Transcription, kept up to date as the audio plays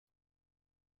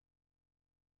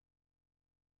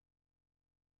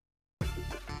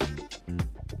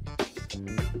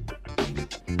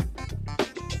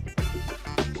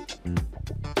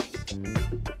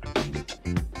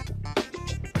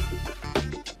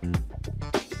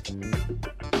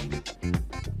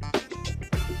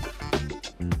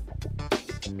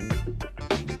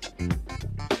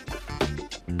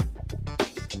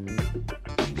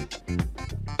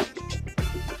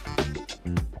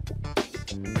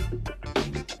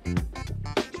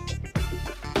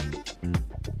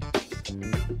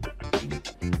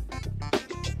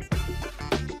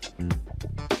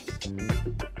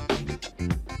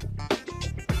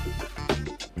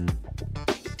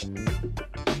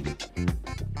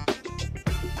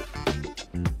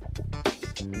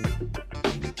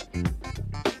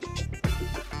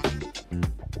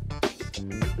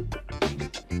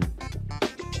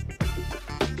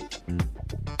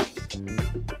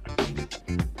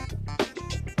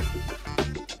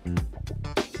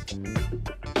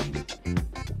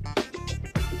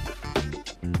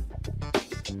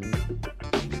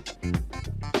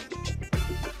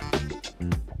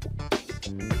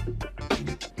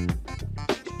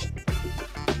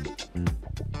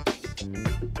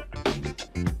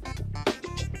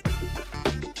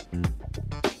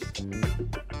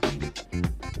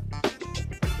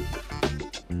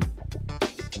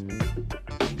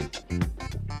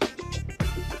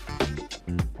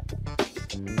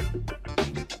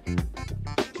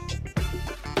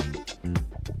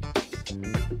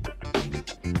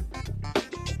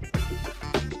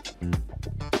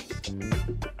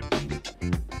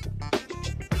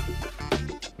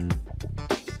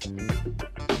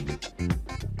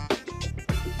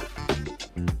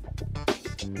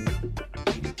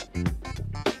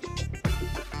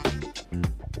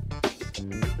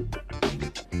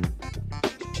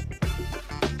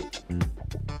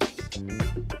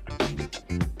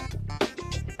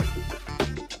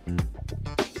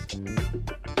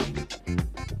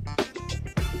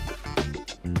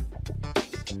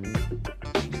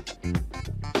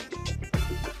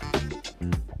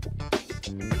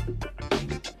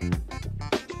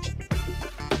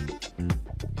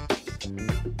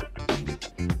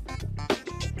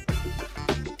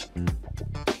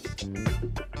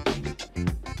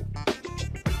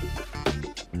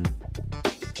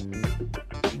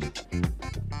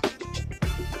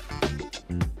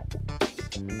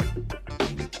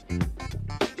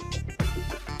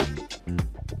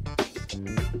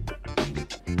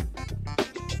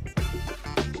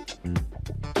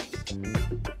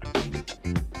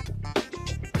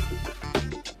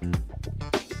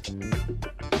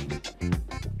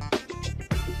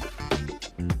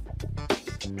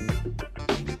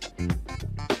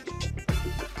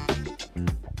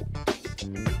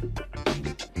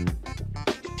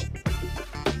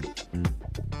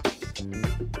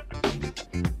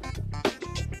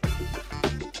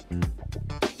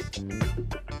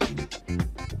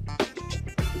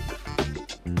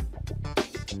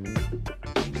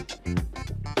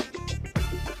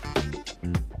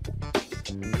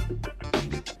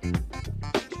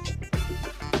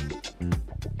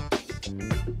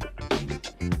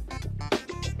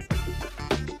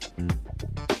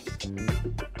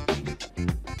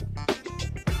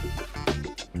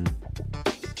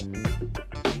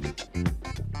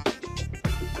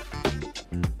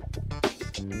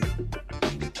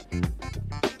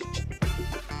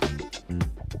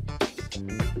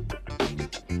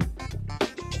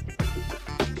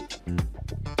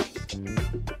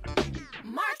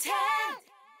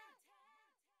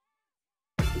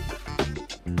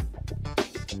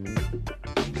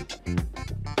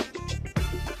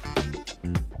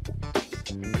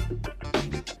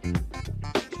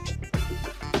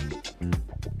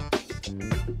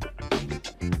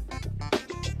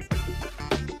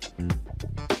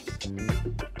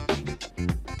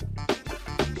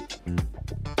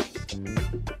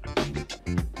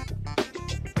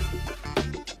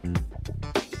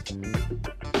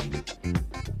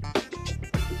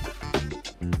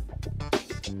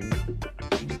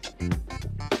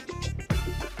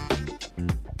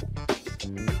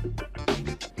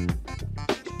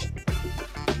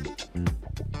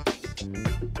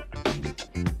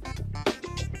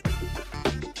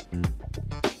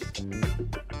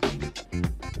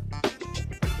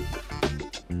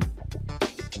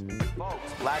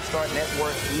Black Star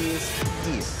Network is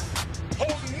here.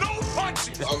 Oh, no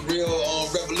punches! I'm real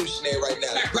revolutionary right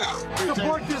now.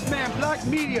 Support this man, Black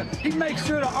Media. He makes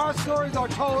sure that our stories are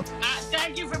told.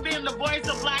 Thank you for being the voice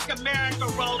of Black America,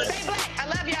 Roland. Stay black. I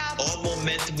love y'all. All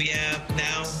momentum we have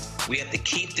now, we have to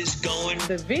keep this going.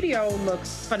 The video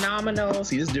looks phenomenal.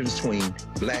 See, there's a difference between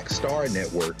Black Star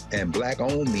Network and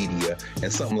Black-owned media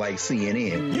and something like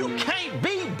CNN. You can't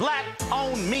be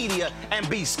Black-owned media and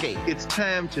be scared. It's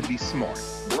time to be smart.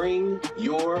 Bring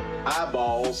your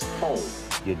eyeballs home.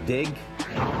 You dig?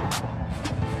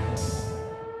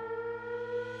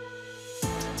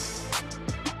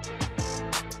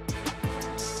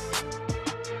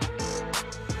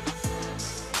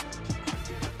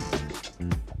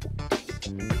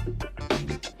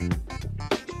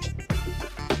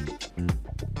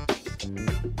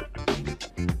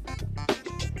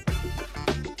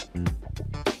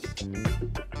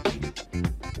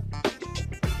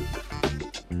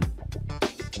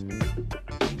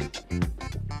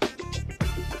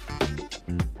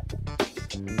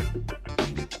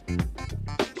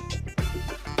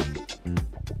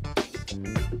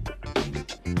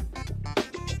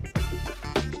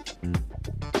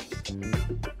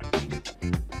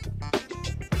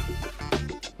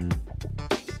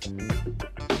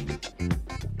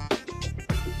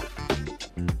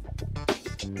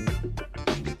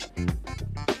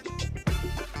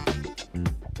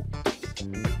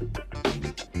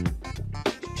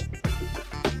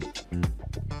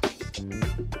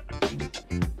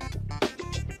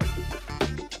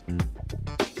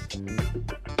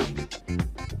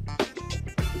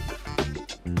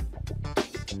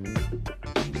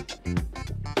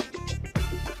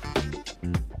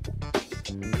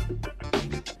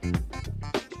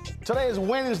 Today is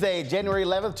Wednesday, January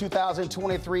 11th,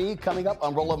 2023. Coming up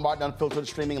on Roland Martin Unfiltered,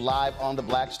 streaming live on the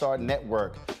Black Star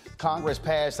Network. Congress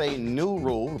passed a new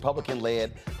rule,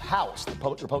 Republican-led House. The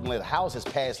Republican-led House has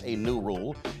passed a new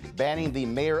rule banning the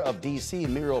mayor of D.C.,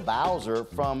 Muriel Bowser,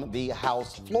 from the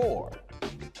House floor.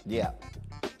 Yeah.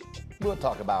 We'll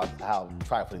talk about how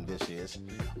trifling this is.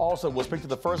 Also, we'll speak to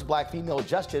the first Black female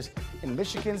justice in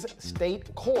Michigan's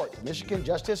state court. Michigan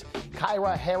Justice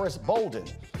Kyra Harris Bolden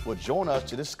will join us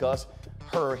to discuss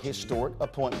her historic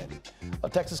appointment. A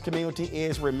Texas community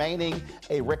is renaming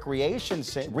a recreation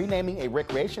center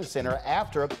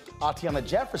after Atatiana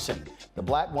Jefferson, the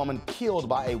Black woman killed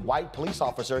by a white police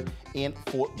officer in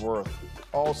Fort Worth.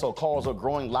 Also, calls are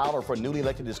growing louder for newly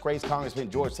elected disgraced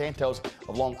Congressman George Santos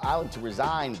of Long Island to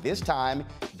resign. This time,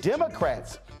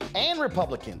 Democrats and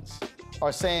Republicans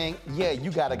are saying, yeah,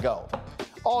 you gotta go.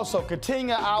 Also,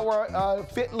 continuing our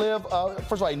Fit Live,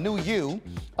 first of all, a new you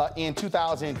in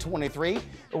 2023.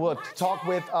 We'll talk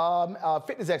with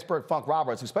fitness expert Funk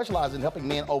Roberts, who specializes in helping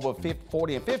men over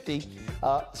 40 and 50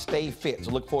 stay fit.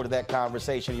 So look forward to that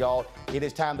conversation, y'all. It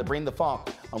is time to bring the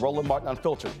funk on Roland Martin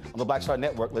Unfiltered on the Black Star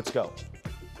Network. Let's go.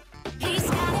 He's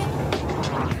got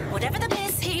it. Whatever the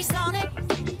miss, he's on it.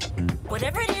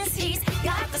 Whatever it is, he's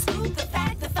got the scoop, the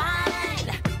fact, the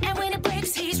find. And when it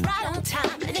breaks, he's right on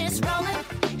time and it's rolling.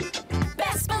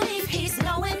 Best believe he's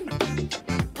knowing.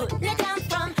 Putting it down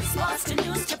from sports to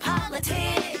news to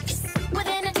politics. With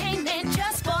entertainment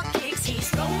just for kicks,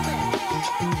 he's rolling.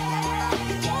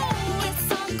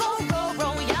 It's on go,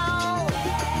 roll, y'all.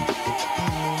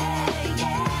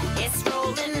 It's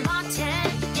Roland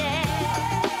Martin,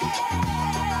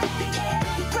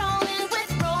 rolling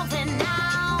with Roland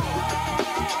now.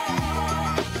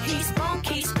 He's funk,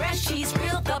 he's fresh, he's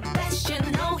real, the best, you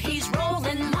know he's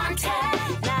Roland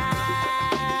Martin now.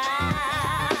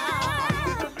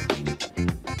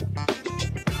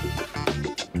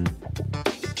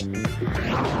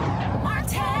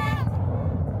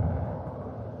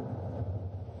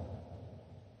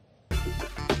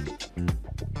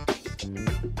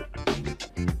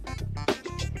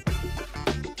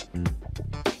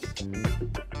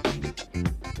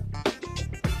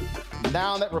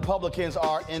 Now that Republicans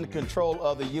are in control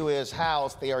of the U.S.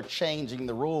 House, they are changing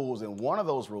the rules. And one of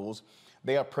those rules,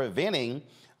 they are preventing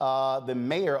the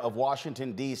mayor of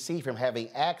Washington, D.C. from having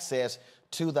access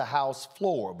to the House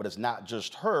floor. But it's not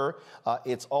just her.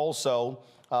 It's also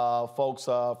folks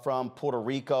from Puerto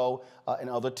Rico and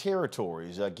other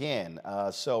territories. Again,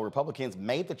 so Republicans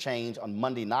made the change on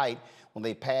Monday night when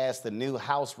they passed the new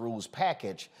House rules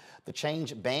package. The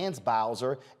change bans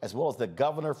Bowser, as well as the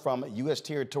governor from U.S.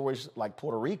 territories like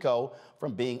Puerto Rico,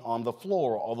 from being on the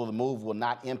floor. Although the move will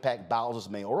not impact Bowser's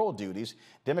mayoral duties,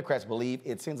 Democrats believe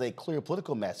it sends a clear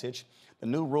political message The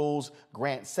new rules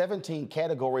grant 17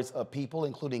 categories of people,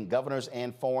 including governors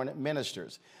and foreign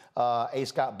ministers. A.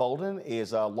 Scott Bolden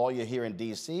is a lawyer here in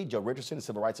D.C. Joe Richardson,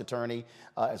 civil rights attorney,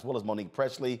 as well as Monique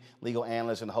Presley, legal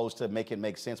analyst and host of Make It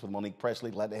Make Sense with Monique Presley.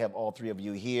 Glad to have all three of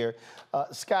you here.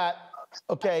 Scott,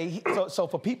 okay, so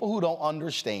for people who don't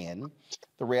understand,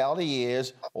 the reality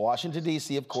is Washington,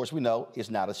 D.C., of course, we know,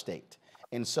 is not a state.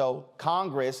 And so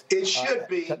Congress... It should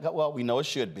be. Well, we know it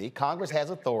should be. Congress has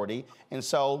authority. And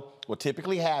so what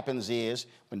typically happens is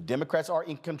when Democrats are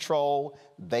in control,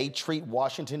 they treat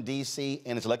Washington, D.C.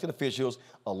 and its elected officials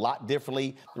a lot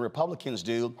differently than Republicans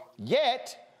do.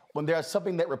 Yet, when there's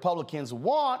something that Republicans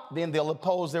want, then they'll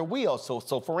oppose their will. So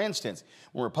for instance,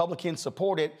 when Republicans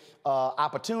supported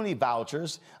opportunity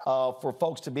vouchers for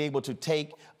folks to be able to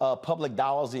take public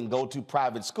dollars and go to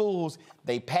private schools,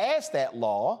 they passed that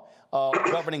law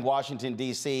governing Washington,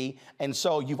 D.C. And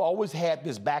so you've always had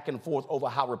this back and forth over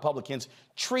how Republicans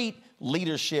treat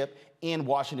leadership in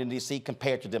Washington, D.C.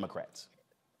 compared to Democrats.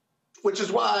 Which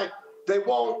is why they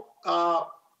won't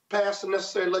pass the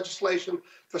necessary legislation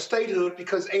for statehood,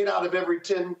 because 8 out of every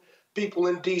 10 people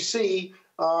in D.C.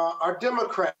 Are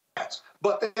Democrats.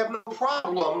 But they have no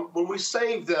problem when we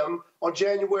saved them on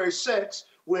January 6th,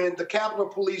 when the Capitol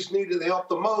Police needed the help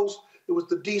the most. It was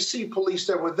the D.C. police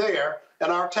that were there, and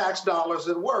our tax dollars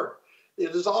at work.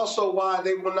 It is also why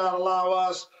they will not allow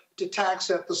us to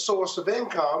tax at the source of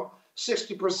income.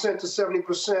 60% to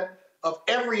 70% of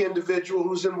every individual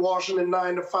who's in Washington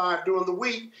 9 to 5 during the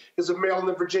week is a Maryland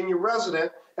and Virginia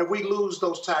resident, and we lose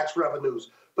those tax revenues.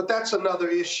 But that's another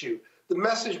issue. The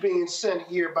message being sent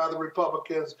here by the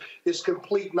Republicans is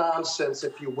complete nonsense,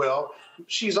 if you will.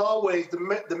 She's always,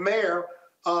 the mayor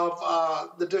of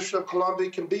the District of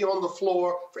Columbia can be on the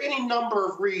floor for any number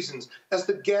of reasons as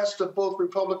the guest of both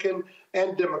Republican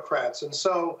and Democrats. And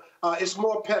so it's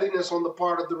more pettiness on the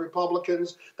part of the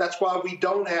Republicans. That's why we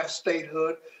don't have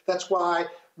statehood. That's why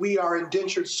we are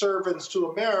indentured servants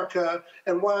to America,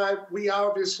 and why we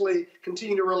obviously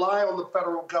continue to rely on the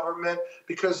federal government,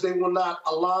 because they will not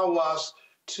allow us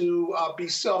to be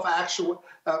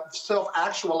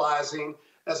self-actualizing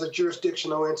as a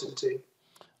jurisdictional entity.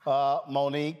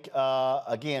 Monique,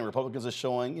 again, Republicans are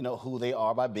showing, who they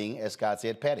are by being, as Scott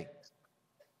said, petty.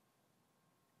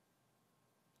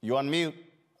 You're on mute.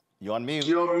 You're on mute.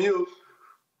 You're on mute.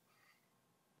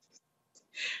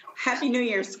 Happy New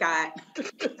Year, Scott.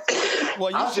 Well,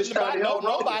 you should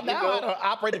know by now how to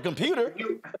operate the computer.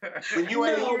 When you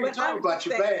ain't here to talk about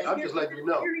your bad, I'm just letting you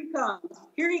know. Here he comes.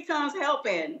 Here he comes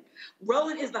helping.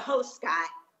 Roland is the host, Scott.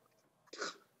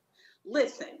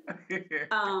 Listen,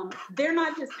 they're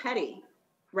not just petty,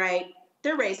 right?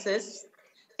 They're racist,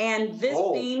 and this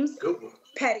seems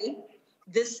petty.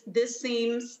 This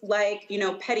seems like,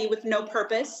 petty with no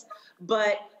purpose.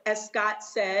 But as Scott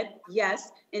said,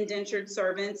 yes, indentured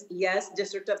servants, yes,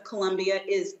 District of Columbia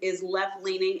is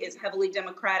left-leaning, is heavily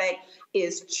Democratic,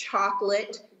 is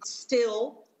chocolate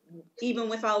still, even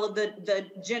with all of the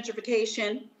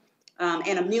gentrification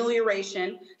and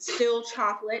amelioration, still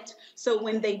chocolate. So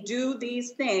when they do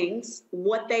these things,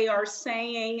 what they are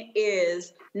saying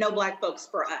is no Black folks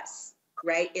for us,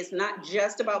 right? It's not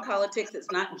just about politics. It's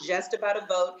not just about a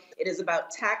vote. It is about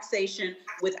taxation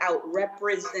without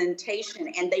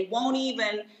representation. And they won't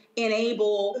even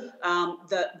enable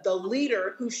the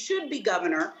leader who should be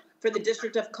governor for the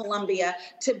District of Columbia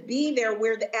to be there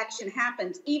where the action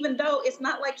happens, even though it's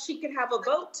not like she could have a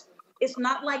vote. It's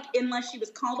not like, unless she was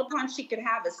called upon, she could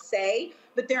have a say.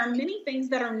 But there are many things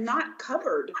that are not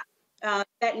covered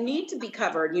that need to be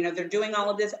covered. They're doing all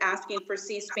of this, asking for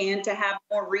C-SPAN to have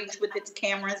more reach with its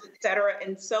cameras, et cetera,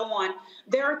 and so on.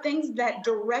 There are things that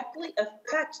directly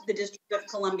affect the District of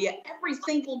Columbia every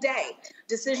single day.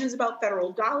 Decisions about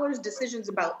federal dollars, decisions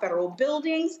about federal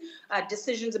buildings,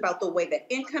 decisions about the way that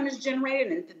income is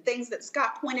generated, and the things that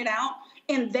Scott pointed out.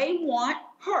 And they want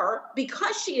her,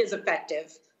 because she is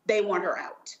effective, they want her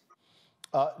out.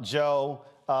 Joe,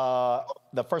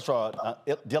 the first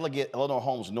Delegate Eleanor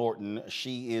Holmes Norton,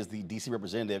 she is the D.C.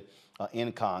 representative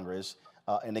in Congress.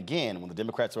 And again, when the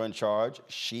Democrats are in charge,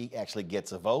 she actually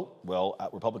gets a vote. Well,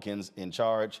 Republicans in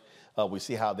charge, we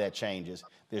see how that changes.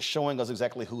 They're showing us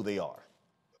exactly who they are.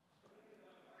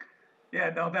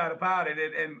 Yeah, no doubt about it.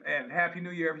 And Happy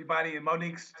New Year, everybody. And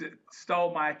Monique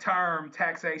stole my term,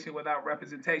 taxation without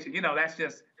representation. That's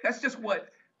just what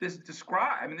this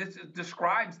describes. I mean, this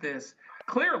describes this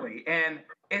clearly, and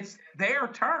it's their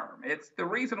term. It's the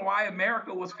reason why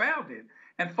America was founded.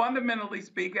 And fundamentally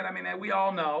speaking, I mean, we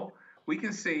all know, we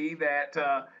can see that,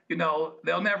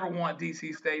 they'll never want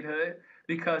D.C. statehood,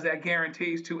 because that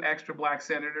guarantees 2 extra Black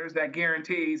senators, that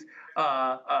guarantees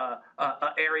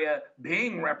area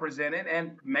being represented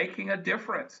and making a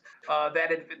difference.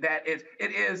 It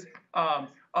is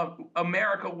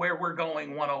America where we're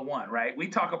going 101, right? We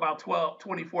talk about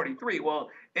 2043. Well,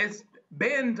 it's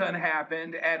been done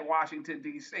happened at Washington,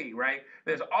 D.C., right?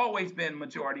 There's always been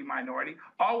majority minority,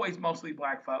 always mostly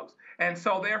black folks. And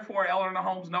so therefore, Eleanor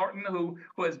Holmes Norton, who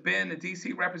has been a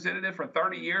D.C. representative for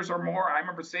 30 years or more, I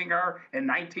remember seeing her in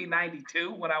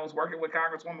 1992 when I was working with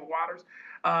Congresswoman Waters.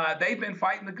 They've been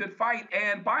fighting the good fight.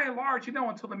 And by and large,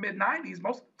 until the mid-90s,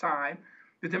 most of the time,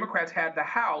 the Democrats had the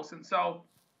House. And so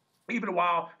even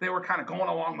while they were kind of going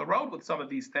along the road with some of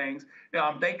these things,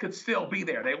 they could still be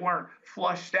there. They weren't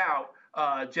flushed out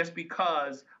just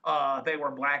because they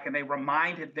were black, and they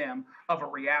reminded them of a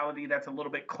reality that's a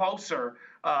little bit closer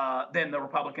than the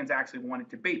Republicans actually wanted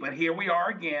to be. But here we are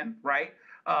again, right?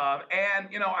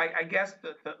 I guess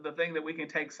the thing that we can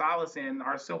take solace in,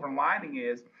 our silver lining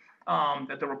is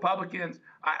that the Republicans,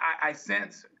 I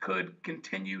sense, could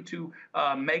continue to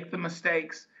make the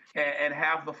mistakes and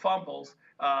have the fumbles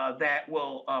that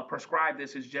will prescribe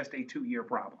this as just a 2-year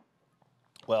problem.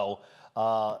 Well,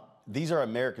 these are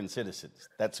American citizens.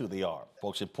 That's who they are.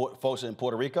 Folks in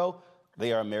Puerto Rico,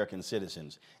 they are American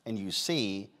citizens. And you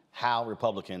see how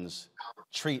Republicans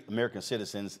treat American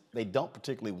citizens. They don't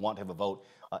particularly want to have a vote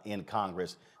in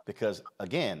Congress because,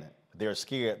 again, they're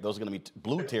scared those are going to be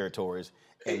blue territories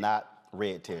and not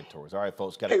red territories. All right,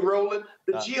 folks. Hey, Roland,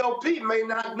 the GOP may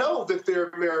not know that they're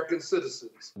American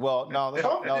citizens. Well,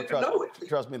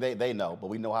 trust me, they know, but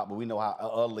we know how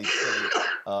utterly silly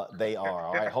they are.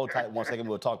 All right, hold tight 1 second.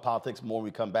 We'll talk politics more when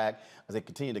we come back as they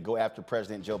continue to go after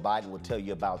President Joe Biden. We'll tell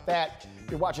you about that.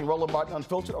 You're watching Roland Martin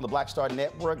Unfiltered on the Black Star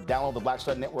Network. Download the Black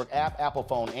Star Network app, Apple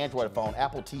phone, Android phone,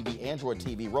 Apple TV, Android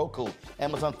TV, Roku,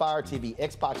 Amazon Fire TV,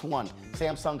 Xbox One,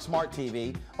 Samsung Smart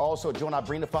TV. Also, join our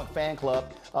Bring the Funk fan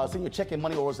club. Send your check and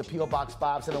money orders to P.O. Box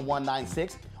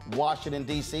 57196. Washington,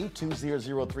 D.C.,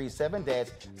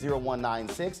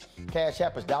 20037-0196. Cash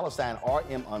App is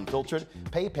 $RM Unfiltered.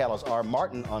 PayPal is R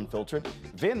Martin Unfiltered.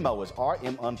 Venmo is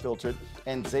RM Unfiltered.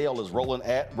 And Zelle is Roland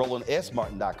at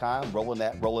RolandSMartin.com, Roland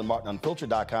at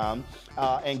RolandMartinUnfiltered.com.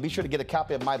 And be sure to get a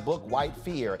copy of my book, White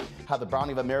Fear, How the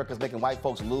Browning of America is Making White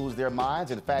Folks Lose Their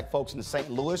Minds. In fact, folks in St.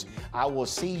 Louis, I will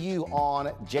see you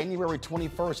on January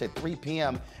 21st at 3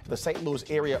 p.m. at the St. Louis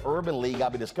Area Urban League. I'll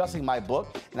be discussing my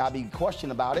book, and I'll be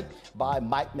questioned about it by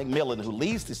Mike McMillan, who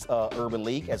leads this Urban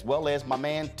League, as well as my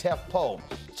man, Tef Poe.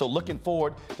 So looking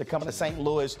forward to coming to St.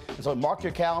 Louis. And so mark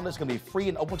your calendar. It's going to be free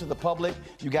and open to the public.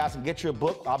 You guys can get your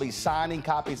book. I'll be signing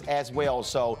copies as well.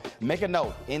 So make a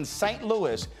note. In St.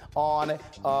 Louis on the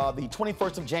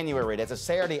 21st of January. That's a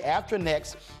Saturday after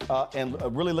next. And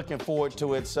really looking forward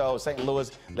to it. So St. Louis,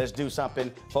 let's do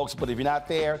something, folks. But if you're not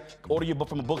there, order your book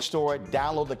from a bookstore.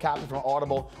 Download the copy from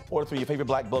Audible. Order through your favorite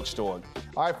black bookstore.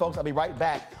 All right, folks. I'll be right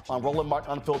back on Roland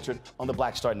Martin Unfiltered on the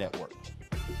Black Star Network.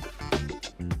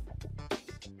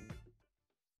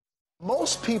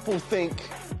 Most people think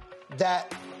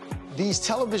that these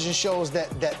television shows that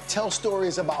tell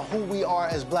stories about who we are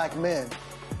as black men,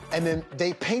 and then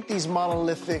they paint these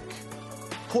monolithic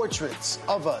portraits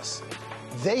of us.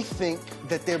 They think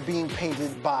that they're being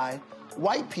painted by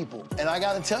white people. And I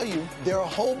gotta tell you, there are a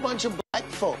whole bunch of black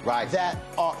folk that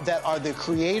are the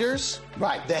creators,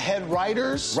 the head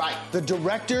writers, the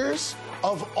directors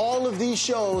of all of these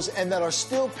shows, and that are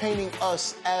still painting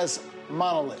us as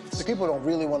monoliths. The people don't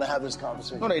really want to have this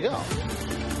conversation. No, they don't.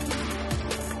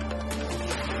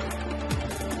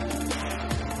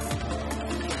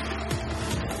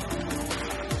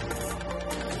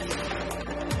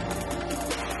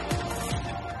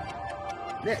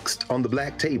 Next on the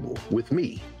Black Table with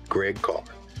me, Greg Carr.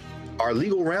 Our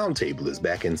legal roundtable is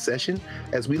back in session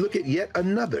as we look at yet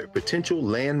another potential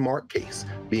landmark case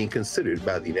being considered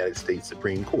by the United States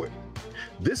Supreme Court.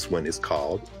 This one is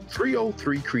called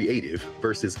 303 Creative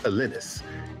versus Alennis,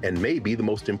 and may be the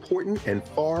most important and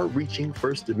far-reaching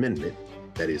First Amendment,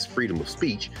 that is freedom of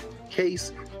speech,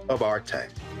 case of our time.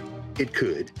 It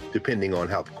could, depending on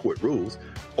how the court rules,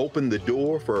 open the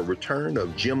door for a return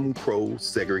of Jim Crow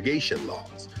segregation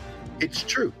laws. It's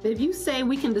true. If you say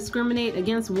we can discriminate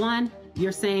against one,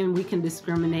 you're saying we can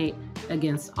discriminate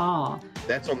against all.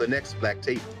 That's on the next Black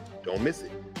Table. Don't miss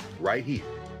it, right here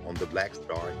on the Black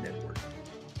Star Network.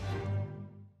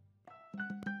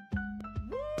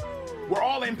 We're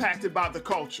all impacted by the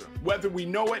culture, whether we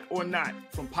know it or not.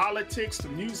 From politics to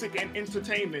music and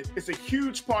entertainment, it's a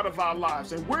huge part of our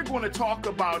lives, and we're going to talk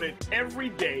about it every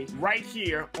day right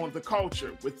here on The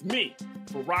Culture with me,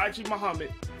 Faraji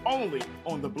Muhammad, only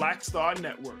on the Black Star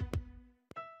Network.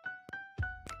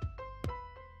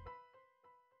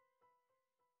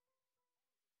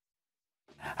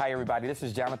 Hi, everybody. This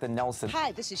is Jonathan Nelson.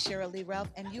 Hi, this is Cheryl Lee Ralph,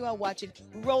 and you are watching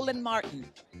Roland Martin,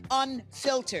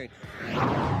 Unfiltered.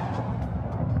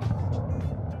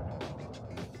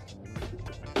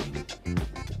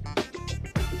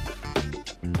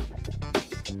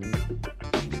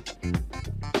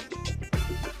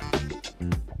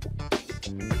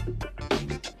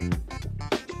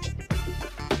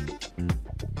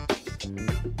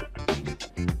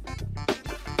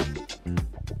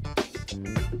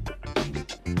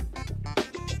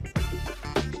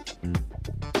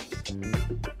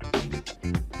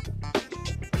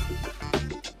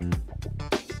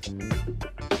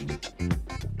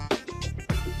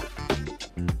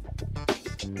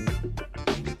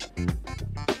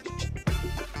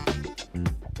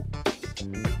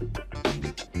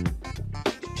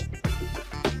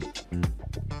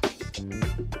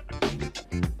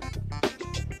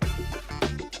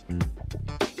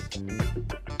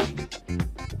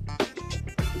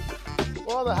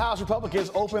 Well, the House Republicans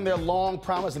opened their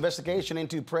long-promised investigation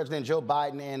into President Joe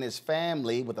Biden and his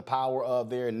family with the power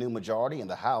of their new majority in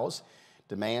the House.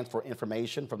 Demands for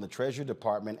information from the Treasury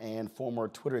Department and former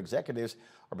Twitter executives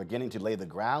are beginning to lay the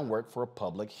groundwork for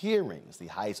public hearings. The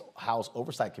House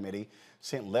Oversight Committee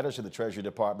sent letters to the Treasury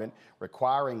Department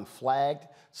requiring flagged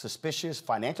suspicious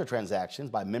financial transactions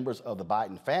by members of the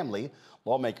Biden family.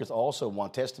 Lawmakers also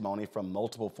want testimony from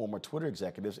multiple former Twitter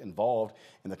executives involved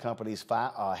in the company's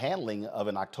handling of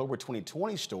an October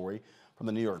 2020 story from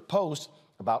the New York Post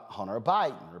about Hunter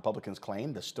Biden. Republicans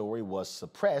claim the story was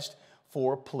suppressed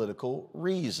for political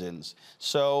reasons.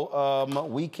 So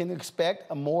we can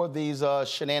expect more of these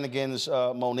shenanigans,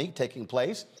 Monique, taking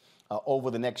place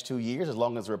over the next 2 years, as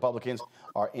long as the Republicans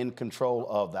are in control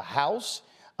of the House.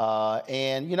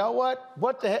 And you know what?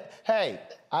 What the heck? Hey,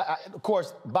 of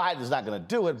course, Biden's not going to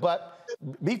do it, but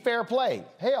be fair play.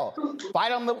 Hell,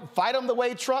 fight him the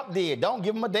way Trump did. Don't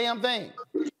give him a damn thing.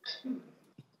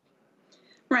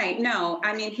 Right. No,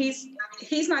 I mean, he's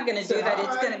not going to do that.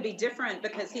 It's going to be different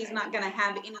because he's not going to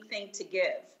have anything to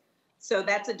give. So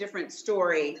that's a different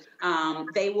story.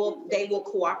 They will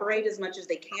cooperate as much as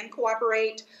they can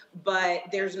cooperate, but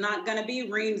there's not going to be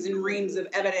reams and reams of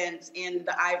evidence in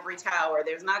the ivory tower.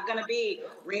 There's not going to be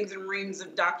reams and reams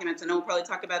of documents, and we'll probably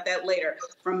talk about that later,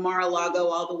 from Mar-a-Lago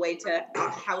all the way to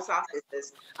House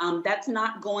offices. That's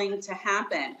not going to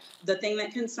happen. The thing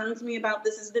that concerns me about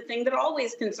this is the thing that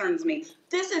always concerns me.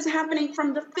 This is happening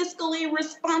from the fiscally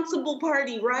responsible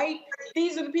party, right?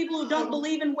 These are the people who don't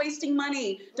believe in wasting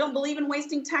money, don't believe in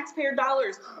wasting taxpayer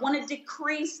dollars, want to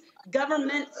decrease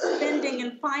government spending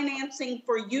and financing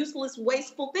for useless,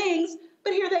 wasteful things.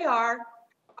 But here they are.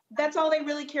 That's all they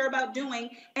really care about doing.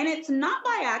 And it's not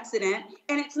by accident,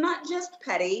 and it's not just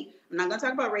petty. I'm not going to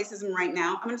talk about racism right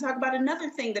now. I'm going to talk about another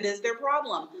thing that is their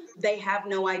problem. They have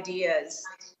no ideas.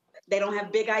 They don't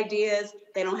have big ideas.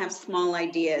 They don't have small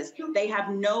ideas. They have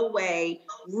no way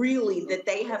really that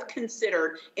they have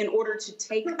considered in order to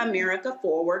take America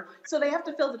forward. So they have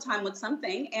to fill the time with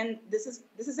something. And this is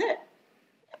it.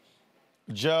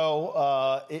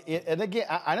 Joe, and again,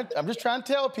 I'm just trying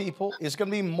to tell people it's going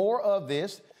to be more of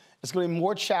this. It's going to be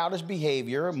more childish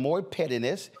behavior, more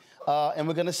pettiness, and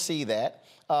we're going to see that.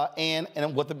 And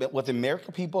what the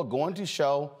American people are going to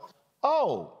show,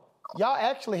 oh, y'all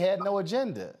actually had no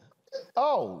agenda.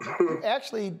 Oh, you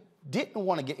actually didn't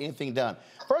want to get anything done.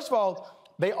 First of all,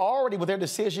 they already, with their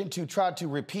decision to try to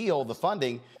repeal the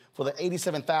funding for the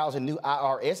 87,000 new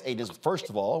IRS agents, first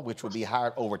of all, which would be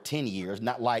hired over 10 years,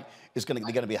 not like they're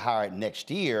going to be hired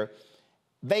next year.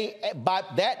 By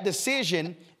that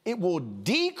decision, it will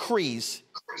decrease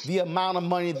the amount of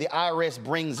money the IRS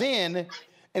brings in.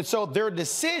 And so their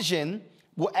decision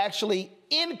will actually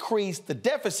increase the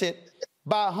deficit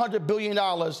by $100 billion.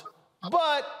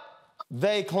 But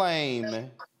they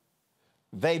claim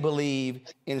they believe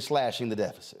in slashing the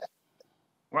deficit.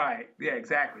 Right. Yeah,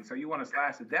 exactly. So you want to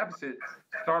slash the deficit,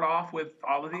 start off with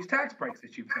all of these tax breaks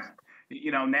that you've seen.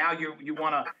 You know, now you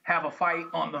want to have a fight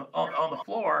on the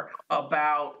floor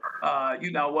about,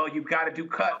 well, you've got to do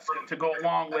cuts to go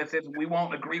along with it. We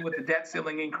won't agree with the debt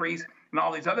ceiling increase and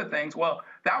all these other things. Well,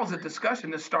 that was a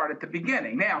discussion that started at the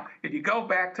beginning. Now, if you go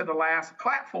back to the last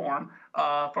platform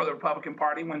for the Republican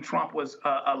Party when Trump was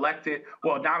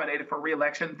nominated for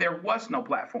re-election, there was no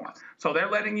platform. So they're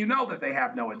letting you know that they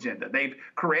have no agenda. They've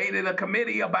created a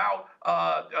committee about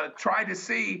trying to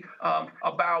see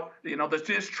about, the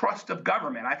distrust of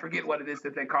government. I forget what it is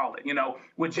that they call it,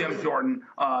 with Jim Jordan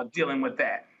dealing with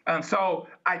that. And so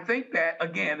I think that,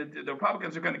 again, the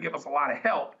Republicans are going to give us a lot of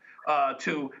help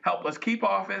to help us keep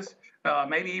office,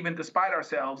 maybe even despite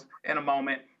ourselves in a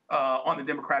moment on the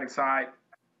Democratic side,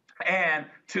 and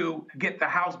to get the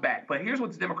House back. But here's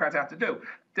what the Democrats have to do.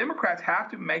 Democrats have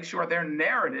to make sure their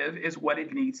narrative is what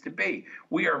it needs to be.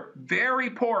 We are very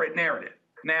poor at narrative.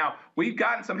 Now, we've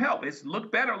gotten some help. It's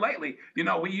looked better lately. You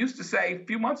know, we used to say a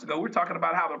few months ago, we were talking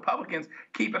about how the Republicans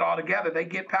keep it all together. They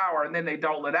get power and then they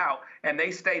dole it out and they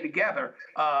stay together.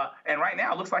 And right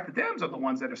now, it looks like the Dems are the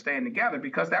ones that are staying together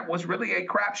because that was really a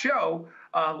crap show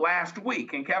last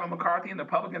week. And Kevin McCarthy and the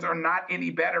Republicans are not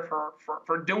any better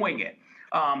for doing it.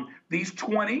 These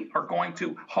 20 are going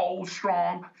to hold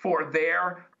strong for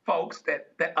their folks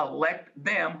that elect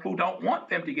them who don't want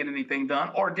them to get anything done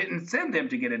or didn't send them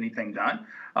to get anything done,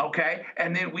 okay?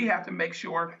 And then we have to make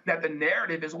sure that the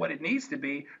narrative is what it needs to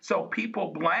be so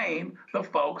people blame the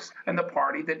folks and the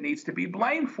party that needs to be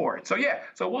blamed for it. So, yeah,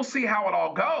 so we'll see how it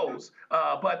all goes,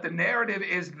 but the narrative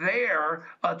is there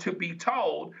to be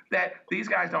told that these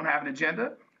guys don't have an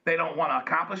agenda. They don't want to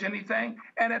accomplish anything.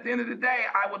 And at the end of the day,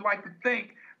 I would like to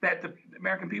think that the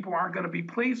American people aren't going to be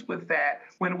pleased with that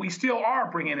when we still are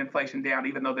bringing inflation down,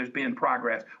 even though there's been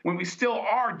progress, when we still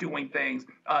are doing things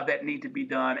that need to be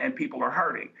done and people are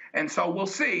hurting. And so we'll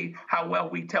see how well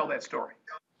we tell that story.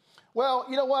 Well,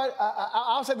 you know what?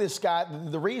 I'll say this, Scott.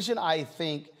 The reason I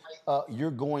think you're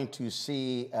going to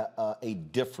see a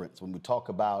difference when we talk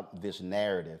about this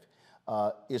narrative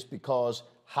is because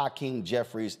Hakeem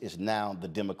Jeffries is now the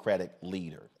Democratic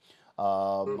leader.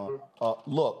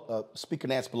 Look, Speaker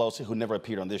Nancy Pelosi, who never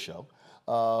appeared on this show,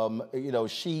 you know,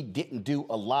 she didn't do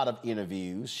a lot of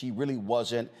interviews. She really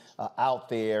wasn't out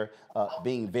there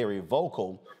being very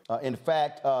vocal. In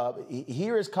fact,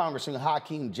 here is Congressman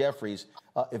Hakeem Jeffries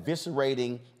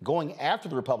eviscerating, going after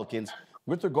the Republicans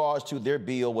with regards to their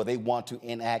bill where they want to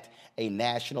enact a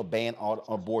national ban on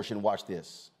abortion. Watch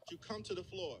this. You come to the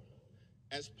floor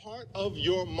as part of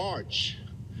your march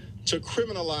to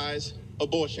criminalize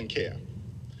abortion care,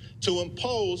 to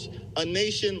impose a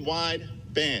nationwide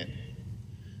ban,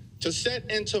 to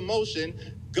set into motion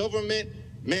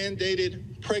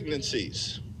government-mandated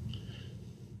pregnancies.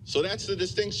 So that's the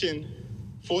distinction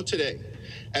for today.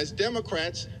 As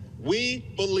Democrats,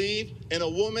 we believe in a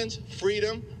woman's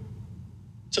freedom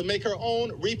to make her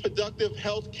own reproductive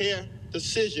health care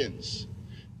decisions.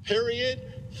 Period,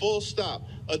 full stop.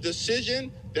 A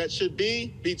decision that should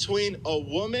be between a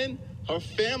woman, her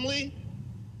family,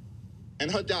 and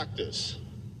her doctors.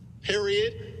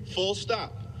 Period, full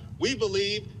stop. We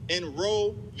believe in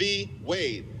Roe v.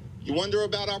 Wade. You wonder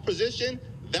about our position?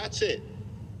 That's it.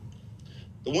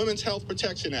 The Women's Health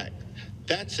Protection Act.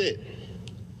 That's it.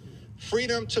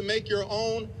 Freedom to make your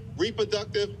own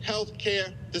reproductive health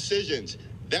care decisions.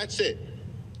 That's it.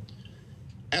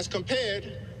 As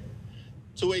compared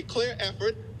to a clear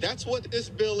effort, that's what this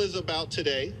bill is about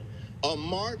today, a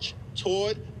march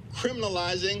toward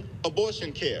criminalizing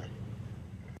abortion care.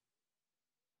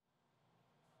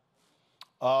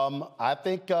 I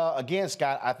think, again,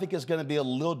 Scott, I think it's going to be a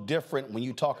little different when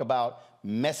you talk about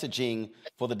messaging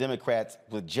for the Democrats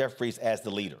with Jeffries as the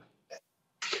leader.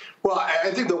 Well, I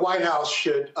think the White House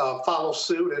should follow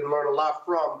suit and learn a lot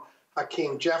from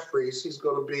Hakeem Jeffries. He's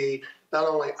going to be not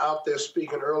only out there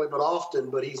speaking early but often,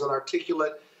 but he's an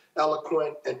articulate,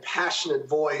 eloquent, and passionate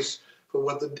voice for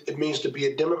what it means to be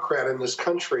a Democrat in this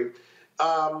country.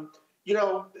 You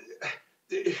know,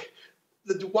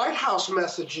 the White House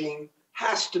messaging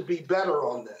has to be better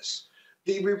on this.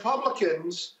 The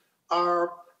Republicans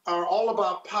are all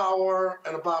about power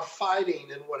and about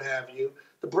fighting and what have you.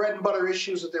 The bread and butter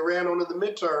issues that they ran on in the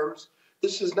midterms,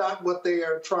 this is not what they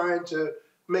are trying to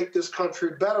make this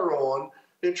country better on.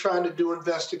 They're trying to do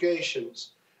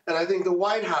investigations. And I think the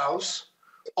White House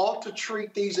ought to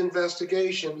treat these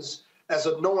investigations as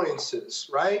annoyances,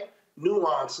 right?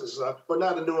 Nuances, well,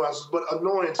 not nuances, but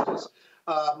annoyances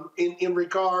in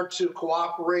regard to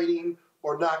cooperating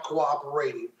or not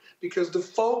cooperating. Because the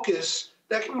focus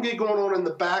that can be going on in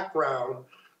the background,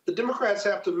 the Democrats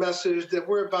have to message that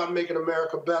we're about making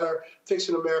America better,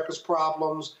 fixing America's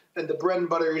problems, and the bread and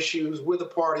butter issues, we're the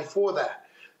party for that.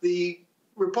 The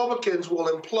Republicans will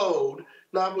implode,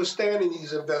 notwithstanding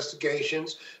these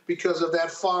investigations, because of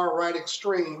that far-right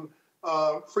extreme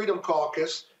Freedom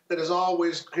Caucus that has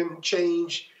always can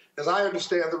change, as I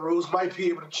understand the rules, might be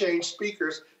able to change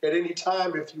speakers at any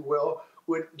time, if you will,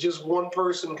 with just one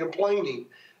person complaining.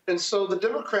 And so the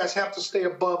Democrats have to stay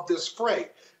above this fray.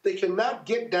 They cannot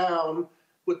get down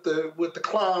with the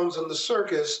clowns and the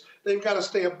circus. They've got to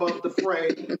stay above the fray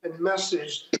and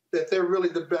message that they're really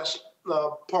the best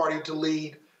party to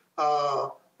lead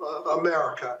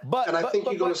America. And I think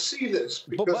you're going to see this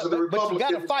because of the Republicans. But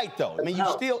you got to fight, though. I mean,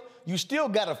 you still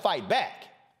got to fight back.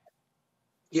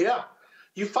 Yeah,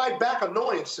 you fight back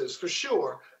annoyances for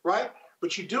sure, right?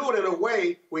 But you do it in a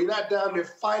way where you're not down there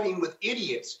fighting with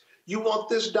idiots. You want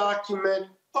this document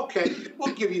okay,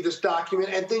 we'll give you this document,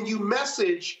 and then you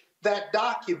message that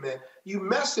document, you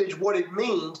message what it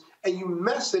means, and you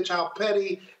message how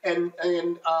petty and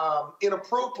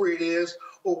inappropriate it is,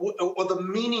 or the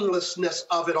meaninglessness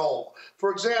of it all.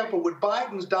 For example, with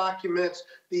Biden's documents,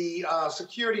 the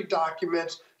security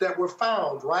documents that were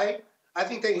found, right? I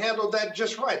think they handled that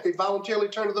just right. They voluntarily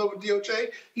turned it over to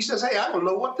DOJ. He says, hey, I don't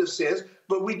know what this is,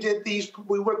 but we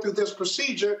went through this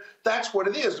procedure. That's what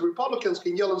it is. The Republicans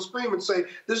can yell and scream and say,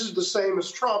 this is the same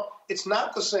as Trump. It's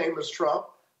not the same as Trump.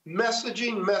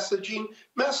 Messaging.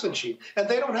 And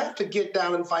they don't have to get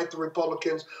down and fight the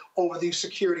Republicans over these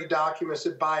security documents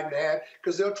that Biden had,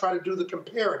 because they'll try to do the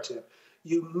comparative.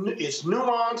 It's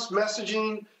nuanced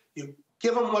messaging. You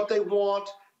give them what they want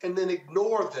and then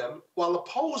ignore them while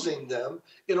opposing them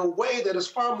in a way that is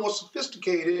far more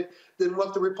sophisticated than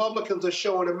what the Republicans are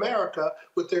showing America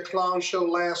with their clown show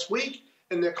last week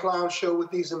and their clown show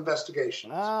with these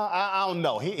investigations. I don't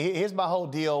know. Here's my whole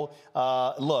deal.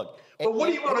 Look. But what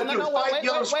do you want to do? Fight,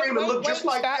 yell, and scream, and look just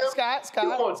like them?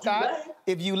 Scott,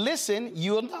 if you listen,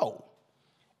 you'll know.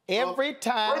 Every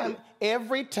time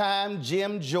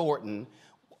Jim Jordan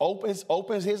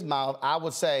opens his mouth, I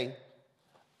would say,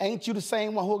 ain't you the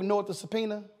same one who ignored the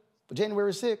subpoena for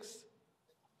January 6th?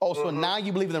 Oh, so now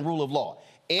you believe in the rule of law.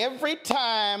 Every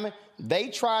time they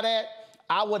try that,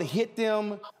 I would hit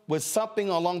them with something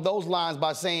along those lines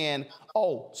by saying,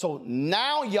 oh, so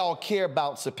now y'all care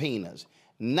about subpoenas.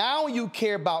 Now you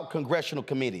care about congressional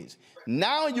committees.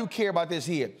 Now you care about this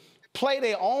here. Play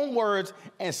their own words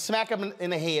and smack them in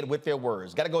the head with their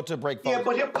words. Got to go to a break, folks. Yeah,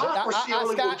 but hypocrisy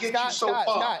only will get you so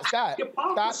far. Scott,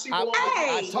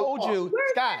 I told you,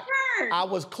 Scott, I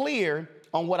was clear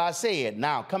on what I said.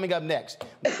 Now, coming up next,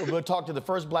 we'll talk to the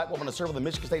first black woman to serve on the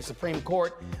Michigan State Supreme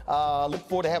Court. Look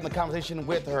forward to having a conversation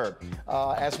with her.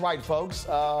 That's right, folks.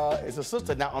 It's a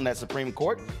sister now on that Supreme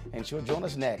Court, and she'll join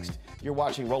us next. You're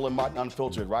watching Roland Martin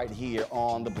Unfiltered right here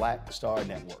on the Black Star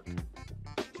Network.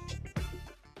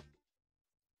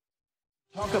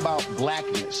 Talk about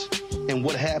blackness and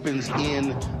what happens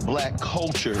in black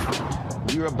culture.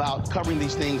 We're about covering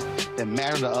these things that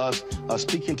matter to us,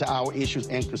 speaking to our issues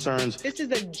and concerns. This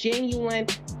is a genuine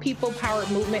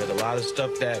people-powered movement. There's a lot of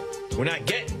stuff that we're not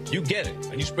getting. You get it,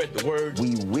 and you spread the word.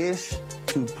 We wish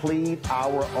to plead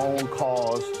our own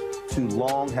cause. Too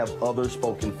long have others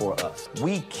spoken for us.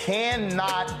 We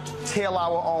cannot tell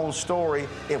our own story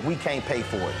if we can't pay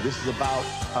for it. This is about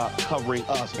covering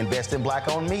us. Invest in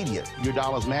black-owned media. Your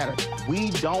dollars matter.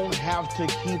 We don't have to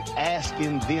keep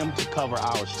asking them to cover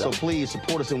our stuff. So please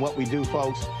support us in what we do,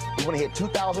 folks. We want to hit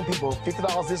 2,000 people,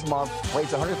 $50 this month,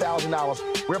 raise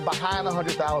 $100,000. We're behind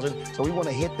 100,000, so we want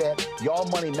to hit that. Y'all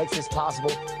money makes this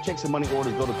possible. Check some money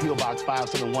orders. Go to P.O. Box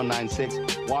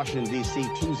 57196, Washington, D.C.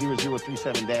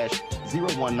 20037-0196.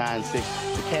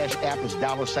 The Cash App is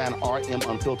 $RM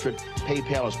Unfiltered.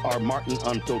 PayPal is R Martin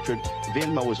Unfiltered.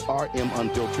 Venmo is RM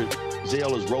Unfiltered.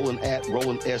 Zelle is Roland at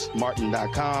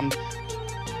RolandSMartin.com.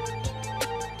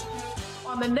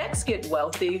 On the next Get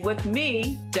Wealthy with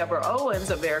me, Deborah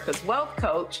Owens, America's Wealth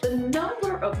Coach, the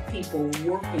number of people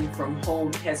working from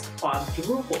home has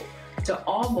quadrupled to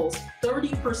almost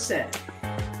 30%.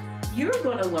 You're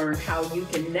going to learn how you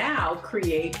can now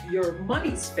create your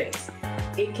money space.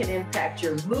 It can impact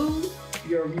your mood,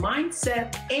 your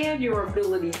mindset, and your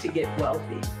ability to get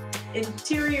wealthy.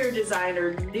 Interior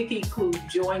designer Nikki Klug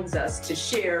joins us to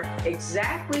share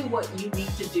exactly what you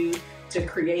need to do to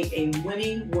create a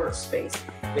winning workspace.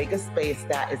 Make a space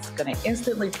that is going to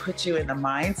instantly put you in the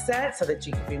mindset so that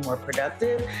you can be more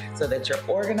productive, so that you're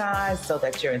organized, so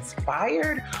that you're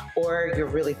inspired, or you're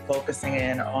really focusing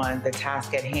in on the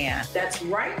task at hand. That's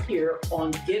right here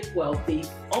on Get Wealthy,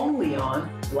 only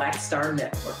on Black Star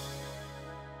Network.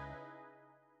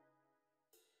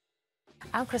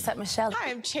 I'm Chrisette Michelle. Hi,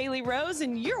 I'm Chaley Rose,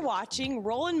 and you're watching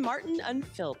Roland Martin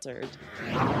Unfiltered.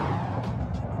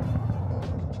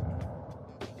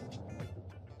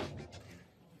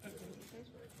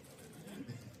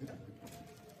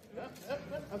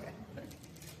 Okay.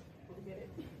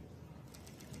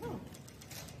 Oh.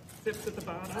 Zips at the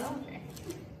bottom. Okay.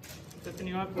 Zipping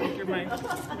you up like you're like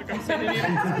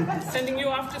I'm sending you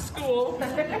off to school.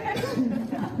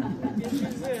 Get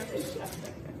your zip.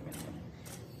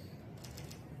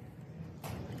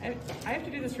 I have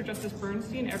to do this for Justice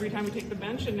Bernstein every time we take the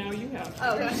bench, and now you have.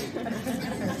 Oh,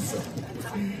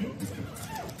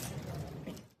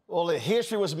 Well,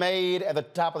 history was made at the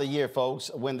top of the year, folks,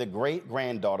 when the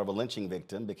great-granddaughter of a lynching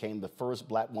victim became the first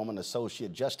black woman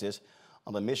associate justice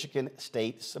on the Michigan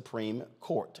State Supreme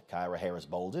Court. Kyra Harris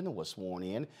Bolden was sworn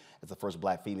in as the first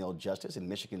black female justice in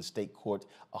Michigan State Court's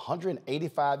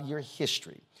 185-year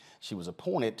history. She was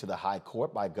appointed to the High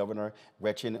Court by Governor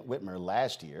Gretchen Whitmer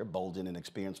last year. Bolden, an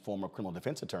experienced former criminal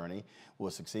defense attorney, will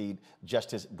succeed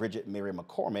Justice Bridget Mary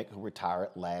McCormick, who retired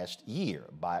last year.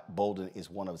 Bolden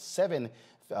is one of seven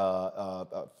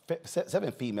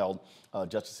female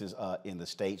justices in the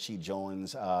state. She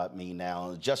joins me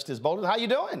now. Justice Bolden, how you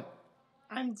doing?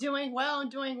 I'm doing well. I'm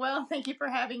doing well. Thank you for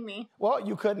having me. Well,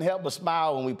 you couldn't help but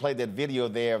smile when we played that video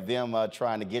there of them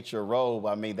trying to get your robe.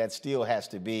 I mean, that still has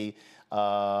to be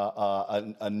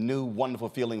a new, wonderful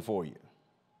feeling for you.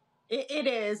 It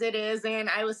is. And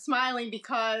I was smiling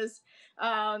because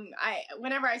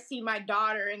whenever I see my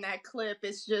daughter in that clip,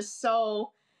 it's just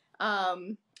so,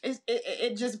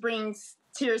 it just brings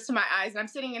tears to my eyes. And I'm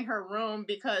sitting in her room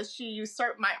because she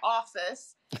usurped my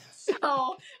office.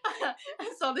 So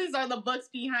these are the books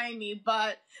behind me,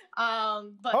 but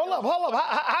hold up.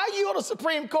 How are you on the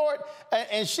Supreme Court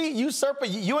and she usurped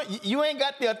you ain't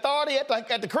got the authority at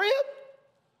the crib?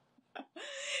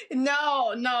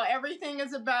 No, everything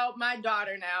is about my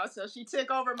daughter now. So she took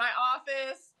over my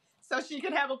office so she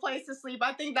could have a place to sleep.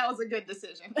 I think that was a good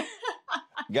decision.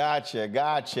 Gotcha.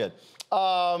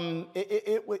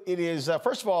 It is,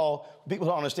 first of all, people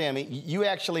don't understand me. You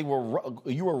actually were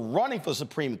running for the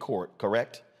Supreme Court,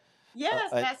 correct? Yes,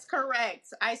 that's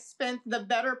correct. I spent the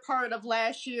better part of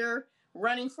last year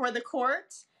running for the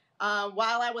court.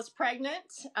 While I was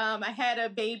pregnant, I had a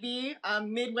baby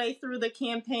midway through the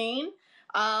campaign,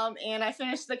 and I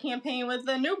finished the campaign with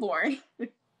a newborn.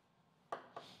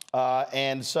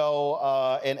 And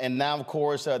now, of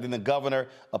course, then the governor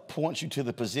appoints you to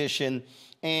the position.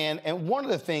 And one of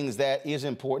the things that is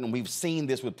important, we've seen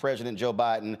this with President Joe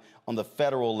Biden on the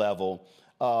federal level,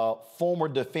 former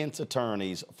defense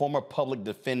attorneys, former public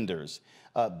defenders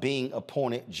being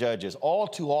appointed judges. All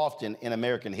too often in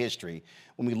American history,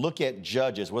 when we look at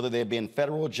judges, whether they've been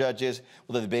federal judges,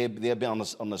 whether they've been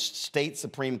on the state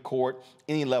Supreme Court,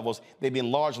 any levels, they've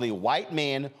been largely white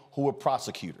men who were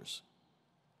prosecutors.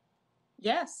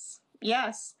 Yes.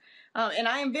 And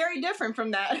I am very different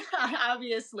from that,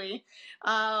 obviously.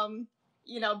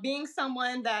 Being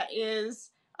someone that is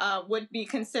would be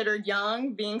considered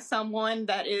young, being someone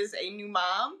that is a new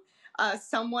mom,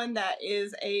 someone that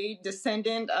is a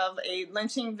descendant of a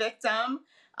lynching victim,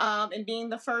 and being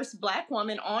the first Black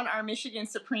woman on our Michigan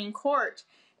Supreme Court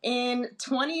in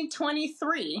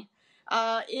 2023,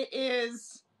 it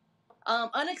is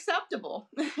unacceptable.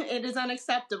 It is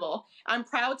unacceptable. I'm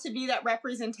proud to be that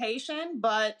representation,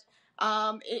 but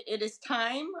it is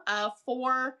time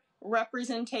for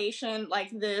representation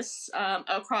like this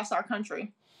across our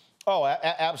country. Oh,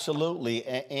 absolutely.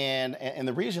 And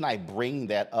the reason I bring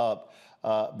that up,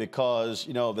 because,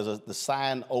 there's the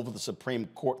sign over the Supreme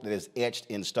Court that is etched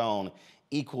in stone,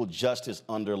 equal justice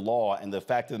under law. And the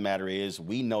fact of the matter is,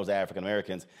 we know as African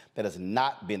Americans that has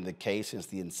not been the case since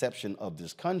the inception of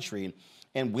this country.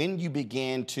 And when you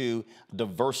begin to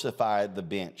diversify the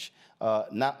bench,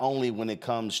 not only when it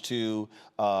comes to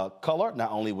color,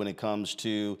 not only when it comes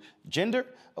to gender,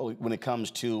 when it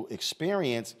comes to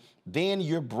experience, then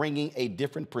you're bringing a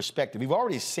different perspective. We've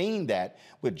already seen that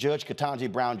with Judge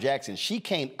Ketanji Brown Jackson. She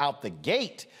came out the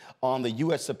gate on the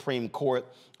U.S. Supreme Court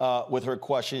with her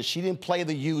questions. She didn't play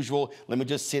the usual, let me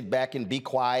just sit back and be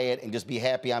quiet and just be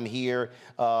happy I'm here.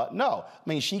 No, I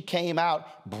mean, she came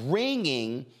out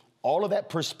bringing all of that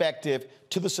perspective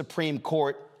to the Supreme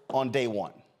Court on day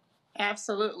one.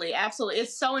 Absolutely.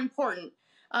 It's so important.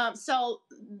 So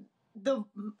the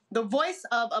voice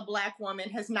of a Black woman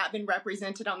has not been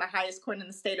represented on the highest court in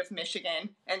the state of Michigan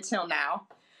until now.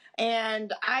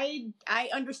 And I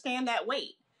understand that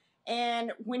weight.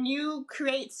 And when you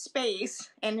create space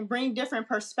and bring different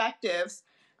perspectives,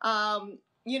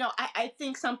 I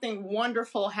think something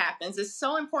wonderful happens. It's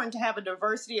so important to have a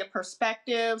diversity of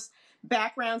perspectives,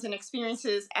 backgrounds, and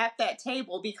experiences at that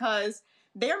table, because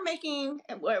we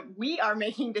are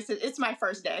making decisions. It's my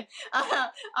first day.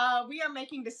 We are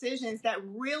making decisions that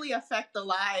really affect the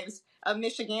lives of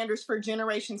Michiganders for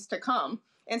generations to come.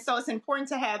 And so it's important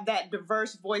to have that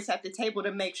diverse voice at the table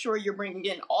to make sure you're bringing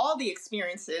in all the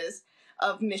experiences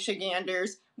of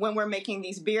Michiganders when we're making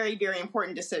these very, very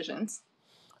important decisions.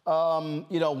 One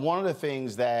of the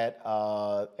things that,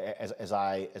 as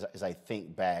I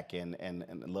think back and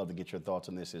I'd love to get your thoughts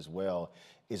on this as well,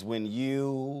 is when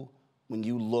you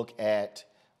look at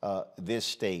this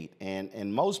state,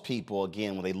 and most people,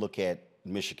 again, when they look at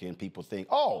Michigan, people think,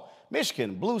 oh,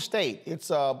 Michigan, blue state, it's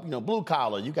blue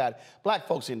collar. You got Black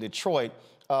folks in Detroit.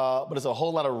 but it's a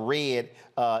whole lot of red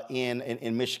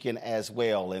in Michigan as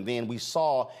well. And then we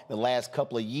saw the last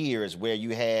couple of years where you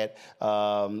had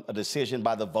a decision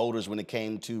by the voters when it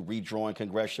came to redrawing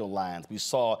congressional lines. We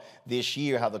saw this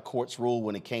year how the courts ruled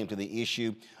when it came to the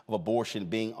issue of abortion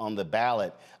being on the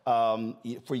ballot.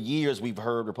 For years, we've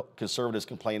heard conservatives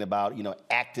complain about,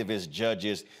 activist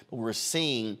judges, but we're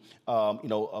seeing,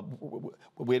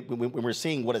 we're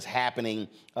seeing what is happening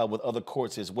with other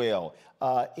courts as well.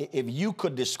 If you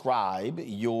could describe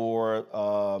your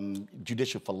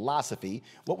judicial philosophy,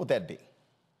 what would that be?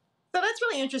 So that's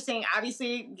really interesting.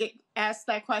 Obviously, get asked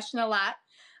that question a lot.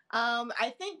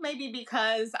 I think maybe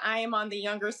because I am on the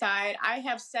younger side, I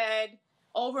have said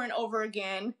over and over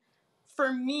again,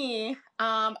 for me,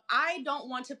 I don't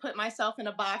want to put myself in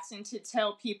a box and to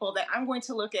tell people that I'm going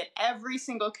to look at every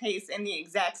single case in the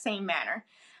exact same manner.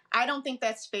 I don't think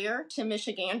that's fair to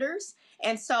Michiganders.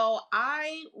 And so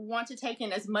I want to take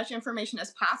in as much information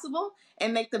as possible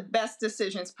and make the best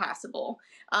decisions possible.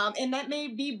 And that may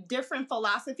be different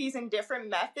philosophies and different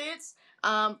methods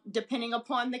depending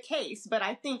upon the case. But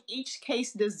I think each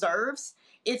case deserves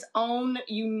its own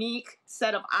unique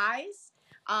set of eyes.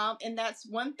 And that's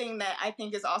one thing that I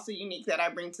think is also unique that I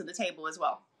bring to the table as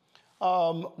well.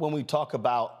 When we talk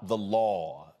about the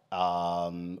law,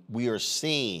 we are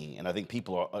seeing, and I think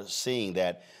people are seeing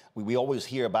that we always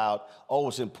hear about,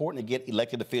 it's important to get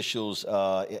elected officials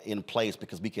in place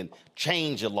because we can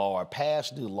change a law or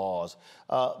pass new laws.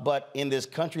 But in this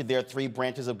country, there are three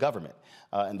branches of government,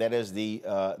 and that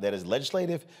is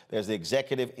legislative, there's the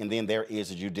executive, and then there is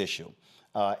the judicial.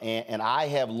 And I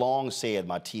have long said,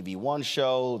 my TV One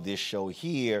show, this show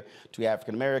here, to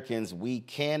African Americans, we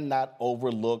cannot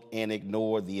overlook and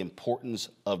ignore the importance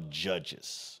of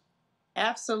judges.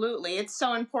 Absolutely. It's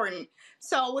so important.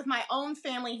 So with my own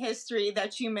family history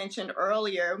that you mentioned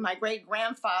earlier, my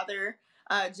great-grandfather,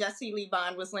 Jesse Lee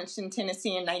Bond, was lynched in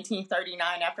Tennessee in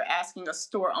 1939 after asking a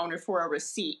store owner for a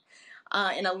receipt.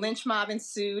 And a lynch mob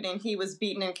ensued, and he was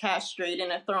beaten and castrated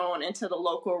and thrown into the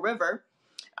local river.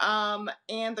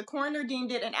 And the coroner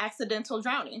deemed it an accidental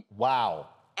drowning. Wow.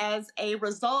 As a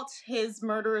result, his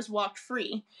murderers walked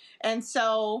free. And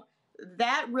so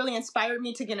that really inspired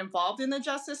me to get involved in the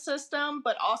justice system,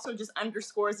 but also just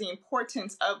underscores the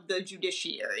importance of the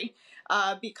judiciary,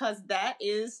 because that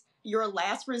is your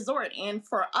last resort. And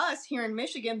for us here in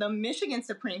Michigan, the Michigan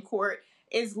Supreme Court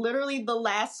is literally the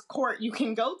last court you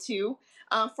can go to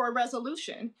for a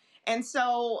resolution. And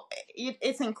so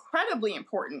it's incredibly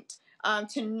important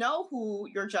to know who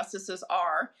your justices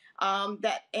are,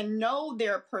 and know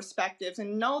their perspectives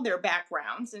and know their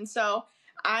backgrounds. And so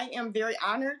I am very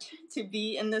honored to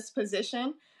be in this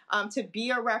position, to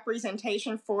be a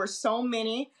representation for so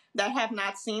many that have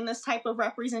not seen this type of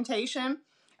representation.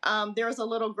 There's a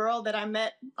little girl that I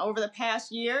met over the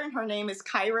past year, and her name is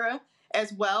Kyra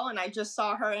as well. And I just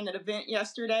saw her in an event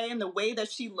yesterday, and the way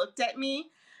that she looked at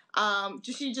me,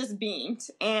 she just beamed.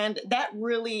 And that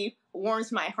really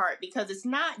warms my heart, because it's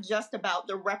not just about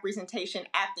the representation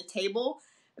at the table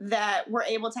that we're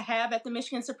able to have at the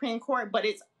Michigan Supreme Court, but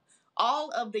it's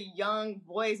all of the young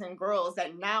boys and girls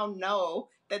that now know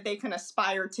that they can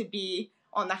aspire to be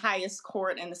on the highest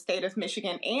court in the state of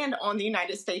Michigan and on the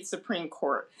United States Supreme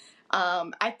Court.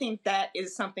 I think that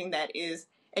is something that is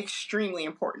extremely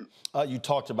important. You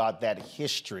talked about that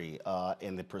history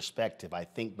and the perspective. I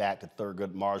think back to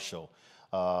Thurgood Marshall,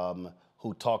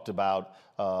 who talked about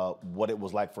what it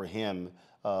was like for him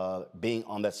being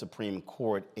on that Supreme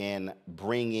Court and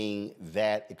bringing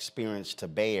that experience to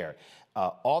bear.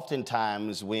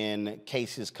 Oftentimes when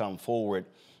cases come forward,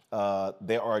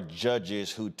 there are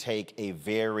judges who take a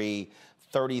very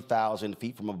 30,000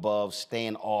 feet from above,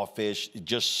 standoffish,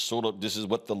 just sort of, this is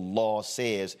what the law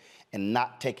says, and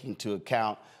not taking into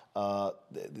account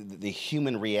the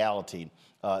human reality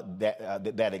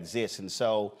that exists. And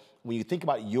so when you think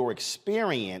about your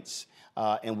experience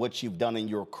and what you've done in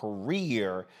your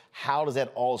career, how does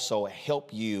that also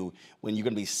help you when you're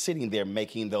going to be sitting there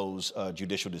making those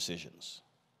judicial decisions?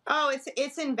 Oh,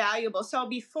 it's invaluable. So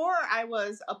before I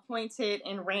was appointed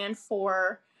and ran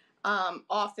for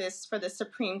office for the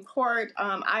Supreme Court,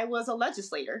 I was a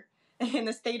legislator in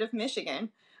the state of Michigan,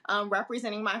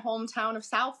 representing my hometown of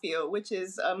Southfield, which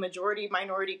is a majority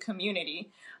minority community,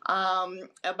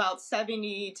 about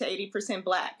 70 to 80%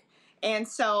 Black. And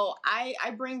so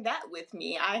I bring that with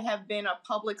me. I have been a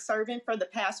public servant for the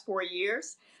past 4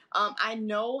 years. I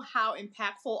know how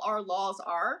impactful our laws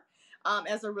are.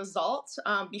 As a result,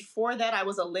 before that, I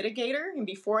was a litigator, and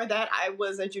before that, I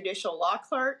was a judicial law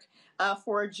clerk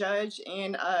for a judge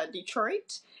in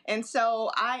Detroit. And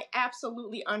so I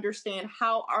absolutely understand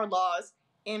how our laws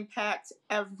impact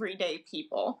everyday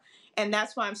people. And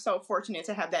that's why I'm so fortunate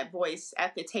to have that voice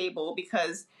at the table,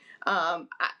 because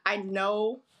I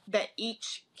know that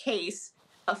each case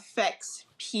affects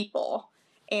people.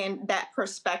 And that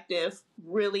perspective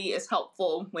really is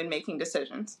helpful when making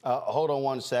decisions. Hold on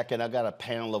one second. I got a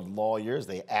panel of lawyers.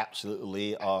 They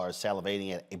absolutely are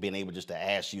salivating at being able just to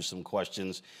ask you some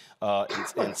questions.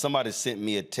 And somebody sent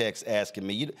me a text asking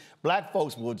me, black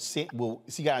folks see, you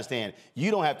gotta understand,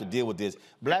 you don't have to deal with this.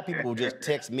 Black people will just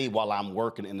text me while I'm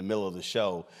working in the middle of the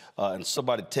show. And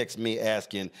somebody texts me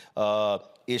asking,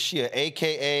 is she an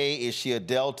AKA? Is she a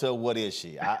Delta? What is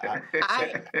she?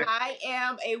 I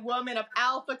am a woman of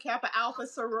Alpha Kappa Alpha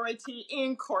Sorority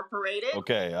Incorporated.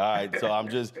 Okay, all right.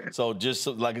 So just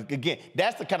like, again,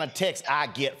 that's the kind of text I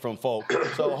get from folks.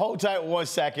 So hold tight 1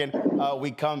 second.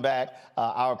 We come back.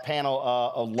 Our panel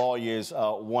of lawyers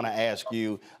want to ask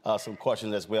you some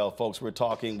questions as well, folks. We're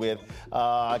talking with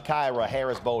Kyra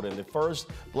Harris Bolden, the first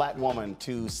black woman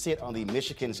to sit on the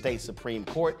Michigan State Supreme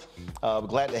Court. We're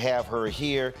glad to have her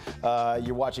here.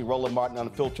 You're watching Roland Martin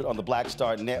Unfiltered on the Black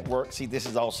Star Network. See, this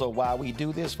is also why we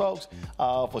do this, folks.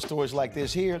 For stories like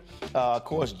this here, of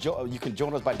course, you can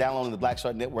join us by downloading the Black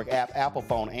Star Network app, Apple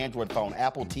phone, Android phone,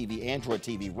 Apple TV, Android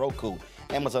TV, Roku,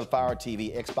 Amazon Fire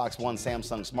TV, Xbox One,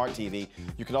 Samsung Smart TV.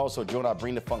 You can also join our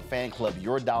Bring the Funk fan club.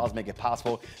 Your dollars make it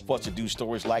possible for us to do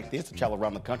stories like this, to travel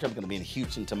around the country. I'm going to be in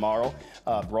Houston tomorrow,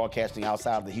 broadcasting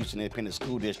outside of the Houston Independent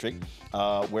School District,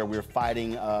 where we're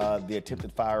fighting the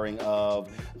attempted firing of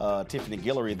Tiffany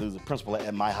Guillory, who's the principal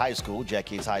at my high school,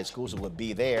 Jackie's High School, so we'll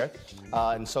be there.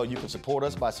 And so you can support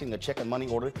us by sending a check and money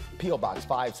order, P.O. Box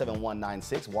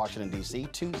 57196, Washington, D.C.,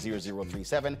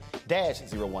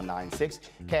 20037-0196.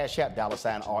 Cash App,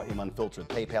 $RM Unfiltered.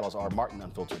 PayPal is R Martin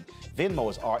Unfiltered.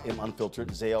 Venmo is RM Unfiltered.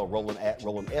 Zelle, Roland at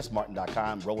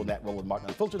RolandSMartin.com, Roland at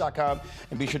RolandMartinUnfiltered.com.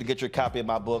 And be sure to get your copy of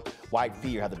my book, White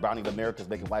Fear, How the Browning of America is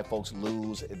Making White Folks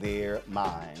Lose Their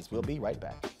Minds. We'll be right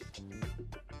back.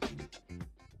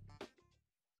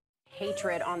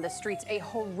 Hatred on the streets, a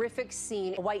horrific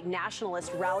scene, a white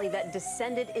nationalist rally that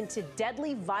descended into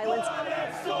deadly violence.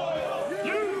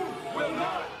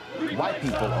 White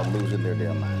people are losing their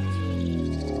damn minds.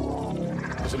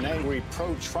 As an angry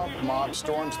pro-Trump mob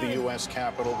storms the U.S.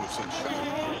 Capitol, we've seen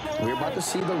shooting. We're about to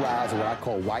see the rise of what I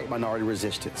call white minority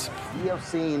resistance. We have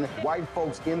seen white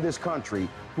folks in this country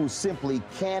who simply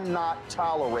cannot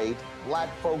tolerate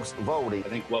black folks voting. I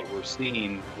think what we're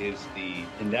seeing is the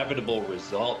inevitable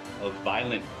result of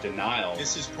violent denial.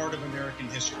 This is part of American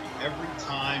history. Every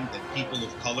time that people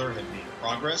of color have made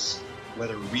progress,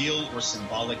 whether real or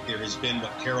symbolic, there has been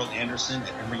what Carol Anderson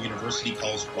at Emory University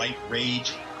calls white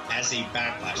rage as a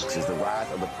backlash. This is the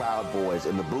rise of the Proud Boys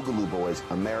and the Boogaloo Boys.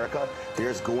 America,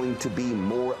 there's going to be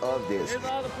more of this. Here's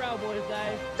all the Proud Boys,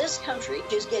 guys. This country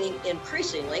is getting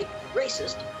increasingly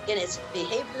racist in its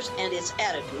behaviors and its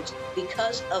attitudes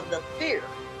because of the fear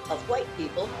of white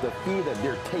people. The fear that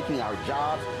they're taking our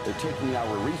jobs, they're taking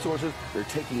our resources, they're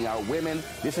taking our women.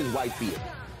 This is white fear.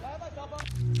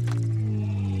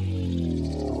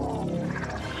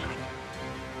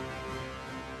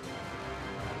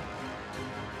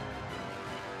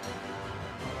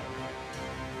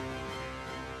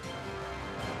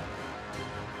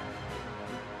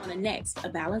 Next, A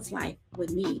Balanced Life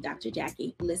with me, Dr.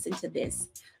 Jackie. Listen to this.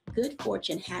 Good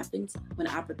fortune happens when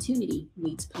opportunity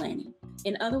meets planning.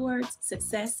 In other words,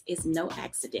 success is no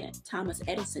accident. Thomas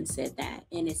Edison said that,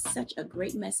 and it's such a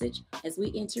great message as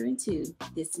we enter into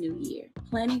this new year.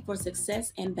 Planning for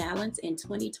success and balance in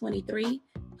 2023,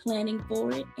 planning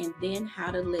for it, and then how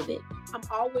to live it. I'm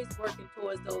always working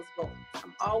towards those goals.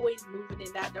 I'm always moving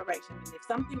in that direction. And if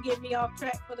something gets me off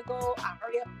track for the goal, I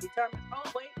hurry up and determine,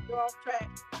 oh, wait, you're off track.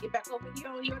 Get back over here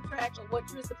on your track of what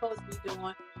you're supposed to be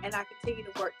doing, and I continue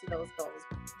to work to those goals.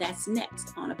 That's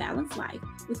next on A Balanced Life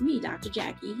with me, Dr.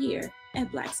 Jackie, here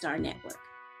at Black Star Network.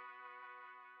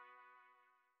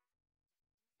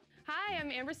 Hi,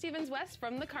 I'm Amber Stevens-West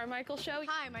from The Carmichael Show.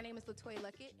 Hi, my name is LaToya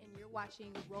Luckett, and you're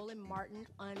watching Roland Martin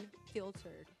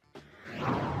Unfiltered.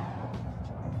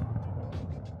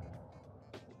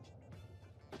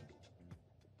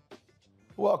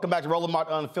 Welcome back to Roland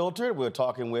Martin Unfiltered. We're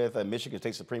talking with Michigan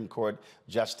State Supreme Court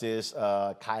Justice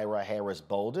Kyra Harris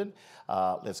Bolden.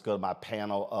 Let's go to my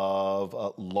panel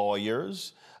of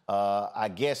lawyers. I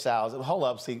guess hold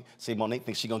up. See, Monique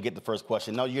thinks she's going to get the first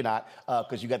question. No, you're not,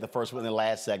 because you got the first one in the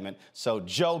last segment. So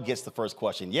Joe gets the first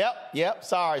question. Yep.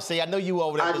 Sorry. See, I know you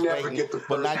over there. I never get the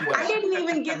first. I didn't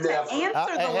even get to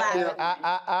answer the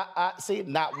last. See,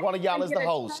 not one of y'all is the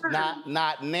host.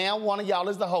 Not now one of y'all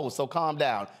is the host, so calm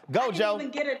down. Go, Joe. I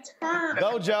didn't even get a turn.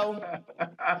 Go, Joe.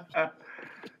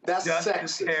 That's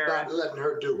Justice sexist, Harris. not letting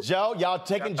her do it. Joe, y'all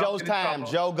taking Joe's time.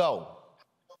 Joe, go.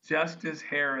 Justice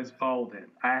Harris Bolden,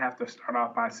 I have to start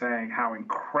off by saying how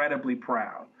incredibly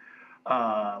proud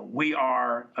we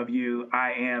are of you.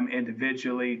 I am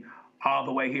individually, all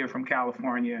the way here from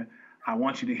California. I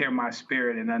want you to hear my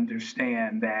spirit and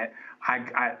understand that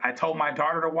I told my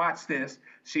daughter to watch this.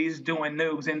 She's doing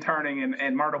news interning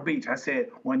in Myrtle Beach. I said,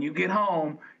 when you get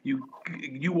home, you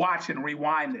watch and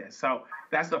rewind this. So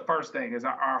that's the first thing, is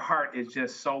our heart is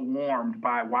just so warmed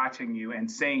by watching you and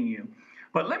seeing you.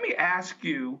 But let me ask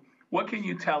you, what can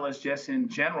you tell us just in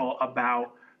general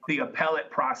about the appellate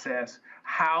process,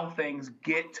 how things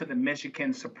get to the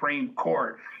Michigan Supreme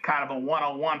Court, kind of a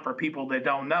one-on-one for people that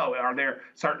don't know? Are there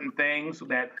certain things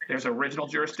that there's original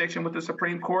jurisdiction with the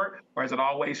Supreme Court, or is it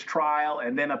always trial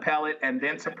and then appellate and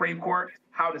then Supreme Court?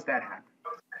 How does that happen?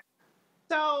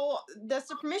 So the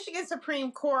Michigan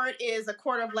Supreme Court is a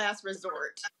court of last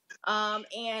resort, and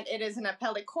it is an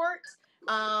appellate court,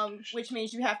 which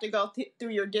means you have to go through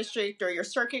your district or your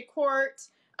circuit court,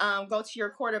 go to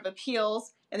your court of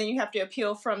appeals, and then you have to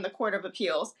appeal from the Court of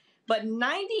Appeals. But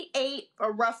 98,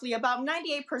 or roughly about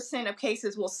 98% of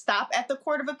cases will stop at the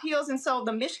Court of Appeals. And so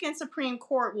the Michigan Supreme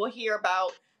Court will hear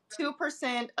about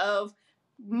 2% of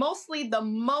mostly the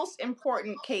most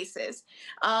important cases.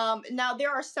 Now,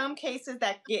 there are some cases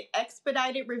that get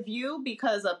expedited review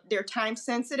because of they're time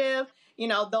sensitive. You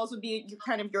know, those would be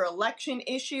kind of your election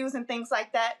issues and things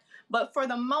like that. But for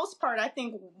the most part, I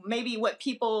think maybe what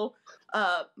people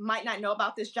might not know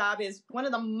about this job is one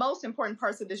of the most important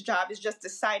parts of this job is just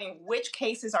deciding which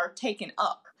cases are taken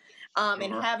up.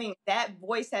 And having that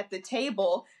voice at the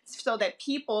table so that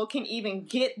people can even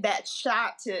get that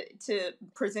shot to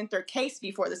present their case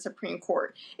before the Supreme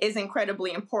Court is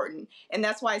incredibly important. And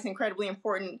that's why it's incredibly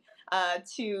important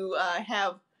to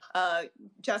have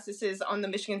justices on the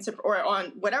Michigan, or on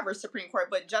whatever Supreme Court,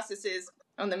 but justices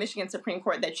on the Michigan Supreme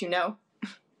Court that you know.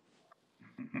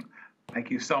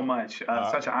 Thank you so much.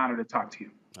 Such an honor to talk to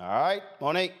you. All right,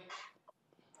 Monique.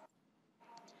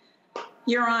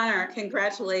 Your Honor,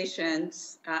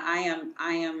 congratulations. I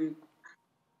am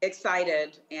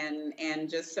excited and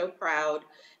just so proud.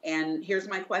 And here's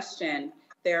my question.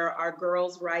 There are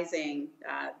girls rising.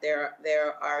 There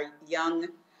are young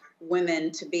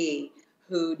women to be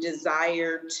who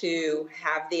desire to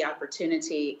have the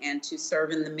opportunity and to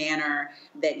serve in the manner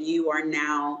that you are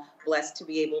now blessed to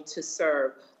be able to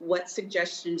serve. What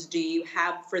suggestions do you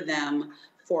have for them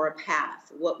for a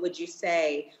path? What would you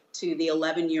say to the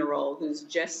 11-year-old who's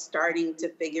just starting to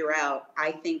figure out,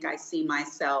 I think I see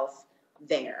myself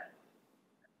there?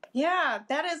 Yeah,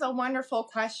 that is a wonderful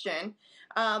question.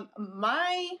 The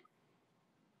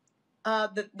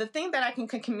thing that I can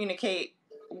communicate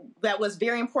that was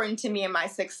very important to me in my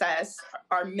success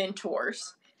are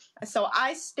mentors. So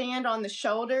I stand on the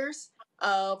shoulders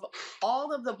of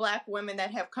all of the Black women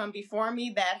that have come before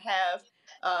me, that have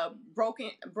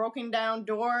broken down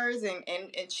doors and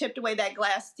chipped away that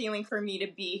glass ceiling for me to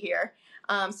be here.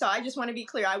 So I just want to be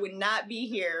clear, I would not be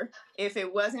here if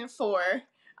it wasn't for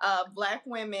Black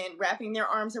women wrapping their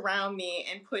arms around me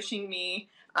and pushing me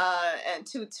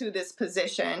to this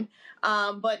position.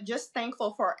 But just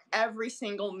thankful for every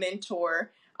single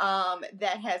mentor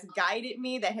that has guided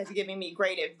me, that has given me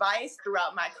great advice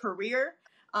throughout my career.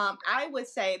 I would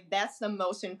say that's the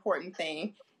most important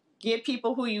thing. Get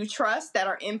people who you trust that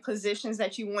are in positions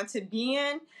that you want to be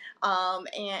in,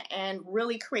 and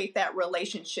really create that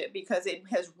relationship, because it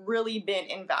has really been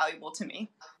invaluable to me.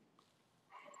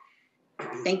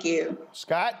 Thank you.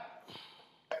 Scott?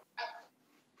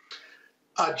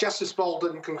 Justice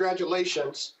Bolden,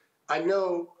 congratulations. I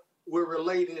know we're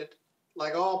related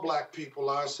like all Black people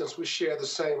are, since we share the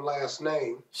same last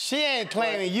name. She ain't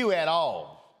claiming you at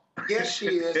all. Yes, she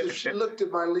is. If she looked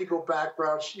at my legal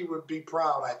background, she would be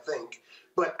proud, I think.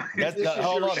 But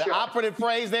hold on. The operative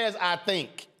phrase there is, I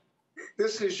think.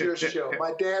 This is your show.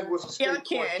 My dad was a state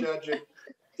court judge in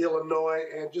Illinois,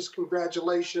 and just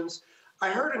congratulations. I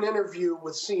heard an interview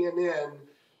with CNN,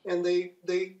 and they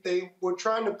were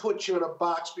trying to put you in a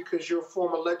box because you're a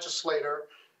former legislator,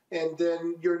 and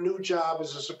then your new job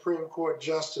as a Supreme Court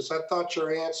justice. I thought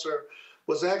your answer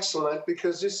was excellent,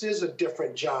 because this is a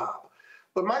different job.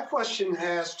 But my question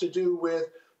has to do with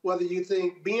whether you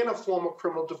think being a former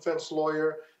criminal defense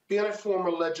lawyer, being a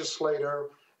former legislator,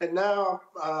 and now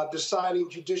deciding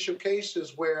judicial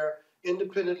cases where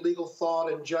independent legal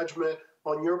thought and judgment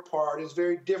on your part is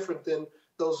very different than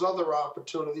those other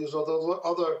opportunities or those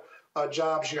other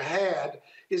jobs you had.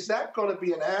 Is that going to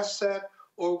be an asset,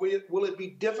 or will it be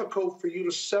difficult for you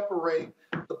to separate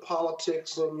the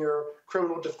politics and your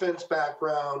criminal defense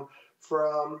background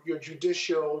from your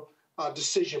judicial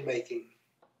decision-making?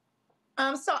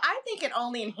 So I think it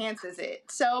only enhances it.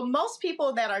 So most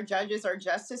people that are judges or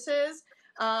justices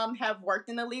have worked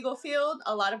in the legal field.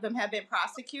 A lot of them have been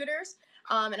prosecutors.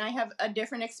 And I have a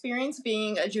different experience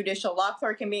being a judicial law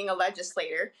clerk and being a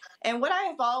legislator. And what I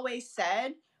have always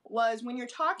said was when you're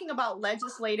talking about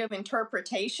legislative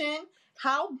interpretation,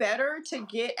 how better to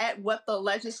get at what the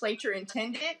legislature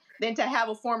intended than to have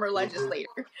a former legislator.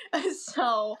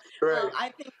 So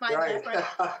I think my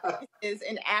background is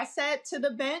an asset to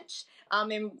the bench.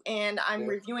 And I'm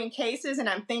reviewing cases and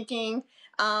I'm thinking,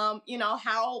 you know,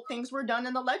 how things were done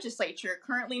in the legislature.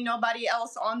 Currently, nobody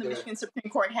else on the Michigan Supreme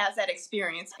Court has that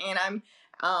experience. And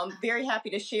I'm very happy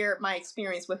to share my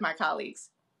experience with my colleagues.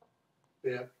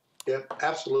 Yeah,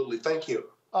 absolutely. Thank you.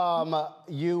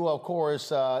 You, of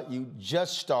course, you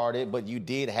just started, but you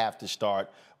did have to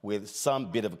start with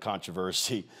some bit of a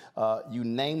controversy. You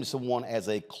named someone as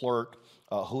a clerk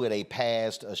who had a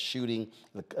past shooting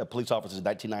police officers in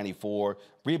 1994,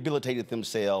 rehabilitated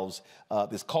themselves.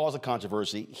 This caused a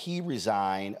controversy. He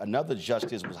resigned. Another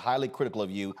justice was highly critical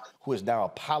of you, who has now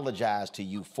apologized to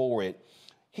you for it.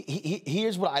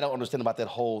 Here's what I don't understand about that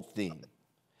whole thing.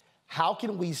 How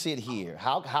can we sit here?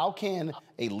 How can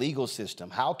a legal system,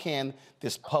 how can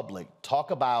this public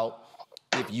talk about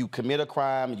if you commit a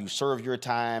crime, you serve your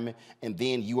time, and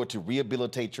then you are to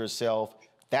rehabilitate yourself?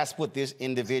 That's what this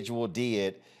individual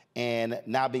did, and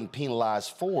now being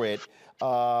penalized for it.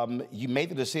 You made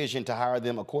the decision to hire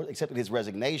them, of course, accepted his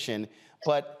resignation,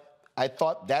 but I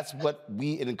thought that's what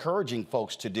we are encouraging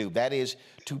folks to do. That is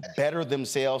to better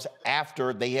themselves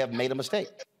after they have made a mistake.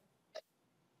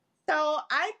 So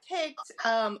I picked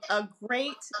a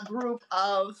great group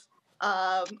of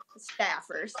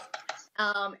staffers,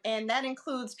 and that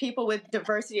includes people with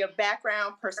diversity of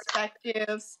background,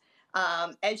 perspectives,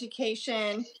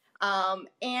 education,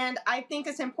 and I think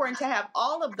it's important to have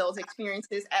all of those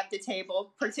experiences at the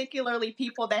table, particularly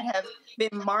people that have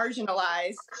been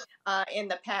marginalized in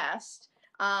the past.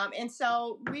 And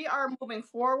so we are moving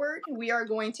forward. We are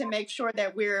going to make sure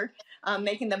that we're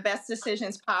making the best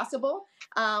decisions possible.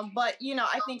 But, you know,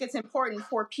 I think it's important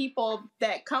for people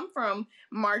that come from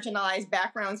marginalized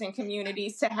backgrounds and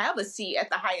communities to have a seat at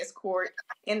the highest court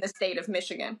in the state of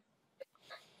Michigan.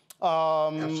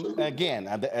 Again,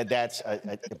 that's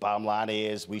the bottom line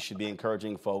is we should be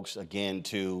encouraging folks again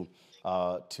to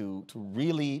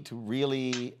really.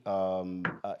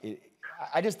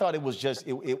 I just thought it was just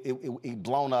it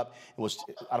blown up. It was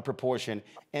out of proportion,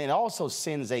 and it also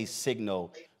sends a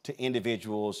signal to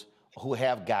individuals who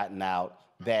have gotten out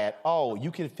that, oh, you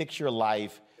can fix your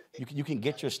life, you can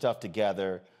get your stuff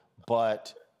together,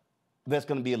 but there's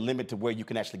going to be a limit to where you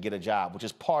can actually get a job, which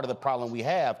is part of the problem we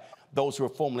have. Those who are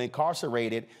formerly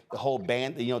incarcerated, the whole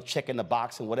ban, you know, checking the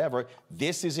box and whatever.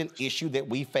 This is an issue that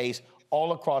we face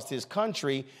all across this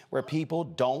country, where people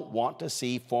don't want to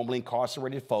see formerly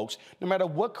incarcerated folks, no matter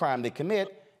what crime they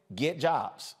commit, get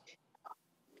jobs.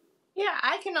 Yeah,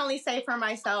 I can only say for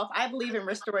myself, I believe in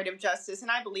restorative justice, and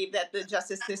I believe that the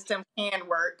justice system can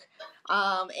work.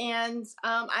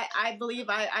 I believe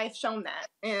I've shown that.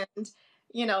 And,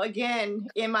 you know, again,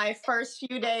 in my first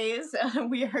few days,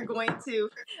 we are going to,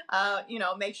 you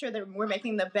know, make sure that we're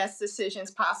making the best decisions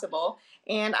possible.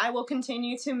 And I will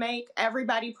continue to make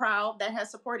everybody proud that has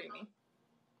supported me.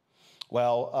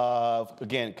 Well,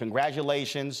 again,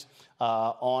 congratulations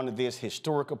on this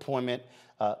historic appointment.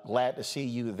 Glad to see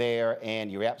you there,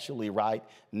 and you're absolutely right.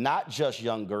 Not just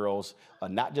young girls,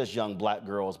 not just young black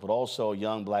girls, but also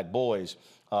young black boys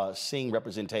seeing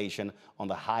representation on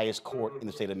the highest court in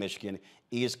the state of Michigan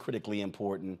is critically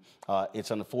important.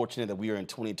 It's unfortunate that we are in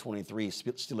 2023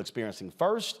 still experiencing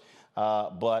first,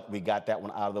 but we got that one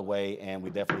out of the way, and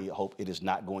we definitely hope it is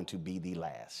not going to be the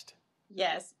last.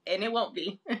 Yes, and it won't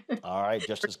be. All right,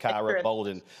 Justice Kyra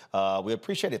Bolden, we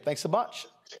appreciate it. Thanks so much.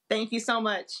 Thank you so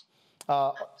much.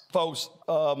 Folks,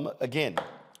 again,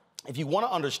 if you want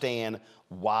to understand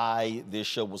why this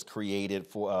show was created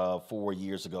for 4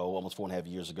 years ago, almost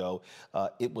 4.5 years ago,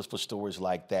 it was for stories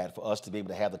like that, for us to be able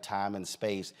to have the time and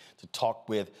space to talk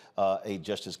with a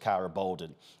Justice Kyra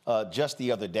Bolden. Just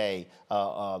the other day,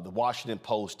 the Washington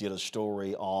Post did a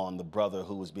story on the brother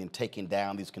who was being taking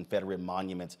down these Confederate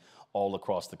monuments all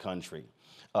across the country.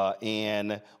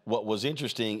 And what was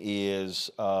interesting is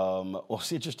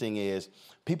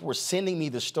people were sending me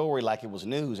the story like it was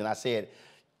news, and I said,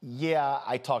 yeah,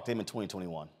 I talked to him in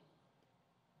 2021.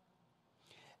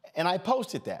 And I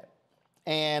posted that.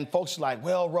 And folks were like,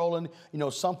 well, Roland, you know,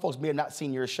 some folks may have not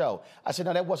seen your show. I said,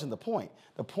 no, that wasn't the point.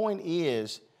 The point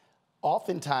is,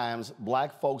 oftentimes,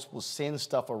 black folks will send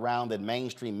stuff around that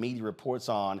mainstream media reports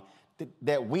on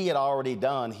that we had already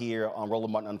done here on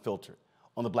Roland Martin Unfiltered,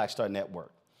 on the Black Star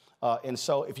Network. And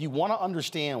so if you want to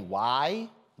understand why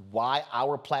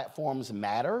our platforms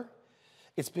matter,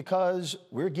 it's because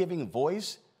we're giving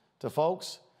voice to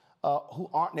folks who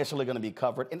aren't necessarily going to be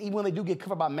covered. And even when they do get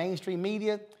covered by mainstream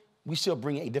media, we still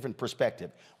bring a different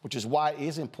perspective, which is why it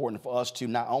is important for us to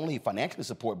not only financially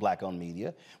support Black-owned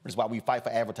media, which is why we fight for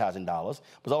advertising dollars,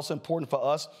 but it's also important for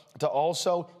us to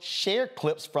also share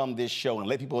clips from this show and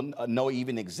let people know it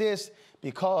even exists,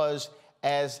 because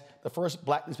as the first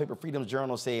Black newspaper, Freedom's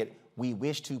Journal, said, we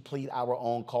wish to plead our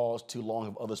own cause, too long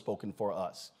have others spoken for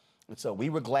us. And so we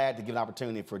were glad to give an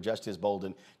opportunity for Justice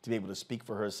Bolden to be able to speak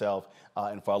for herself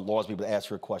and for our lawyers to be able to ask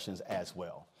her questions as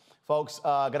well. Folks,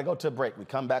 got to go to a break. We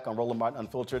come back on Roland Martin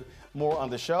Unfiltered. More on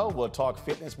the show. We'll talk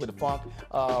fitness with Funk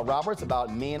Roberts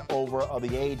about men over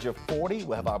the age of 40.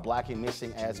 We'll have our Black and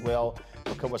Missing as well.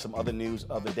 We'll cover some other news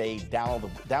of the day.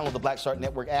 Download the Black Star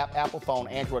Network app, Apple phone,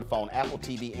 Android phone, Apple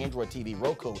TV, Android TV,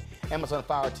 Roku, Amazon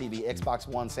Fire TV, Xbox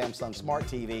One, Samsung Smart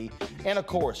TV. And of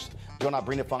course, join our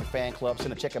Bring the Funk fan club.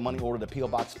 Send a check and money order to P.O.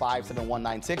 Box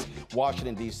 57196,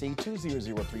 Washington, D.C.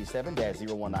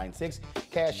 20037-0196.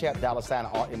 Cash App,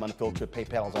 $RM Unfiltered.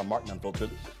 PayPal is our Martin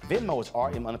Unfiltered. Venmo is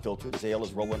RM Unfiltered. Zelle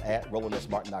is Roland at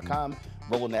RolandSMartin.com.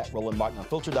 Roland at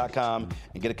RolandMartinUnfiltered.com.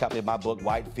 And get a copy of my book,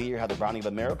 White Fear, How the Browning of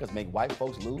Americas Make White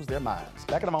Folks Lose Their Minds.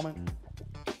 Back in a moment.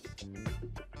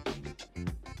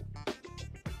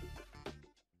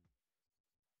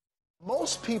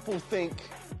 Most people think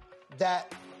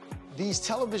that these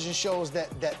television shows that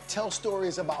tell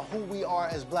stories about who we are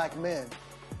as Black men,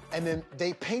 and then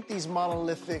they paint these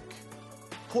monolithic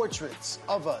portraits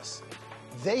of us.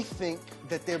 They think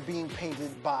that they're being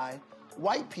painted by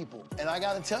white people. And I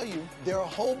gotta tell you, there are a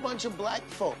whole bunch of Black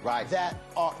folk that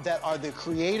are the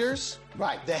creators,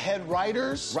 the head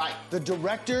writers, the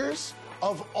directors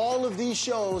of all of these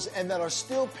shows, and that are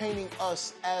still painting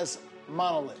us as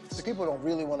monoliths. The people don't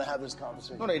really want to have this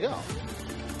conversation. No, they don't.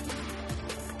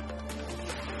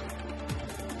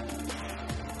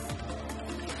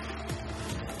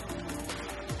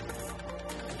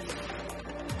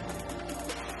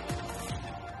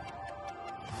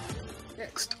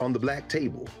 Next on the Black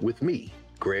Table with me,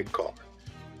 Greg Carr.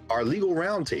 Our legal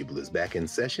roundtable is back in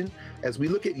session as we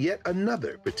look at yet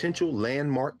another potential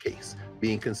landmark case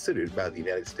being considered by the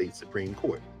United States Supreme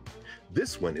Court.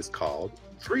 This one is called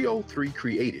 303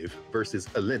 Creative versus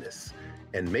Alennis,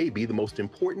 and may be the most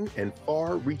important and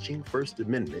far-reaching First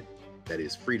Amendment, that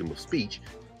is freedom of speech,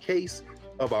 case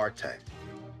of our time.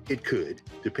 It could,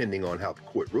 depending on how the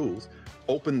court rules,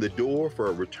 open the door for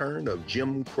a return of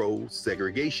Jim Crow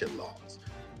segregation laws.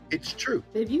 It's true.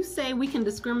 If you say we can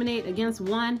discriminate against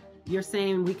one, you're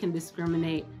saying we can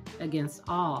discriminate against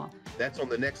all. That's on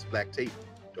the next Black Table.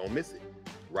 Don't miss it,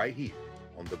 right here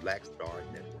on the Black Star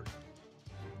Network.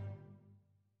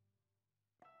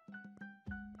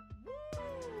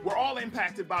 We're all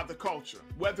impacted by the culture,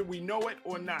 whether we know it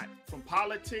or not. From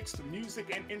politics to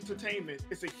music and entertainment,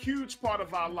 it's a huge part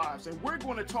of our lives, and we're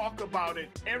going to talk about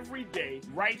it every day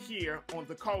right here on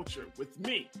The Culture with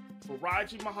me,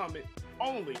 Faraji Muhammad,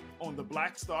 only on the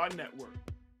Black Star Network.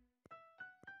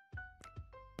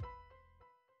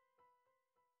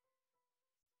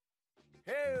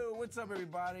 Hey, what's up,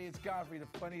 everybody? It's Godfrey, the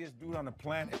funniest dude on the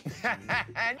planet.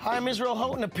 Hi, I'm Israel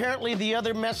Houghton. Apparently, the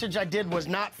other message I did was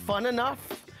not fun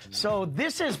enough. So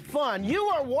this is fun. You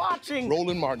are watching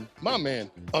Roland Martin, my man,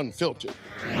 Unfiltered.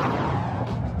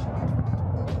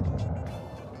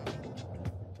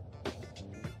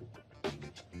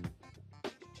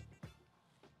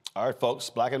 All right, folks,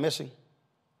 Black and Missing.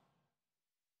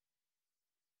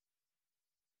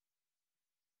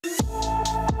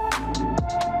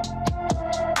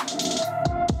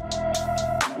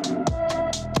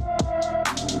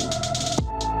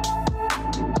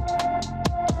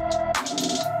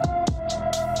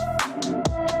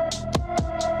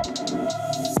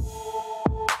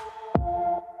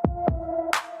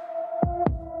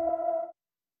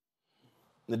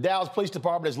 The Dallas Police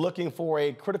Department is looking for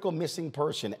a critical missing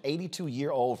person.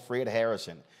 82-year-old Fred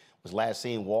Harrison was last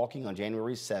seen walking on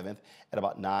January 7th at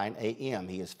about 9 a.m.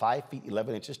 He is 5 feet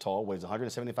 11 inches tall, weighs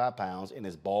 175 pounds, and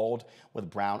is bald with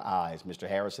brown eyes. Mr.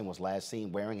 Harrison was last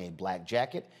seen wearing a black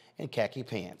jacket and khaki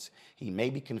pants. He may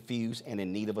be confused and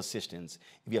in need of assistance.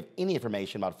 If you have any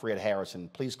information about Fred Harrison,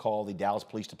 please call the Dallas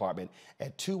Police Department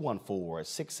at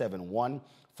 214-671-4268,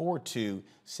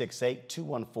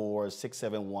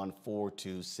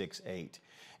 214-671-4268.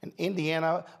 In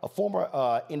Indiana, a former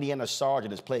Indiana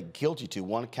sergeant is pled guilty to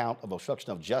one count of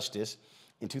obstruction of justice.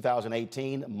 In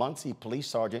 2018, Muncie Police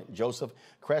Sergeant Joseph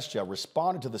Krescha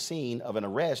responded to the scene of an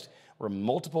arrest where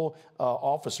multiple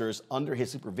officers under his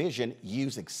supervision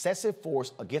used excessive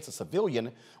force against a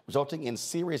civilian, resulting in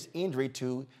serious injury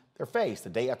to her face. The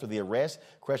day after the arrest,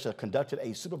 Kresha conducted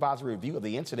a supervisory review of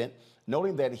the incident,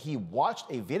 noting that he watched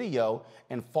a video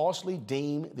and falsely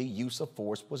deemed the use of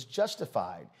force was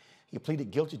justified. He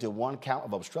pleaded guilty to one count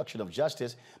of obstruction of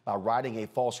justice by writing a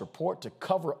false report to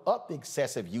cover up the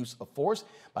excessive use of force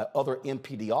by other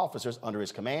MPD officers under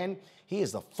his command. He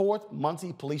is the fourth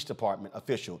Muncie Police Department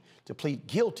official to plead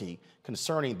guilty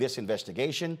concerning this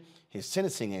investigation. His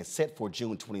sentencing is set for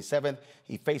June 27th.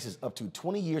 He faces up to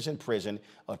 20 years in prison,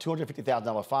 a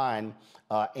 $250,000 fine,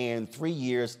 and 3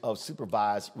 years of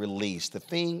supervised release. The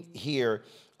thing here,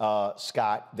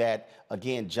 Scott, that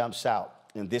again jumps out,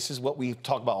 and this is what we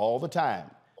talk about all the time.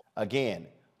 Again,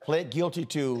 pled guilty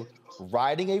to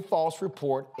writing a false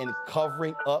report and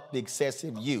covering up the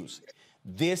excessive use.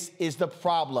 This is the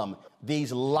problem.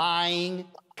 These lying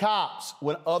cops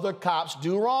when other cops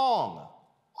do wrong.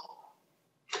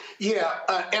 Yeah,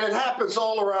 and it happens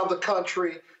all around the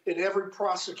country in every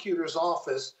prosecutor's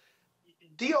office.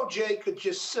 DOJ could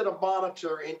just sit a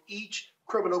monitor in each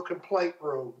criminal complaint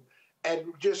room and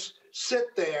just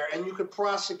sit there, and you could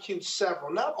prosecute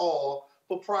several, not all,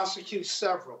 but prosecute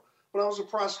several. When I was a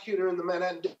prosecutor in the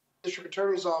Manhattan District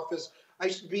Attorney's Office, I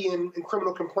used to be in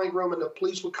criminal complaint room, and the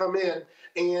police would come in,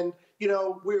 and you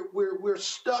know we're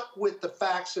stuck with the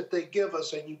facts that they give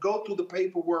us, and you go through the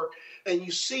paperwork, and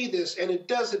you see this, and it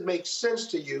doesn't make sense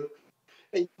to you,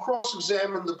 and you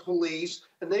cross-examine the police,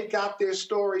 and they've got their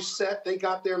story set, they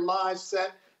got their lies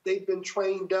set, they've been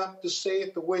trained up to say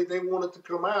it the way they want it to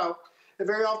come out. And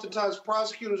very oftentimes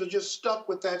prosecutors are just stuck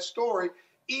with that story,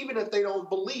 even if they don't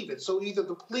believe it. So either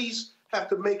the police have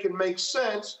to make it make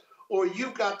sense, or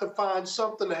you've got to find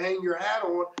something to hang your hat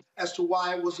on as to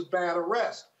why it was a bad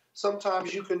arrest.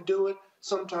 Sometimes you can do it,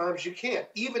 sometimes you can't,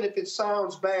 even if it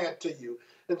sounds bad to you.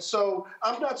 And so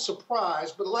I'm not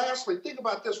surprised. But lastly, think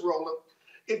about this, Roland.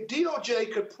 If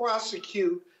DOJ could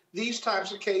prosecute these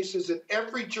types of cases in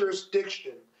every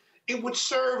jurisdiction, it would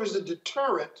serve as a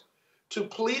deterrent to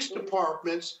police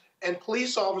departments and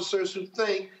police officers who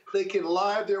think they can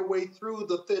lie their way through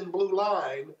the thin blue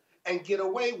line and get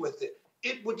away with it.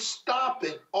 It would stop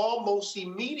it almost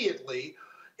immediately,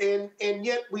 and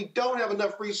yet we don't have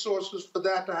enough resources for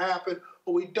that to happen,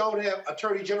 or we don't have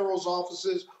attorney general's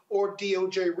offices or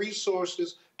DOJ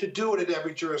resources to do it in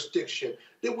every jurisdiction.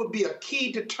 It would be a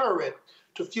key deterrent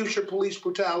to future police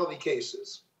brutality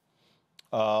cases.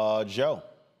 Joe.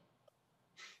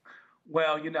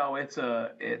 Well, you know, it's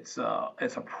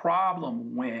a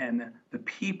problem when the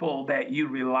people that you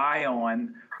rely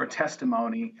on for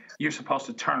testimony, you're supposed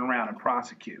to turn around and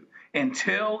prosecute.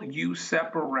 Until you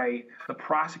separate the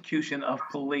prosecution of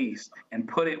police and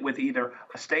put it with either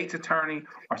a state's attorney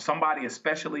or somebody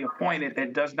especially appointed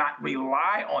that does not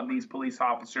rely on these police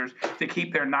officers to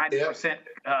keep their 90%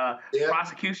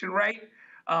 prosecution rate,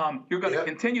 you're going to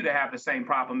continue to have the same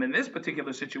problem. In this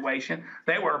particular situation,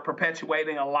 they were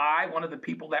perpetuating a lie. One of the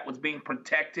people that was being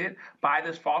protected by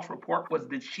this false report was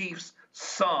the chief's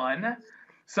son.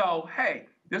 So, hey,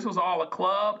 this was all a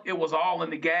club. It was all in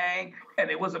the gang,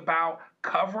 and it was about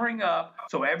covering up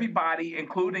so everybody,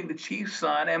 including the chief's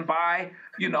son, and by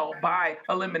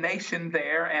elimination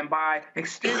there and by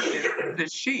extension, the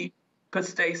chief could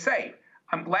stay safe.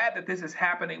 I'm glad that this is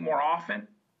happening more often.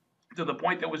 To the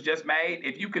point that was just made,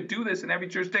 if you could do this in every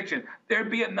jurisdiction, there'd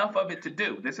be enough of it to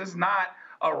do. This is not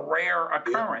a rare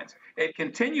occurrence. It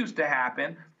continues to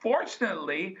happen.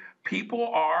 Fortunately, people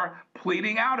are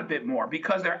pleading out a bit more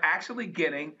because they're actually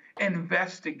getting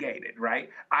investigated, right?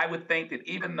 I would think that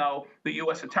even though the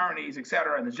U.S. attorneys, et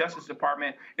cetera, and the Justice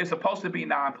Department is supposed to be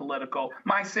non-political,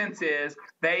 my sense is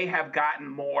they have gotten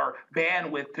more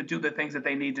bandwidth to do the things that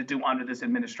they need to do under this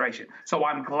administration. So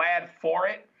I'm glad for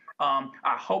it.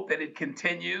 I hope that it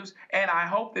continues, and I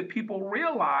hope that people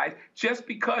realize just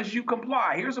because you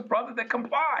comply, here's a brother that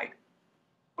complied,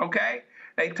 okay?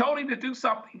 They told him to do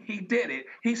something, he did it,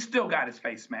 he still got his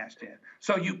face smashed in.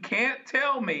 So you can't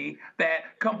tell me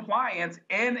that compliance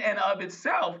in and of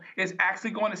itself is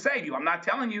actually going to save you. I'm not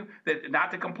telling you that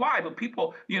not to comply, but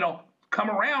people, come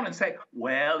around and say,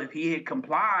 well, if he had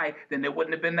complied, then there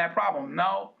wouldn't have been that problem.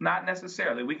 No, not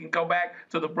necessarily. We can go back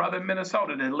to the brother in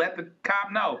Minnesota to let the cop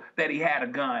know that he had a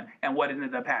gun and what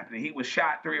ended up happening. He was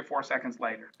shot 3 or 4 seconds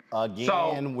later. Again,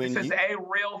 so this is a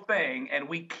real thing, and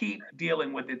we keep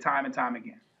dealing with it time and time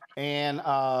again. And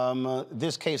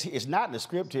this case is not in the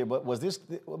script here, but was this,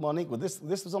 Monique, this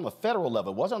was on the federal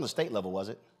level? It wasn't on the state level, was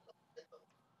it?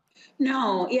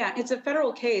 No, yeah, it's a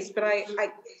federal case, but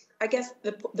I guess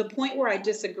the point where I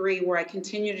disagree, where I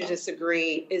continue to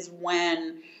disagree, is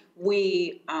when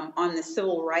we, on the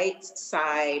civil rights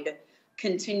side,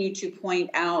 continue to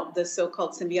point out the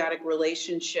so-called symbiotic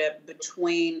relationship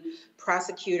between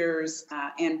prosecutors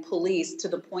and police to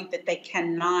the point that they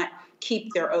cannot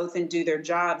keep their oath and do their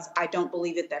jobs. I don't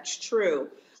believe that that's true.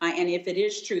 And if it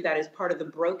is true, that is part of the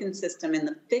broken system. And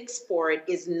the fix for it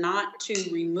is not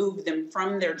to remove them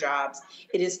from their jobs.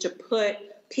 It is to put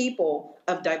people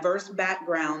of diverse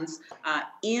backgrounds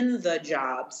in the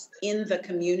jobs, in the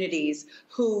communities,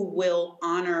 who will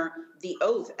honor the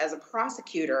oath as a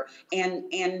prosecutor.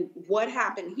 And what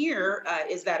happened here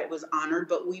is that it was honored,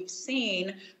 but we've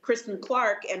seen Kristen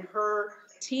Clark and her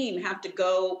team have to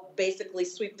go basically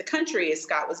sweep the country, as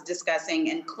Scott was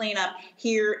discussing, and clean up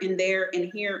here and there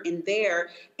and here and there.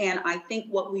 And I think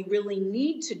what we really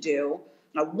need to do,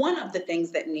 one of the things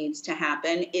that needs to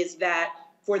happen is that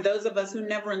for those of us who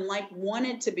never in life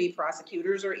wanted to be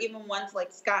prosecutors, or even ones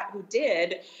like Scott who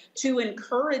did, to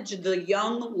encourage the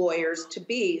young lawyers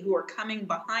who are coming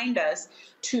behind us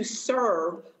to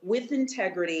serve with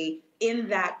integrity in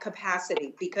that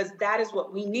capacity, because that is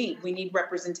what we need. We need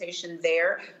representation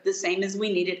there, the same as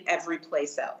we need it every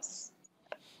place else.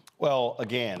 Well,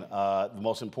 again, the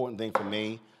most important thing for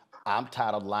me, I'm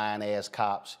tired of lying-ass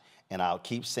cops, and I'll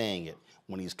keep saying it.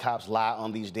 When these cops lie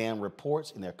on these damn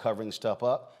reports and they're covering stuff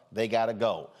up, they gotta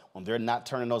go. When they're not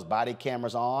turning those body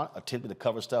cameras on, attempting to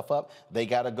cover stuff up, they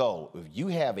gotta go. If you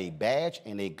have a badge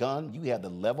and a gun, you have the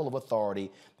level of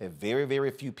authority that very, very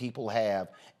few people have,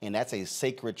 and that's a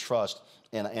sacred trust.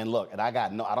 And look, and I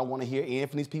don't want to hear any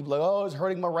from these people like, oh, it's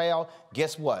hurting morale.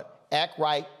 Guess what? Act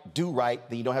right, do right,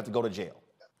 then you don't have to go to jail.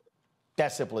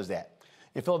 That's simple as that.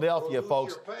 In Philadelphia,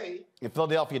 folks,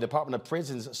 Department of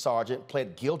Prisons sergeant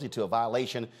pled guilty to a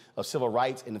violation of civil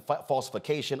rights and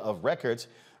falsification of records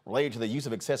related to the use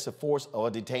of excessive force of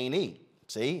a detainee.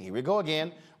 See, here we go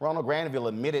again. Ronald Granville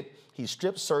admitted he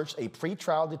strip searched a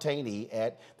pretrial detainee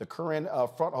at the Curran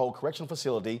Front Hole Correctional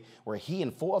Facility, where he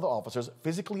and 4 other officers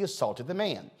physically assaulted the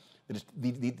man.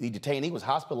 The detainee was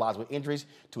hospitalized with injuries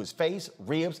to his face,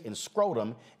 ribs, and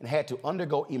scrotum, and had to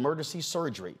undergo emergency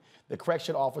surgery. The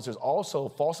correction officers also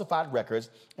falsified records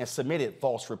and submitted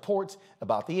false reports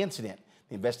about the incident.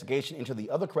 The investigation into the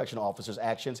other correctional officers'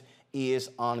 actions is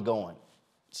ongoing.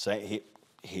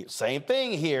 Same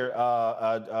thing here,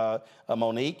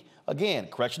 Monique. Again,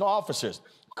 correctional officers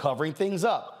covering things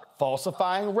up,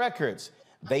 falsifying records.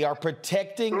 They are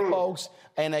protecting folks,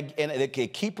 and they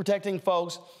keep protecting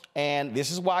folks. And this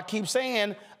is why I keep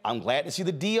saying I'm glad to see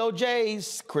the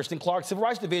DOJ's, Kristen Clark Civil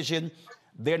Rights Division.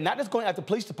 They're not just going after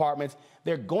police departments.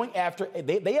 They're going after,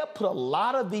 they have put a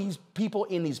lot of these people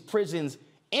in these prisons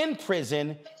in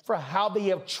prison for how they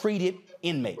have treated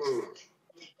inmates.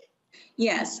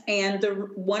 Yes, and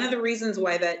one of the reasons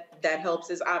why that helps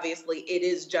is obviously it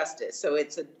is justice. So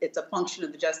it's a function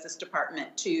of the Justice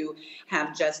Department to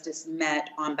have justice met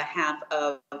on behalf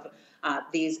of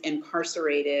these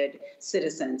incarcerated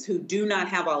citizens who do not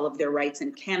have all of their rights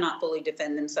and cannot fully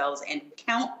defend themselves, and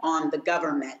count on the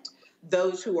government,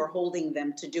 those who are holding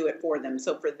them, to do it for them.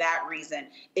 So for that reason,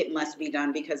 it must be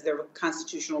done, because their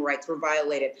constitutional rights were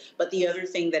violated. But the other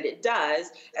thing that it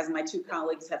does, as my 2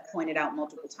 colleagues have pointed out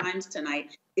multiple times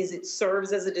tonight, is it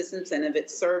serves as a disincentive. It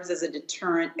serves as a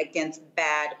deterrent against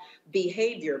bad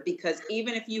behavior, because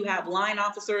even if you have line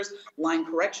officers, line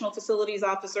correctional facilities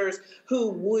officers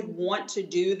who would want to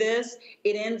do this,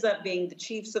 it ends up being the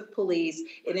chiefs of police.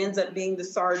 It ends up being the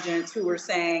sergeants who are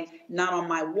saying, not on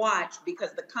my watch,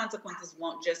 because the consequences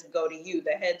won't just go to you.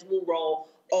 The heads will roll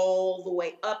all the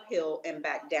way uphill and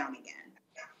back down again.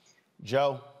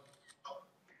 Joe?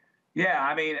 Yeah,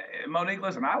 I mean, Monique,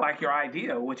 listen, I like your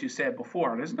idea, what you said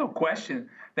before. There's no question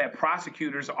that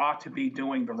prosecutors ought to be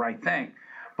doing the right thing.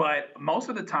 But most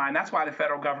of the time, that's why the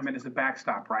federal government is the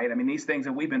backstop, right? I mean, these things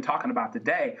that we've been talking about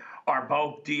today are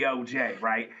both DOJ,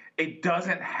 right? It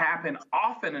doesn't happen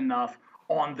often enough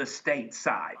on the state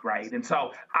side, right? And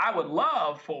so I would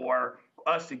love for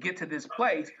us to get to this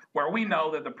place where we know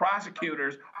that the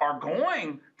prosecutors are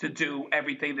going to do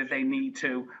everything that they need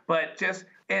to, but just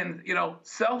in,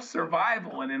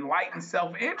 self-survival and enlightened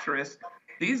self-interest,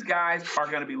 these guys are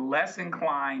going to be less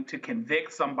inclined to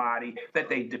convict somebody that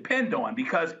they depend on.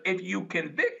 Because if you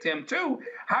convict him too,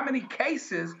 how many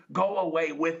cases go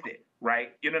away with it,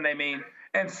 right? You know what I mean?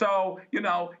 And so,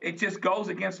 it just goes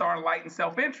against our enlightened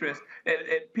self-interest.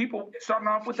 People starting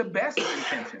off with the best of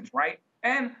intentions, right?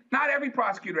 And not every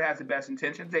prosecutor has the best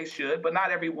intentions. They should, but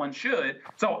not everyone should.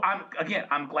 So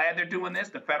I'm glad they're doing this.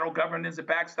 The federal government is a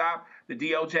backstop. The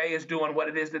DOJ is doing what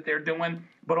it is that they're doing.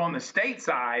 But on the state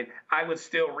side, I would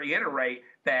still reiterate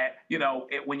that,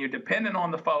 when you're dependent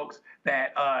on the folks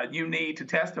that you need to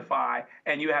testify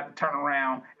and you have to turn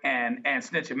around and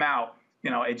snitch them out,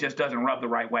 it just doesn't rub the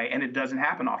right way, and it doesn't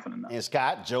happen often enough. And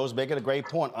Scott, Joe's making a great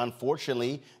point.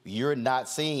 Unfortunately, you're not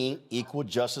seeing equal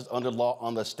justice under law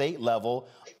on the state level.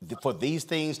 For these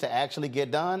things to actually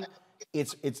get done,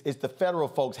 it's the federal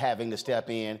folks having to step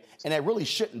in, and that really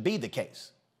shouldn't be the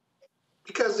case.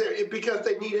 Because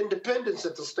they need independence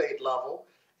at the state level.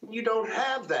 You don't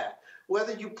have that.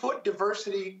 Whether you put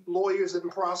diversity lawyers and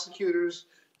prosecutors,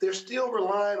 they're still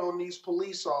relying on these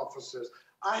police officers.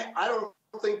 I don't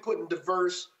think putting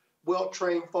diverse,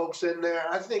 well-trained folks in there.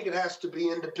 I think it has to be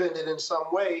independent in some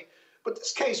way. But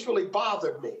this case really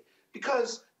bothered me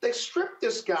because they stripped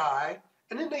this guy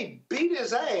and then they beat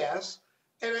his ass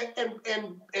and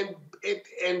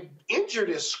injured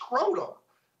his scrotum.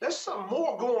 There's something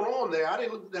more going on there. I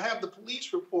didn't have the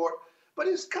police report, but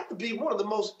it's got to be one of the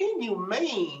most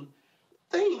inhumane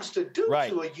things to do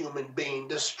to a human being,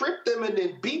 to strip them and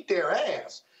then beat their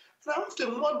ass. And I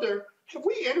often wonder, have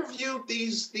we interviewed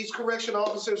these correction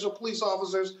officers or police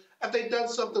officers? Have they done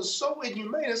something so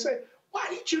inhumane and say, why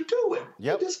did you do it?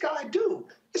 What did this guy do?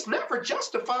 It's never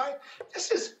justified. This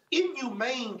is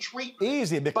inhumane treatment.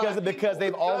 Easy, because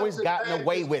they've always gotten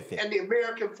away with it. And the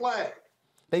American flag.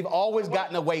 They've always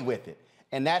gotten away with it.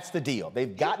 And that's the deal.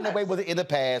 They've gotten away with it in the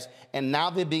past, and now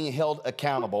they're being held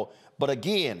accountable. But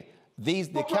again, the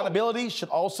accountability should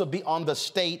also be on the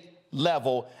state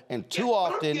level, and too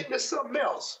often. I'm getting to something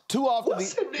else. Too often,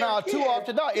 it's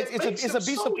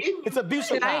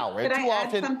abuse of power. Could I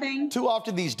add something? Too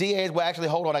often these DAs will actually,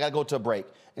 hold on, I got to go to a break.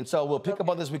 And so we'll pick up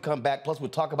on this when we come back. Plus, we'll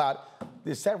talk about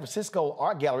the San Francisco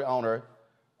art gallery owner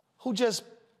who just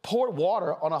poured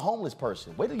water on a homeless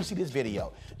person. Wait till you see this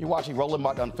video. You're watching Roland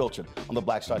Martin Unfiltered on the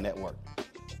Black Star Network.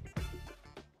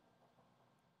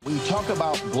 When you talk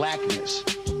about blackness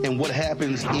and what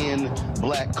happens in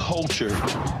black culture,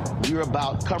 we're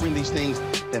about covering these things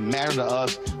that matter to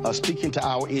us, speaking to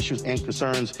our issues and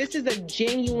concerns. This is a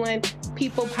genuine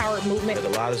people-powered movement.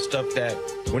 There's a lot of stuff that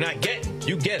we're not getting.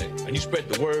 You get it, and you spread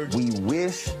the word. We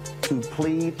wish to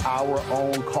plead our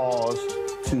own cause.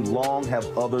 Too long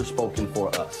have others spoken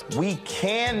for us. We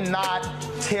cannot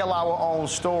tell our own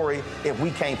story if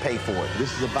we can't pay for it.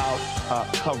 This is about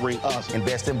covering us.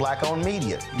 Invest in black-owned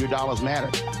media. Your dollars matter.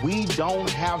 We don't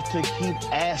have to keep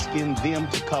asking them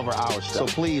to cover our stuff. So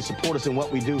please support us in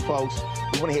what we do, folks.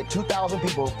 We want to hit 2,000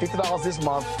 people, $50 this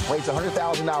month, raise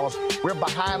 $100,000. We're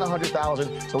behind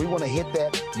 100,000, so we want to hit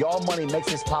that. Y'all money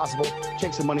makes this possible.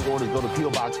 Checks and money orders go to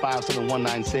P.O. Box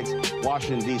 57196,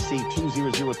 Washington, D.C.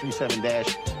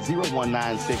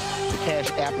 20037-0196. The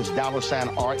Cash App is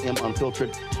 $RM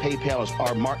Unfiltered. PayPal is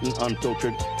R Martin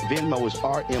Unfiltered. Venmo is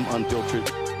RM Unfiltered.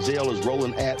 Zelle is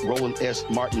Roland at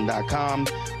RolandSMartin.com.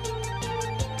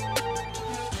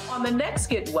 On the next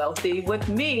Get Wealthy with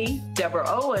me, Deborah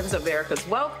Owens, America's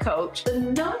Wealth Coach, the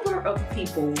number of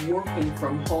people working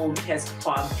from home has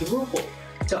quadrupled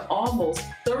to almost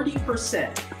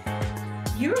 30%.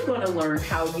 You're going to learn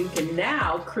how you can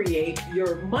now create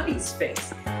your money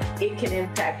space. It can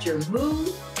impact your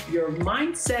mood, your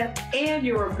mindset, and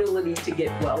your ability to get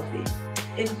wealthy.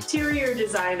 Interior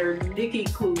designer Nikki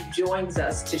Klug joins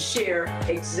us to share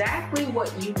exactly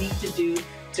what you need to do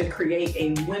to create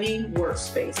a winning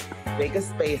workspace. Make a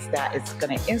space that is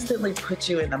going to instantly put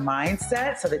you in the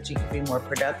mindset so that you can be more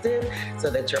productive, so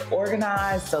that you're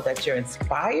organized, so that you're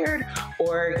inspired,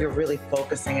 or you're really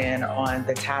focusing in on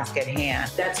the task at hand.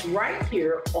 That's right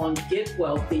here on Get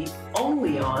Wealthy,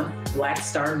 only on Black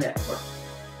Star Network.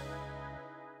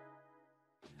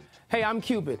 Hey, I'm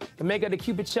Cupid, the maker of the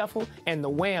Cupid Shuffle and the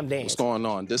Wham Dance. What's going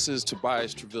on? This is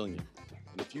Tobias Trevelyan.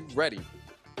 And if you're ready,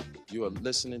 you are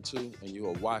listening to and you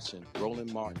are watching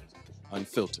Roland Martin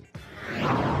Unfiltered.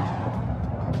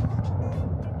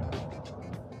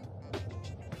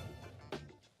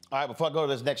 All right, before I go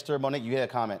to this next story, Monique, you had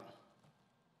a comment.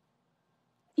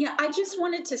 Yeah, I just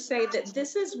wanted to say that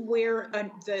this is where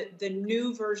the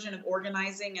new version of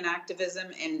organizing and activism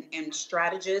and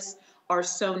strategists are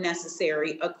so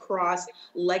necessary across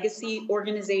legacy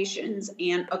organizations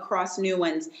and across new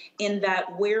ones, in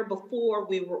that where before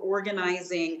we were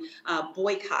organizing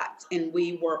boycotts and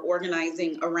we were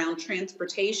organizing around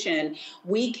transportation,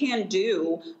 we can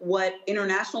do what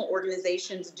international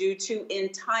organizations do to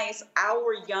entice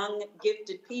our young,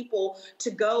 gifted people to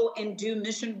go and do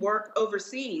mission work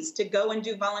overseas, to go and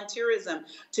do volunteerism,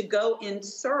 to go and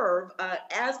serve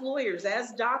as lawyers,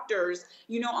 as doctors,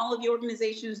 all of the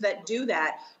organizations that do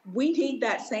that. We need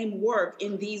that same work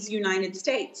in these United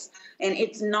States. And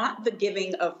it's not the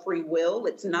giving of free will.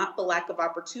 It's not the lack of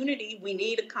opportunity. We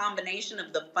need a combination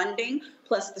of the funding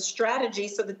plus the strategy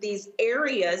so that these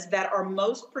areas that are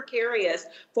most precarious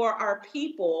for our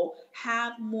people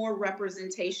have more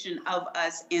representation of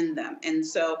us in them. And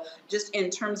so just in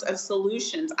terms of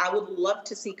solutions, I would love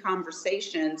to see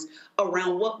conversations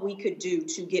around what we could do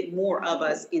to get more of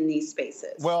us in these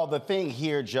spaces. Well, the thing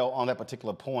here, Joe, on that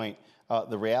particular point,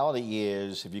 the reality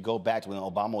is, if you go back to when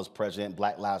Obama was president,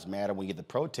 Black Lives Matter, when you get the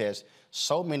protests,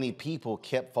 so many people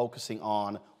kept focusing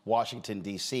on Washington,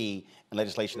 D.C. and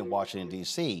legislation in Washington,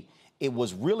 D.C. It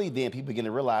was really then people begin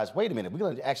to realize, wait a minute, we're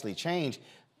going to actually change.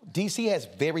 D.C. has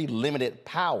very limited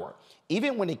power.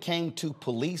 Even when it came to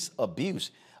police abuse,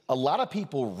 a lot of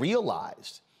people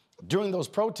realized during those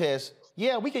protests,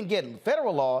 yeah, we can get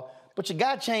federal law, but you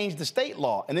got to change the state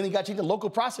law, and then you got to change the local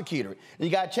prosecutor, and you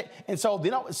got to and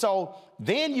so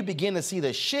then you begin to see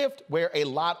the shift where a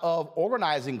lot of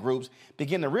organizing groups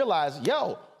begin to realize,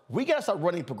 yo, we got to start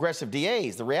running progressive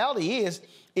DAs. The reality is,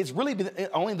 it's really been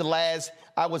only the last,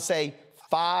 I would say,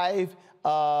 5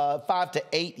 to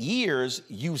 8 years,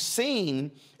 you've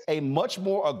seen a much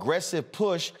more aggressive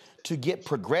push to get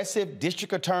progressive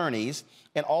district attorneys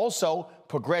and also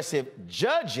progressive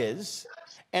judges,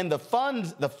 and the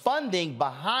funding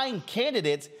behind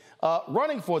candidates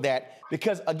running for that.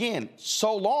 Because again,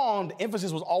 so long, the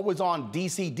emphasis was always on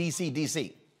DC, DC,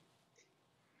 DC.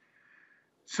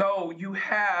 So you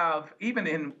have, even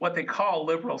in what they call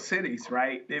liberal cities,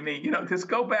 right? I mean, you know, just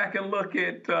go back and look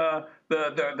at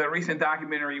the recent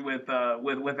documentary with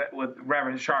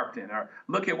Reverend Sharpton, or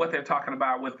look at what they're talking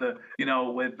about with Rudy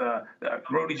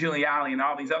Giuliani and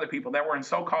all these other people that were in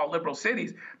so-called liberal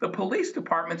cities. The police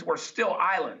departments were still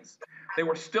islands. They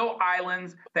were still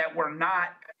islands that were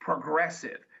not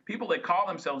progressive. People that call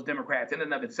themselves Democrats in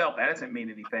and of itself, that doesn't mean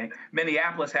anything.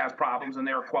 Minneapolis has problems and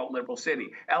they're a, quote, liberal city.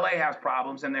 LA has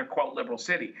problems and they're, quote, liberal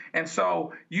city. And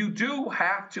so you do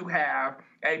have to have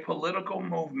a political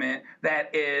movement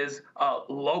that is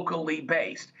locally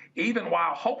based. Even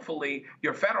while hopefully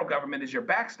your federal government is your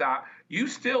backstop, you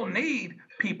still need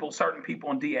people, certain people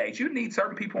on DAs. You need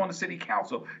certain people on the city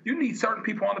council. You need certain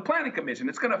people on the planning commission.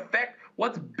 It's going to affect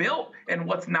what's built and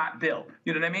what's not built.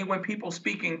 You know what I mean? When people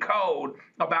speak in code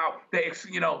about the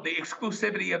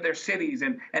exclusivity of their cities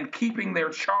and keeping their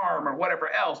charm or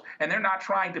whatever else, and they're not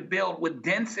trying to build with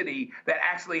density that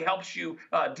actually helps you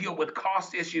deal with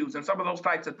cost issues and some of those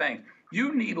types of things.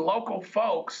 You need local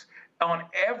folks on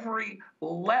every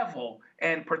level,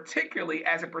 and particularly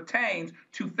as it pertains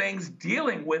to things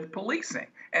dealing with policing.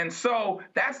 And so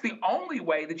that's the only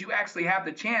way that you actually have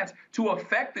the chance to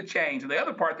affect the change. And the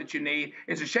other part that you need,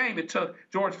 it's a shame it took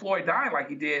George Floyd dying like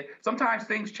he did. Sometimes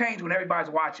things change when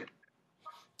everybody's watching.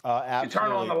 Absolutely. You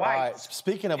turn on the lights. All right.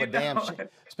 Speaking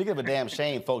of a damn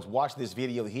shame, folks, watch this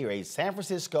video here. A San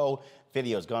Francisco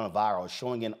video has gone viral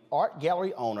showing an art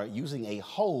gallery owner using a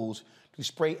hose to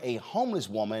spray a homeless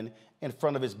woman in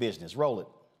front of his business. Roll it.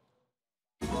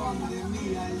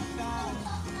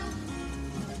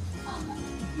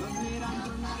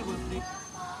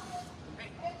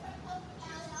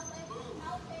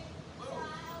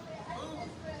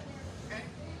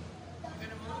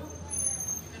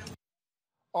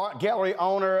 Art gallery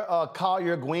owner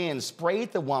Collier Gwynn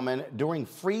sprayed the woman during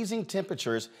freezing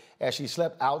temperatures as she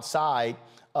slept outside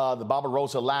the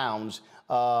Barbarossa Lounge,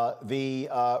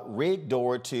 the rig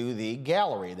door to the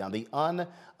gallery. Now,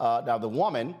 the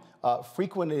woman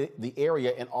frequented the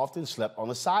area and often slept on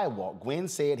the sidewalk. Gwynn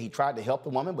said he tried to help the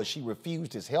woman, but she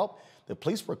refused his help. The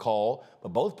police were called, but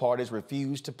both parties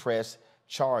refused to press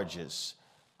charges.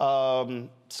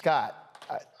 Scott,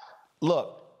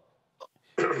 look.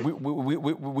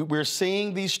 We're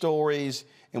seeing these stories,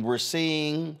 and we're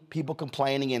seeing people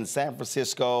complaining in San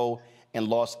Francisco and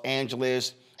Los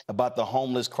Angeles about the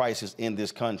homeless crisis in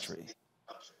this country.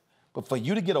 But for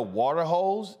you to get a water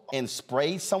hose and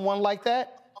spray someone like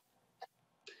that?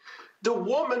 The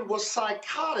woman was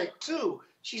psychotic, too.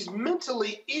 She's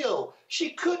mentally ill.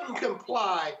 She couldn't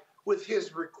comply with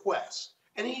his request,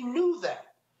 and he knew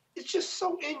that. It's just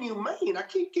so inhumane. I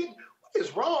keep getting... What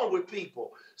is wrong with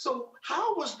people? So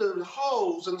how was the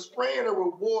hose and spraying her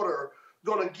with water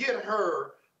going to get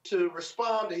her to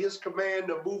respond to his command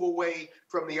to move away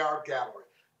from the art gallery?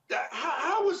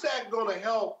 How is that going to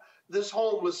help this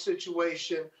homeless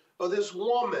situation, or this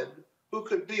woman who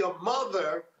could be a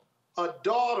mother, a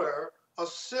daughter, a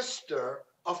sister,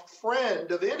 a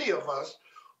friend of any of us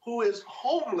who is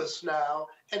homeless now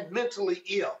and mentally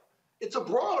ill? It's a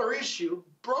broader issue,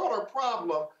 broader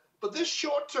problem. But this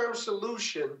short-term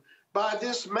solution by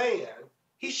this man,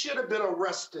 he should have been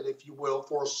arrested, if you will,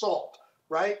 for assault,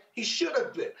 right? He should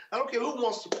have been. I don't care who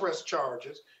wants to press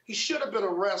charges. He should have been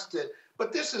arrested.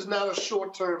 But this is not a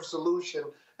short-term solution.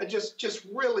 And just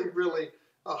really, really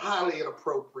highly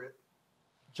inappropriate.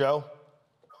 Joe?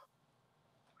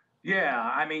 Yeah,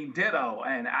 I mean, ditto.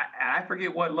 And I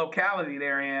forget what locality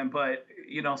they're in, but,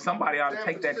 you know, somebody ought to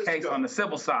take that case on the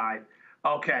civil side.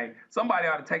 Okay, somebody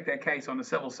ought to take that case on the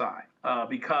civil side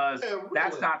because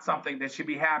that's not something that should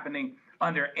be happening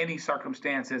under any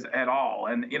circumstances at all.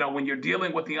 And, you know, when you're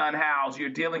dealing with the unhoused,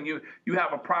 you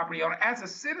have a property owner. As a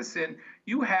citizen,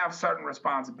 you have certain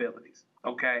responsibilities,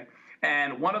 okay?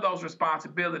 And one of those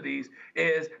responsibilities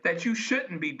is that you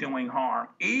shouldn't be doing harm,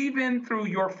 even through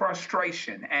your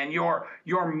frustration and your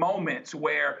moments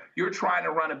where you're trying to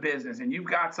run a business and you've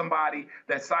got somebody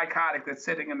that's psychotic that's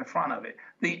sitting in the front of it.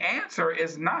 The answer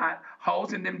is not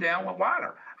hosing them down with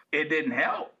water. It didn't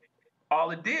help.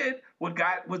 All it did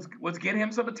was get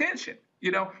him some attention, you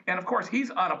know? And of course,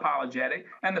 he's unapologetic,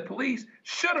 and the police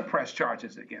should have pressed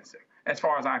charges against him, as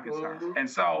far as I'm concerned. And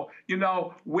so, you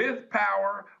know, with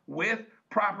power, with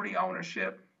property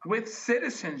ownership, with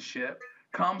citizenship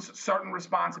comes certain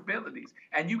responsibilities.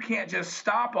 And you can't just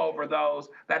stop over those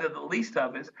that are the least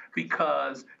of us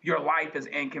because your life is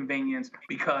inconvenienced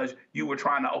because you were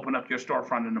trying to open up your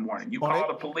storefront in the morning. You call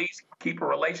the police, keep a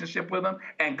relationship with them,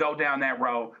 and go down that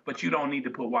road, but you don't need to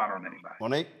put water on anybody.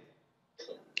 Monique?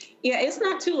 Yeah, it's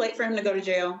not too late for him to go to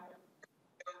jail.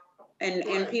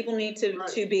 And people need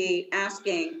to be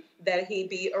asking that he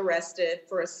be arrested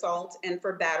for assault and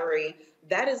for battery.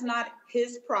 That is not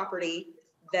his property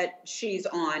that she's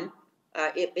on.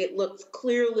 It looks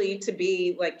clearly to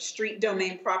be like street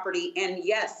domain property. And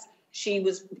yes, she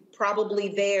was probably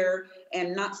there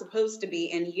and not supposed to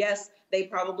be. And yes, they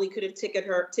probably could have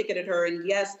ticketed her. And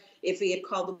yes, if he had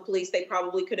called the police, they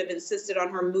probably could have insisted on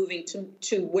her moving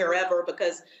to wherever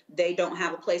because they don't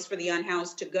have a place for the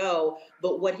unhoused to go.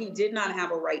 But what he did not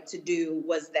have a right to do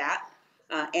was that.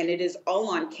 And it is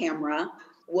all on camera.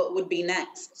 What would be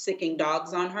next? Sicking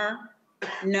dogs on her?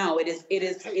 No, it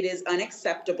is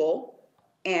unacceptable.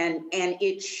 And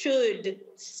it should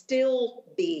still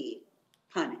be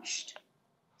punished.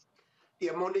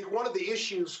 Yeah, Monique, one of the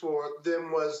issues for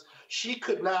them was she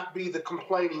could not be the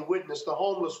complaining witness, the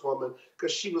homeless woman,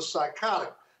 because she was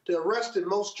psychotic. To arrest in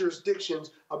most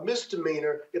jurisdictions, a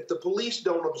misdemeanor, if the police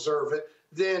don't observe it,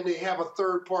 then they have a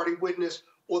third-party witness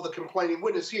or the complaining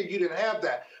witness. Here, you didn't have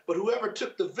that. But whoever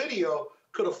took the video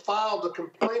could have filed a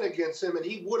complaint against him, and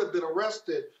he would have been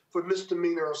arrested for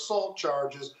misdemeanor assault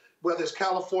charges, whether it's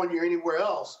California or anywhere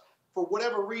else. For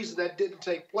whatever reason, that didn't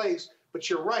take place. But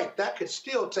you're right, that could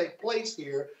still take place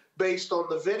here based on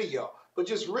the video. But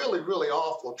just really, really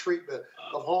awful treatment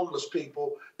of homeless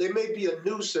people. They may be a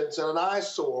nuisance and an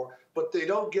eyesore, but they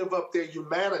don't give up their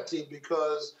humanity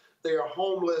because they are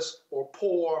homeless or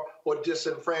poor or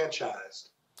disenfranchised.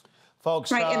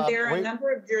 Folks, right, and there are a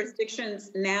number of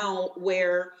jurisdictions now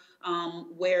where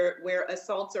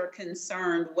assaults are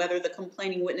concerned, whether the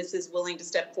complaining witness is willing to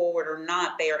step forward or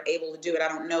not, they are able to do it. I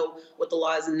don't know what the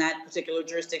law is in that particular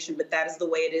jurisdiction, but that is the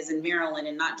way it is in Maryland,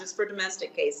 and not just for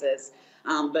domestic cases,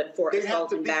 but for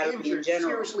assault and battery in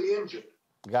general. Seriously injured.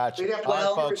 Gotcha.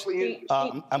 Well, folks,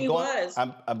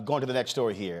 I'm going to the next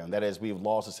story here, and that is we've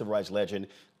lost a civil rights legend,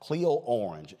 Cleo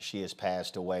Orange. She has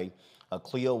passed away.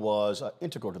 Cleo was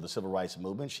integral to the civil rights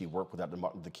movement. She worked with Dr.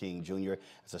 Martin Luther King Jr.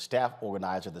 as a staff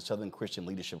organizer of the Southern Christian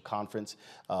Leadership Conference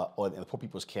and the Poor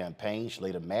People's Campaign. She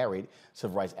later married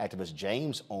civil rights activist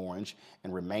James Orange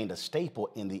and remained a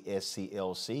staple in the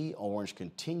SCLC. Orange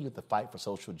continued the fight for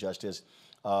social justice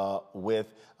with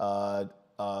the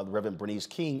Reverend Bernice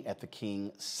King at the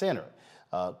King Center.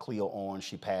 Cleo Orange,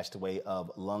 she passed away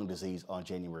of lung disease on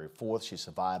January 4th. She's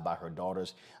survived by her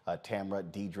daughters, Tamara,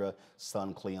 Deidre,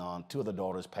 son Cleon. Two of the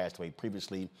daughters passed away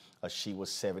previously. She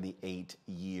was 78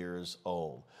 years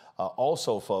old.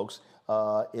 Also, folks,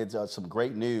 it's some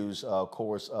great news. Of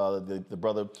course, the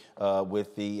brother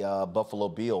with the Buffalo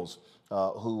Bills,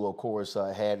 who, of course,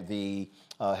 had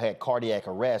cardiac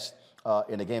arrest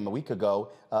in a game a week ago,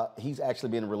 he's actually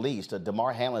been released.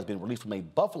 Damar Hamlin has been released from a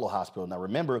Buffalo hospital. Now,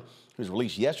 remember, he was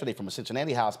released yesterday from a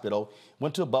Cincinnati hospital,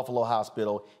 went to a Buffalo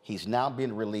hospital. He's now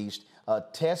been released.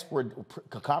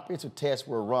 Comprehensive tests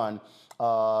were run.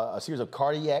 A series of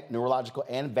cardiac, neurological,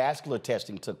 and vascular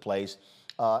testing took place,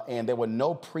 and there were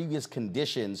no previous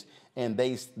conditions. And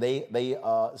they said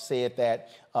that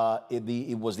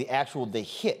it was the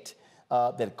hit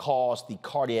that caused the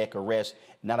cardiac arrest,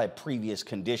 not a previous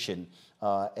condition,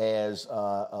 as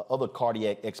other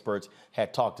cardiac experts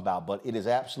had talked about. But it is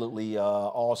absolutely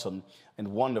awesome and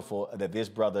wonderful that this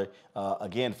brother,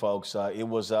 again, folks, it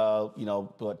was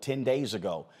 10 days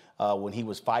ago when he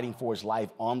was fighting for his life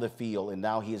on the field, and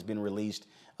now he has been released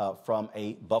from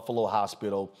a Buffalo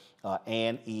hospital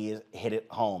and is headed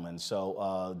home. And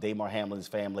so Damar Hamlin's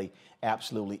family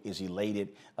absolutely is elated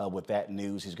with that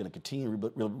news. He's going to continue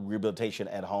rehabilitation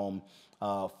at home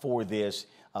for this.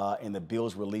 In the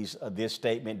Bills release this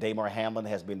statement, Damar Hamlin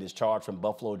has been discharged from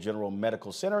Buffalo General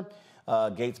Medical Center,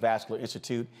 Gates Vascular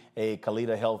Institute, a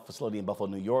Kaleida Health facility in Buffalo,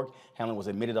 New York. Hamlin was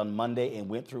admitted on Monday and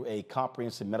went through a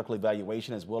comprehensive medical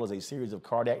evaluation as well as a series of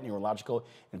cardiac, neurological,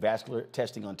 and vascular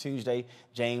testing on Tuesday.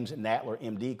 James Natler,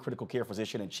 MD, critical care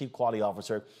physician and chief quality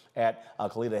officer at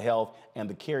Kaleida Health, and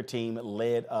the care team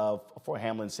led for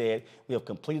Hamlin said, "We have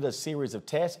completed a series of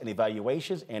tests and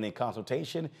evaluations, and in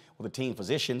consultation with the team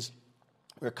physicians,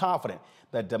 we're confident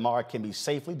that Damar can be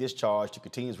safely discharged to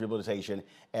continue his rehabilitation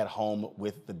at home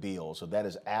with the Bills." So that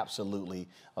is absolutely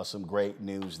some great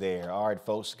news there. All right,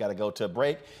 folks, got to go to a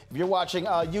break. If you're watching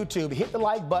YouTube, hit the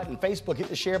like button. Facebook, hit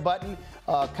the share button.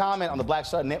 Comment on the Black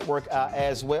Star Network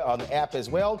as well, on the app as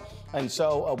well. And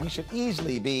so we should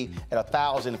easily be at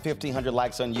 1,000, 1,500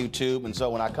 likes on YouTube. And so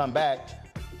when I come back,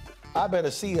 I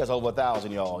better see us over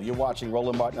 1,000, y'all. You're watching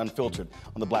Roland Martin Unfiltered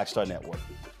on the Black Star Network.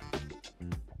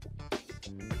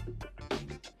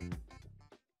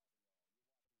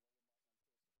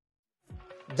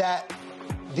 That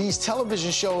these television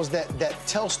shows that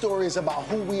tell stories about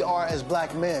who we are as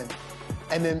black men,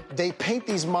 and then they paint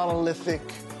these monolithic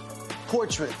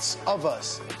portraits of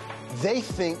us. They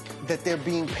think that they're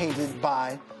being painted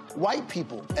by white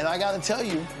people. And I gotta tell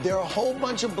you, there are a whole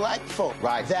bunch of black folk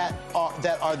that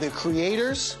are the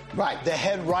creators, the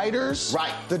head writers,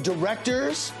 the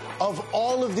directors of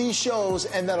all of these shows,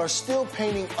 and that are still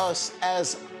painting us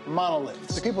as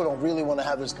monoliths. The people don't really want to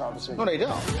have this conversation. No, they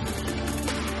don't.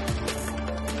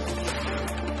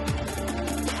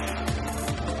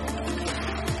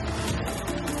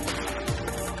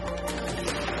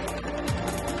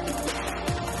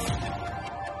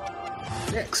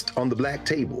 Next on the Black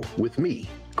Table with me,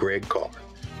 Greg Carr.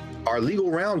 Our legal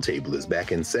roundtable is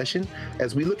back in session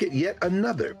as we look at yet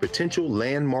another potential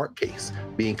landmark case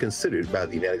being considered by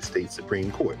the United States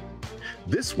Supreme Court.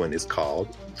 This one is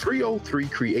called 303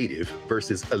 Creative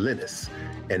versus Elenis,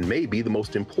 and may be the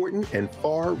most important and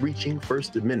far-reaching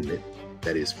First Amendment,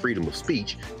 that is freedom of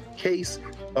speech, case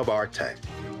of our time.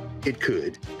 It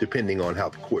could, depending on how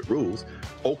the court rules,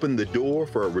 open the door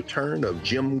for a return of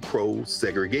Jim Crow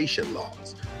segregation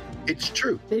laws. It's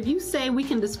true. If you say we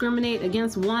can discriminate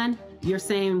against one, you're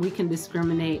saying we can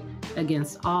discriminate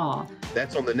against all.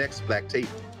 That's on the next Black Table.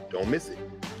 Don't miss it.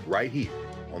 Right here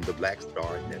on the Black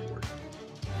Star Network.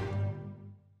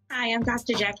 Hi, I'm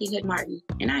Dr. Jackie Hood Martin,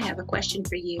 and I have a question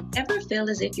for you. Ever feel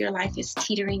as if your life is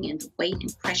teetering and the weight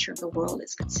and pressure of the world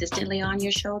is consistently on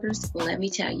your shoulders? Well, let me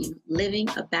tell you, living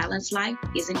a balanced life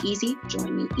isn't easy.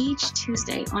 Join me each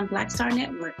Tuesday on Black Star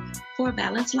Network for A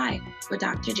Balanced Life with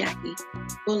Dr. Jackie.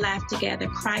 We'll laugh together,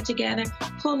 cry together,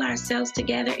 pull ourselves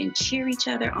together, and cheer each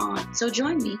other on. So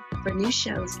join me for new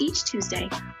shows each Tuesday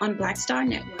on Black Star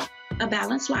Network, A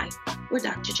Balanced Life with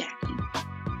Dr. Jackie.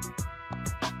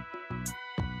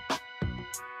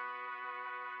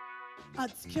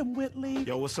 It's Kim Whitley.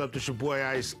 Yo, what's up? This your boy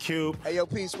Ice Cube. Hey, yo,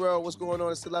 Peace World. What's going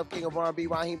on? It's the Love King of R&B,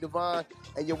 Raheem Devon,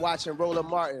 and you're watching Roland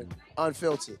Martin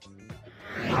Unfiltered.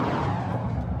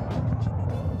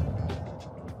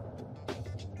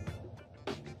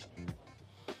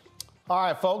 All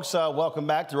right, folks, welcome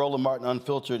back to Roland Martin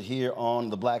Unfiltered here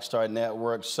on the Black Star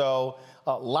Network. So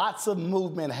lots of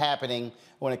movement happening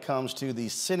when it comes to the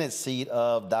Senate seat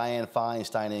of Dianne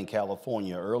Feinstein in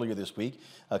California. Earlier this week,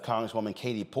 Congresswoman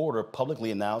Katie Porter publicly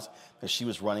announced that she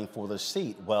was running for the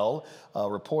seat. Well,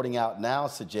 reporting out now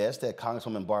suggests that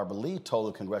Congresswoman Barbara Lee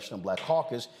told the Congressional Black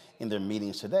Caucus in their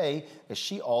meetings today that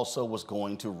she also was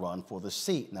going to run for the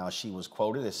seat. Now, she was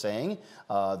quoted as saying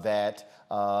that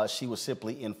she was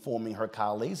simply informing her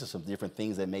colleagues of some different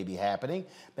things that may be happening,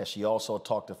 that she also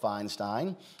talked to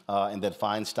Feinstein, and that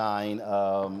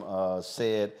Feinstein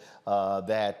said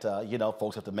that, you know,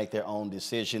 folks have to make their own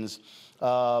decisions.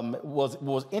 What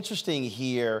was interesting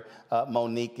here,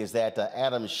 Monique, is that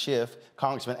Adam Schiff,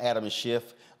 Congressman Adam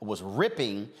Schiff, was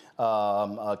ripping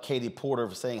Katie Porter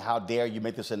for saying, how dare you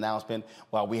make this announcement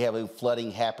while we have a flooding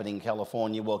happening in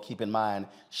California. Well, keep in mind,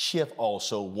 Schiff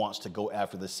also wants to go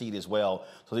after the seat as well.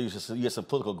 So you have some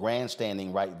political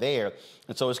grandstanding right there.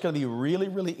 And so it's going to be really,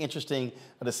 really interesting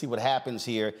to see what happens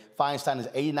here. Feinstein is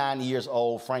 89 years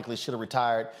old, frankly, should have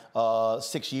retired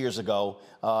 6 years ago.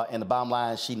 And the bottom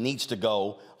line, she needs to go.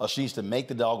 go, or she needs to make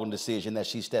the doggone decision that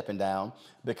she's stepping down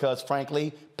because,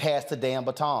 frankly, pass the damn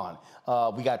baton.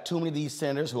 We got too many of these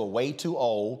senators who are way too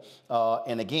old.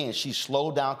 And again, she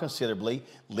slowed down considerably.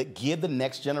 Give the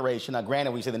next generation. Now,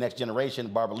 granted, when you say the next generation,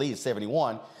 Barbara Lee is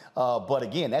 71. But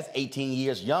again, that's 18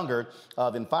 years younger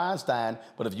than Feinstein.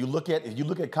 But if you look at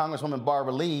Congresswoman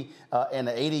Barbara Lee and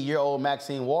the 80-year-old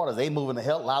Maxine Waters, they moving a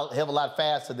hell of a lot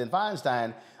faster than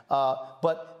Feinstein.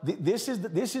 But this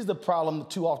is the problem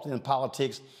too often in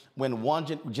politics when one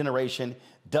generation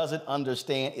doesn't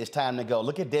understand it's time to go.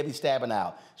 Look at Debbie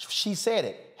Stabenow. She said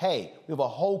it. Hey, we have a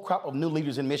whole crop of new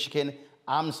leaders in Michigan.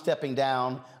 I'm stepping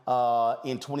down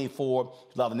in 24 to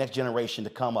allow the next generation to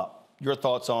come up. Your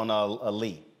thoughts on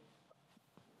Lee?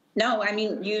 No, I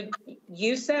mean,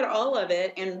 you said all of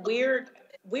it, and we're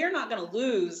not going to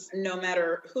lose no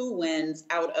matter who wins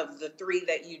out of the three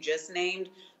that you just named.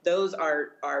 Those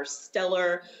are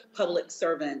stellar public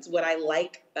servants. Would I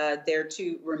like there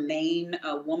to remain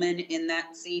a woman in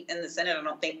that seat in the Senate? I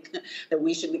don't think that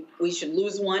we should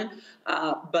lose one.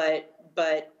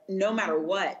 But no matter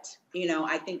what,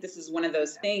 I think this is one of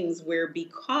those things where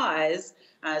because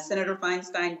Senator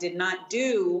Feinstein did not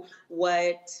do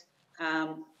what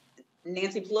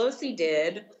Nancy Pelosi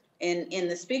did in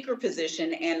the speaker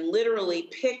position and literally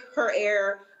pick her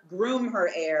heir, groom her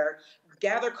heir,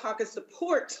 gather caucus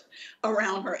support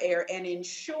around her heir, and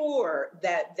ensure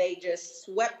that they just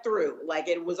swept through like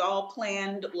it was all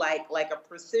planned, like a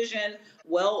precision,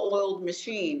 well-oiled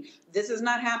machine. This is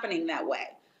not happening that way.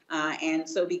 And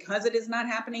so because it is not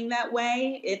happening that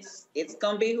way, it's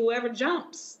going to be whoever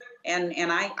jumps.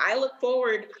 And I look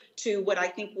forward to what I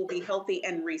think will be healthy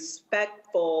and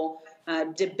respectful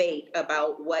debate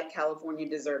about what California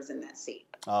deserves in that seat.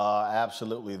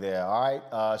 Absolutely there. All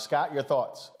right. Scott, your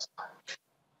thoughts?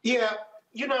 Yeah,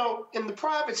 in the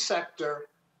private sector,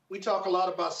 we talk a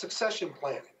lot about succession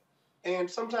planning. And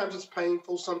sometimes it's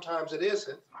painful, sometimes it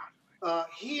isn't.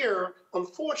 Here,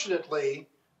 unfortunately,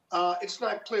 it's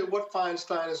not clear what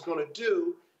Feinstein is going to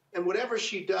do. And whatever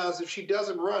she does, if she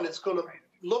doesn't run, it's going to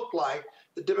look like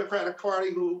the Democratic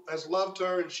Party, who has loved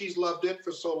her and she's loved it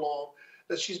for so long,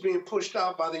 that she's being pushed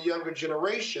out by the younger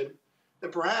generation.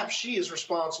 And perhaps she is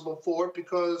responsible for it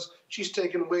because she's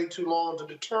taken way too long to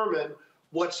determine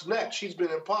what's next. She's been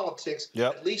in politics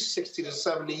at least 60 to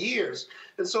 70 years.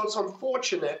 And so it's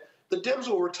unfortunate. The Dems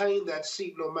will retain that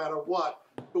seat no matter what,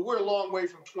 but we're a long way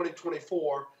from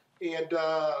 2024. And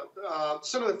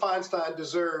Senator Feinstein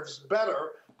deserves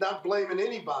better, not blaming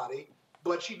anybody,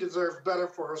 but she deserves better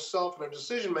for herself and her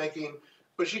decision-making,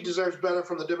 but she deserves better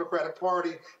from the Democratic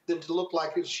Party than to look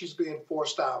like she's being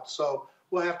forced out. So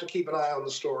we'll have to keep an eye on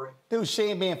the story. Dude, she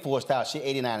ain't being forced out. She's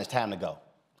 89. It's time to go.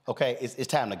 Okay, it's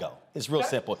time to go. It's real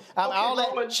simple.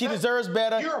 Roland, she deserves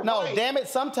better. No, right. Damn it.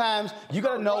 Sometimes you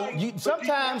gotta know. Right. You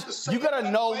gotta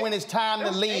know when it's time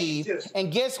to leave.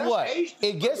 And guess what?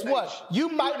 Guess what? You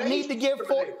might need to give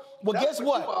for. Well, guess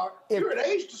what? You're an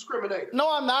age discriminator.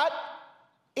 No, I'm not.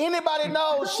 Anybody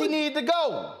knows she needs to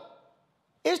go.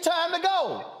 It's time to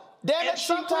go. Damn it.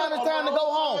 Sometimes it's time to go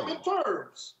home.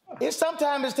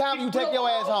 Sometimes it's time you take your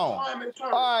ass home.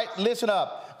 All right, listen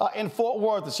up. In Fort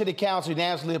Worth, the city council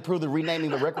unanimously approved the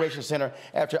renaming the recreation center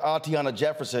after Atatiana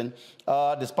Jefferson,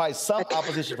 despite some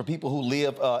opposition from people who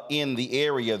live in the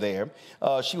area there.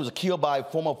 She was killed by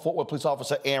former Fort Worth police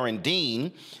officer Aaron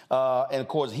Dean, and of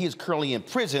course, he is currently in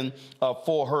prison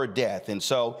for her death. And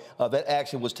so that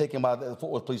action was taken by the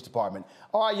Fort Worth Police Department.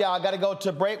 All right, y'all, got to go to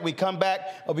a break. We come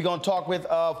back, we're going to talk with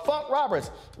Funk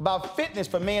Roberts about fitness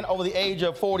for men over the age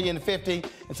of 40 and 50.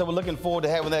 And so we're looking forward to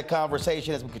having that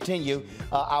conversation as we continue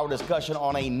our discussion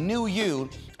on a new you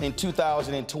in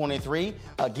 2023,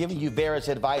 giving you various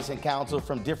advice and counsel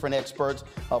from different experts,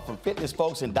 from fitness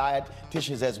folks and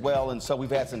dietitians as well. And so we've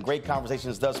had some great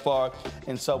conversations thus far.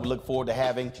 And so we look forward to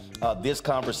having this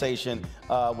conversation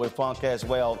with Funk as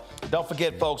well. Don't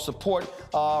forget, folks, support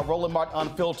Roland Martin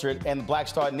Unfiltered and the Black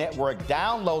Star Network.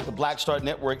 Download the Black Star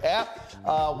Network app.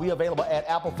 We available at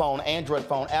Apple phone, Android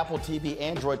phone, Apple TV,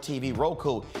 Android TV,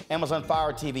 Roku, Amazon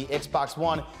Fire TV, Xbox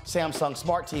One, Samsung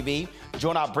Smart TV.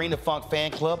 Join our Bring the Funk fan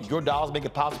club. Your dollars make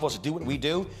it possible for us to do what we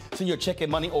do. Send your check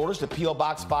and money orders to P.O.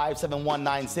 Box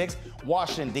 57196,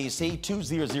 Washington, D.C.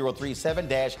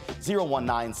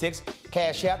 20037-0196.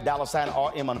 Cash App,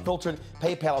 $RM Unfiltered.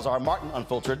 PayPal is R Martin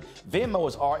Unfiltered. Venmo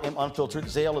is RM Unfiltered.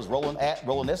 Zelle is Roland at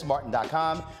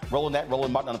RolandSMartin.com. Roland at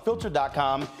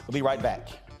RolandMartinUnfiltered.com. We'll be right back.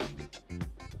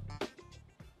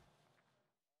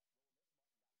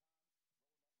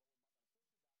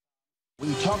 When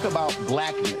you talk about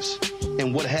blackness,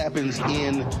 and what happens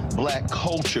in black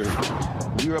culture.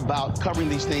 We're about covering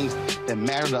these things that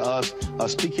matter to us,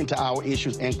 speaking to our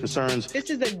issues and concerns. This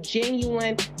is a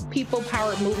genuine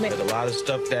people-powered movement. There's a lot of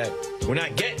stuff that we're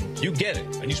not getting. You get it,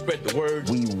 and you spread the word.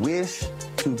 We wish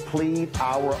to plead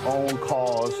our own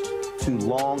cause. Too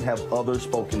long have others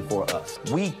spoken for us.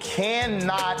 We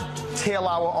cannot tell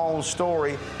our own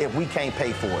story if we can't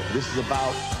pay for it. This is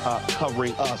about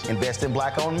covering us. Invest in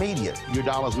black-owned media. Your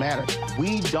dollars matter.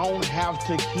 We don't have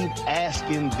to keep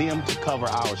asking them to cover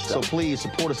our stuff. So please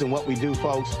support us in what we do,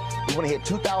 folks. We want to hit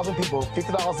 2,000 people,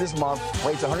 $50 this month,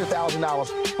 raise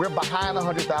 $100,000. We're behind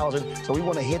 100,000, so we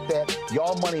want to hit that.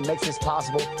 Y'all money makes this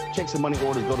possible. Check some money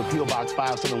orders. Go to P.O. Box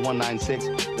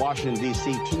 57196, Washington,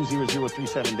 D.C.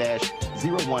 20037-0196.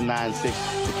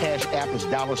 The Cash App is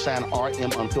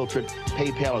 $RM Unfiltered.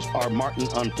 PayPal is R Martin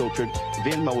Unfiltered.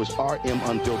 Venmo is RM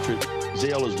Unfiltered.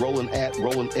 Zelle is Roland at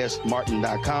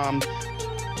RolandSMartin.com.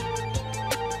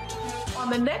 On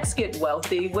the next Get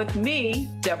Wealthy with me,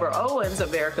 Deborah Owens,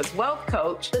 America's Wealth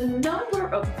Coach, the number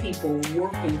of people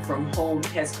working from home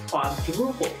has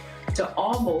quadrupled to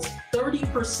almost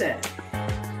 30%.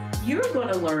 You're going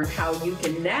to learn how you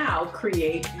can now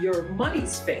create your money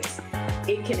space.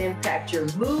 It can impact your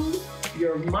mood,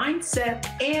 your mindset,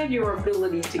 and your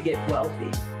ability to get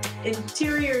wealthy.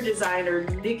 Interior designer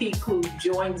Nikki Klug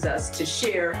joins us to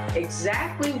share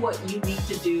exactly what you need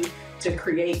to do to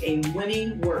create a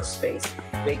winning workspace.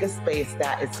 Make a space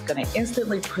that is going to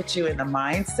instantly put you in the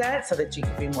mindset so that you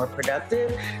can be more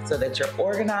productive, so that you're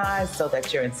organized, so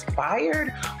that you're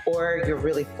inspired, or you're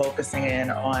really focusing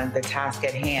in on the task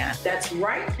at hand. That's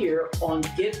right here on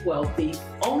Get Wealthy,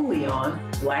 only on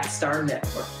Black Star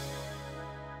Network.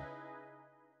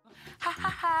 Ha ha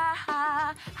ha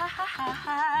ha ha ha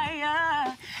ha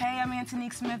yeah. Hey, I'm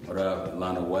Antonique Smith. What up,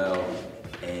 Lana Well,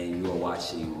 and you are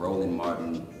watching Roland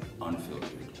Martin Unfiltered.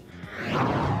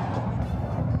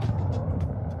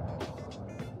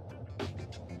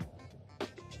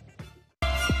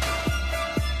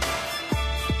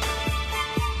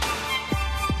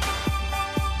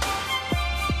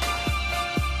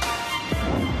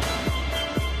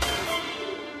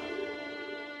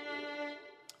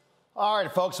 All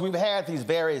right, folks, we've had these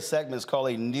various segments called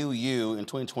A New You in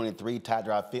 2023, Tide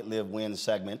Drive Fit Live Win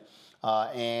segment.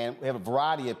 And we have a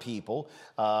variety of people.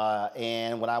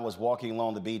 And when I was walking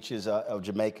along the beaches of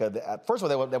Jamaica, first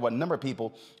of all, there were a number of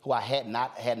people who I had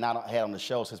not had on the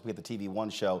show since we had the TV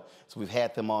One show. So we've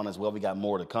had them on as well. We got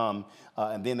more to come.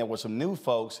 And then there were some new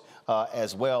folks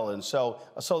as well. And so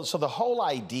the whole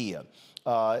idea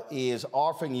is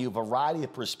offering you a variety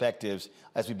of perspectives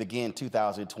as we begin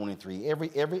 2023.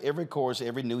 Every course,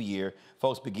 every new year,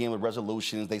 folks begin with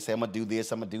resolutions. They say, I'm gonna do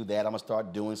this, I'm gonna do that, I'm gonna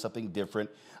start doing something different.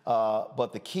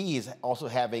 But the key is also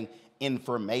having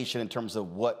information in terms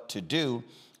of what to do.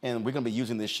 And we're going to be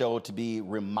using this show to be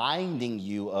reminding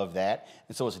you of that.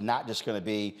 And so it's not just going to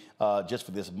be just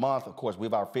for this month. Of course, we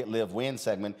have our Fit, Live, Win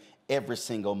segment every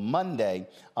single Monday.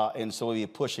 And so we'll be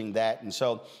pushing that. And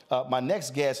so my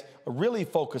next guest really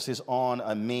focuses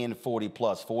on men 40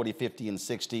 plus, 40, 50, and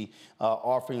 60,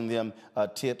 offering them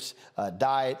tips,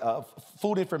 diet,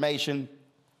 food information,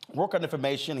 workout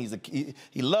information.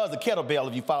 He loves the kettlebell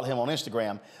if you follow him on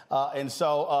Instagram. And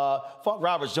so Funk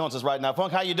Roberts joins us right now.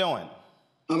 Funk, how you doing?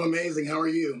 I'm amazing. How are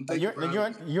you?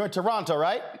 You're in Toronto,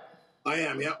 right? I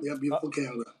am. Yep. Beautiful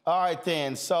Canada. All right,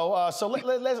 then. So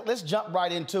let's jump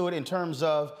right into it in terms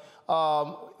of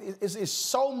there's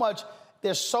so much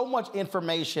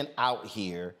information out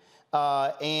here.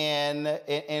 And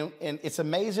it's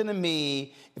amazing to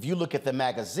me if you look at the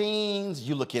magazines,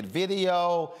 you look at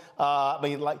video. I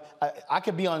mean, like I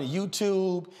could be on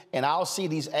YouTube and I'll see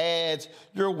these ads.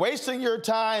 You're wasting your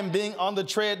time being on the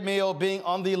treadmill, being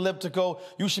on the elliptical.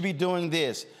 You should be doing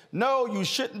this. No, you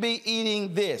shouldn't be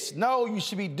eating this. No, you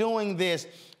should be doing this.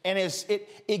 And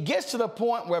it gets to the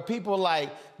point where people are like,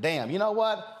 damn, you know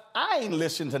what? I ain't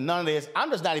listening to none of this.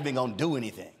 I'm just not even gonna do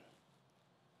anything.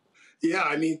 Yeah,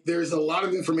 I mean, there's a lot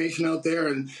of information out there,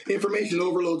 and information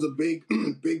overload's a big,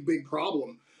 big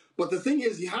problem. But the thing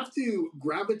is, you have to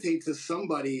gravitate to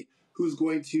somebody who's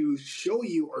going to show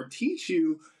you or teach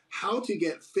you how to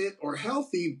get fit or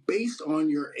healthy based on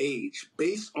your age,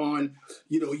 based on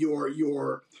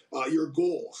your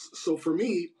goals. So for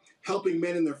me, helping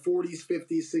men in their 40s,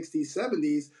 50s, 60s,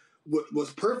 70s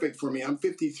was perfect for me. I'm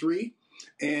 53,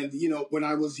 and when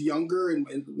I was younger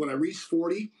and when I reached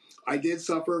 40. I did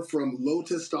suffer from low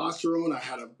testosterone. I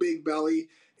had a big belly,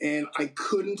 and I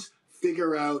couldn't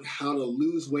figure out how to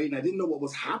lose weight, and I didn't know what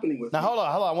was happening with me. Now, hold on.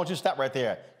 I want you to stop right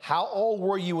there. How old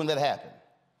were you when that happened?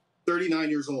 39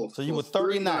 years old. So you were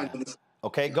 39.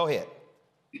 Okay, go ahead.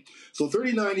 So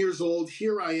 39 years old,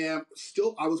 here I am.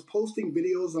 Still, I was posting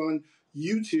videos on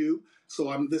YouTube, so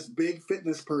I'm this big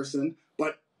fitness person,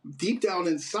 but deep down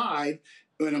inside,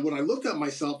 when I looked at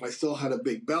myself, I still had a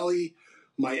big belly.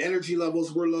 My energy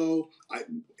levels were low.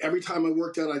 Every time I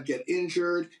worked out, I'd get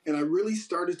injured, and I really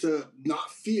started to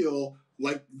not feel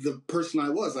like the person I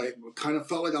was. I kind of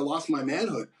felt like I lost my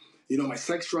manhood. You know, my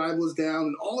sex drive was down,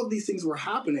 and all of these things were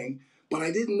happening, but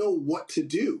I didn't know what to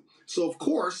do. So, of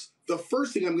course, the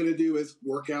first thing I'm going to do is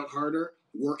work out harder,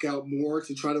 work out more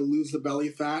to try to lose the belly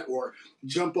fat, or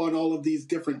jump on all of these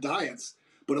different diets.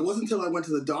 But it wasn't until I went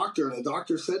to the doctor, and the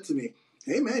doctor said to me,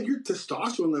 hey, man, your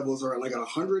testosterone levels are like at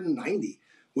 190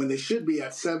 when they should be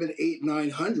at 700, 800,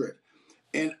 900.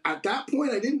 And at that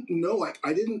point, I didn't know,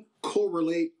 I didn't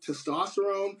correlate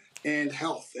testosterone and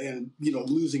health and, you know,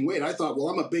 losing weight. I thought, well,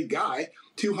 I'm a big guy,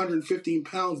 215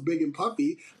 pounds, big and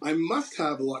puffy. I must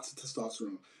have lots of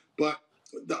testosterone. But,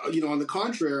 you know, on the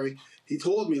contrary, he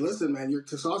told me, listen, man, your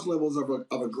testosterone levels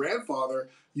of a grandfather,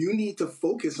 you need to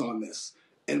focus on this.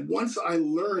 And once I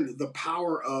learned the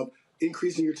power of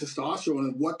increasing your testosterone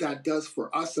and what that does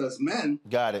for us as men,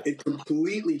 it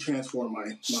completely transformed my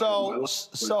life.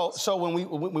 So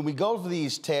when we go for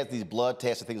these tests, these blood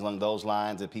tests and things along those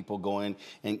lines, and people going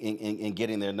and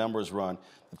getting their numbers run,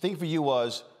 the thing for you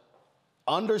was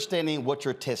understanding what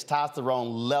your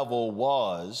testosterone level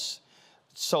was.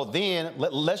 So then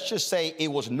let's just say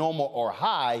it was normal or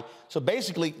high. So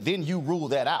basically, then you rule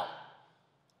that out.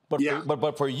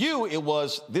 But for you, it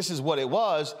was, this is what it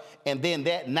was, and then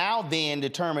that now then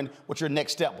determined what your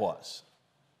next step was.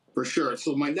 For sure.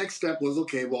 So my next step was,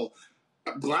 okay, well,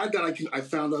 I'm glad that I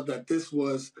found out that this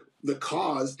was the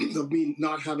cause of me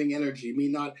not having energy, me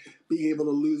not being able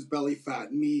to lose belly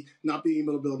fat, me not being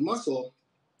able to build muscle.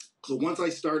 So once I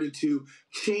started to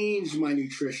change my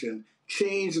nutrition,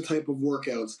 change the type of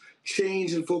workouts,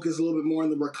 change and focus a little bit more on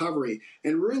the recovery,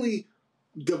 and really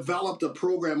developed a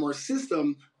program or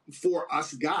system for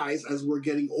us guys as we're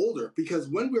getting older. Because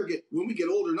when we get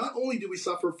older, not only do we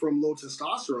suffer from low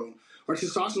testosterone, our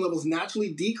testosterone levels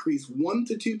naturally decrease 1%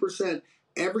 to 2%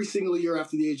 every single year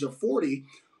after the age of 40.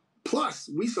 Plus,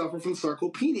 we suffer from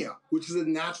sarcopenia, which is a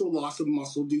natural loss of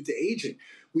muscle due to aging.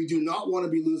 We do not want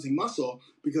to be losing muscle,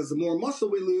 because the more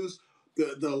muscle we lose,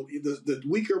 the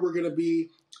weaker we're going to be.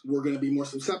 We're going to be more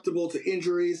susceptible to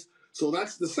injuries. So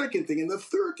that's the second thing. And the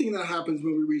third thing that happens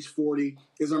when we reach 40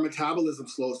 is our metabolism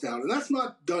slows down. And that's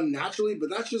not done naturally, but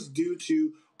that's just due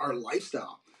to our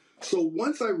lifestyle. So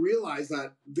once I realized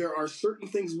that there are certain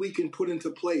things we can put into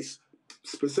place,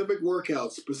 specific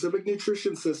workouts, specific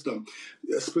nutrition system,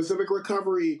 specific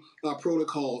recovery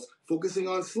protocols, focusing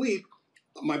on sleep,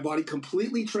 my body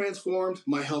completely transformed,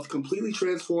 my health completely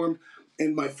transformed,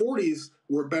 and my 40s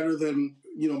were better than,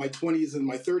 you know, my 20s and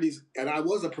my 30s, and I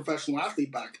was a professional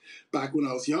athlete back when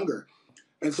I was younger.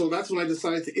 And so that's when I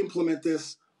decided to implement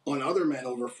this on other men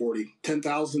over 40.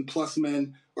 10,000 plus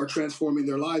men are transforming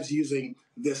their lives using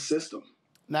this system.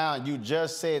 Now, you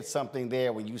just said something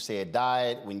there when you said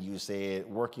diet, when you said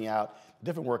working out,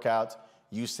 different workouts,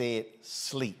 you said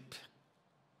sleep.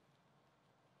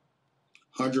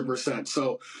 100%.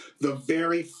 So the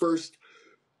very first,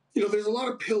 you know, there's a lot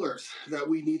of pillars that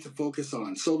we need to focus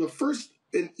on. So the first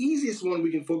and easiest one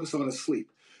we can focus on is sleep,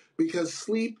 because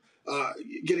sleep,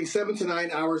 getting 7 to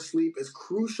 9 hours sleep is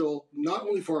crucial, not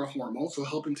only for our hormones, so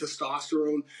helping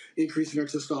testosterone, increasing our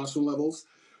testosterone levels.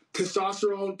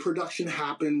 Testosterone production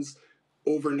happens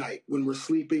overnight when we're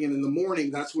sleeping, and in the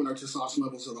morning, that's when our testosterone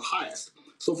levels are the highest.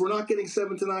 So if we're not getting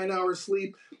 7 to 9 hours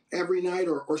sleep every night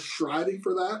or striving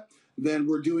for that, then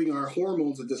we're doing our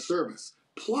hormones a disservice.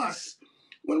 Plus,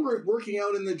 when we're working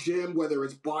out in the gym, whether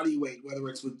it's body weight, whether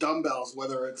it's with dumbbells,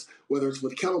 whether it's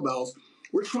with kettlebells,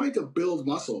 we're trying to build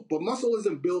muscle. But muscle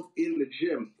isn't built in the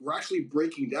gym. We're actually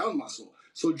breaking down muscle.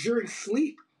 So during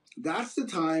sleep, that's the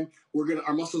time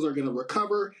our muscles are gonna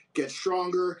recover, get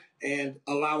stronger, and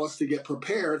allow us to get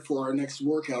prepared for our next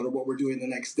workout or what we're doing the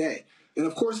next day. And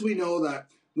of course, we know that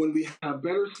when we have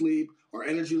better sleep, our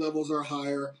energy levels are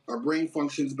higher, our brain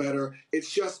functions better.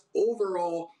 It's just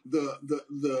overall the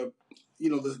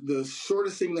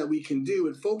shortest thing that we can do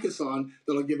and focus on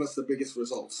that'll give us the biggest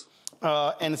results.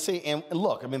 And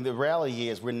look, I mean, the reality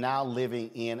is we're now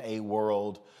living in a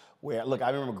world where, look, I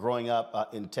remember growing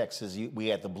up in Texas, we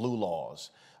had the blue laws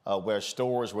where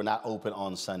stores were not open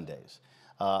on Sundays.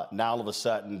 Now all of a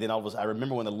sudden, I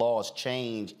remember when the laws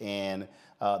changed and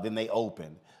then they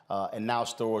opened. And now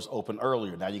stores open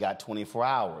earlier. Now you got 24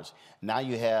 hours. Now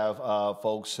you have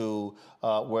folks who,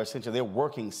 where essentially they're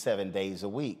working 7 days a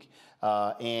week.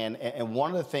 And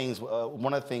one of the things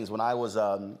when I was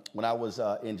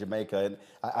in Jamaica, and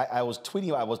I was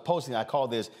tweeting, I was posting, I call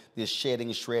this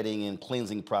shedding, shredding, and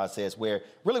cleansing process, where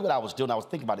really what I was doing, I was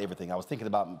thinking about everything. I was thinking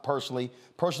about personal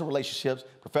relationships,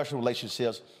 professional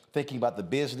relationships, thinking about the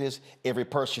business, every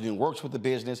person who works with the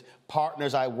business,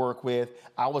 partners I work with.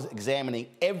 I was examining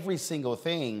every single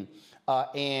thing.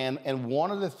 And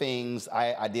one of the things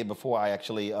I did before I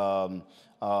actually left,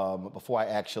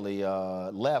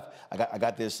 I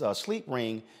got this sleep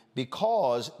ring,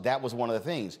 because that was one of the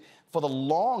things. For the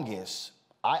longest,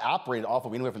 I operated off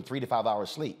of anywhere from 3 to 5 hours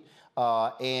sleep.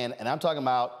 And I'm talking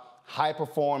about high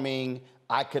performing.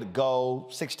 I could go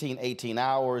 16, 18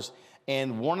 hours.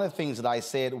 And one of the things that I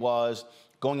said was,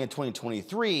 going in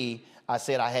 2023, I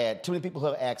said I had too many people who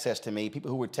have access to me,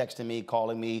 people who were texting me,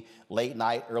 calling me late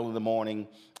night, early in the morning.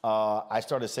 I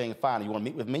started saying, fine, you want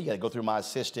to meet with me? You got to go through my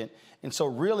assistant. And so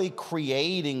really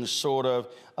creating sort of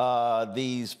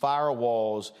these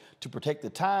firewalls to protect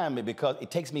the time, because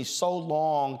it takes me so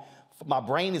long. My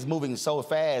brain is moving so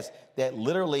fast that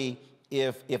literally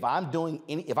if I'm doing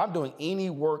any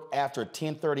work after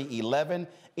 10:30, 11,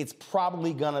 it's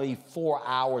probably going to be 4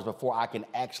 hours before I can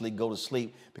actually go to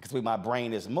sleep, because the way my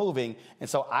brain is moving. And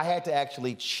so I had to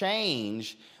actually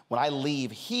change when I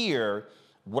leave here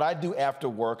what I do after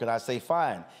work. And I say,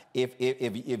 fine, if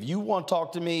you want to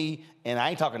talk to me, and I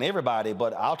ain't talking to everybody,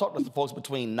 but I'll talk to the folks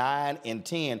between 9 and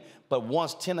 10. But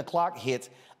once 10 o'clock hits,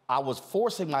 I was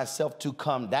forcing myself to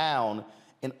come down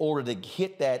in order to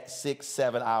hit that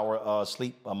 6-7 hour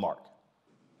sleep mark.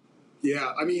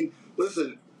 Yeah, I mean,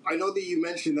 listen, I know that you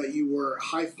mentioned that you were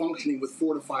high functioning with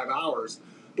 4 to 5 hours,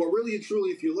 but really and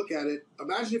truly, if you look at it,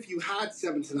 imagine if you had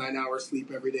 7 to 9 hours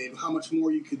sleep every day, and how much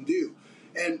more you can do.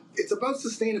 And it's about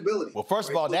sustainability. Well, first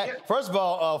of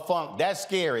all, Funk, that's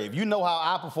scary. If you know how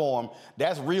I perform,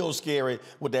 that's real scary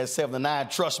with that 7 to 9.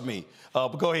 Trust me.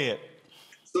 But go ahead.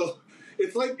 So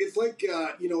it's like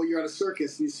you know, you're at a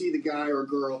circus and you see the guy or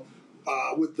girl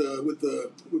with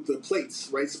the plates,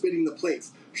 right, spinning the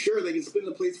plates. Sure, they can spin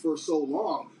the plates for so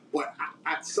long, but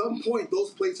at some point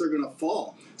those plates are going to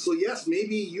fall. So yes,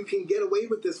 maybe you can get away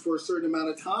with this for a certain amount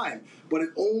of time, but it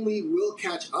only will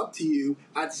catch up to you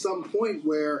at some point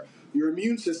where your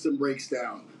immune system breaks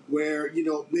down, where, you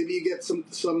know, maybe you get some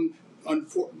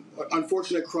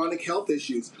unfortunate chronic health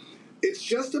issues. It's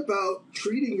just about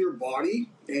treating your body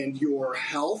and your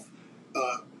health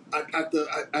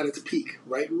at its peak,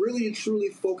 right? Really and truly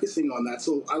focusing on that.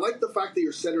 So I like the fact that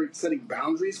you're setting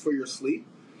boundaries for your sleep,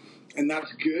 and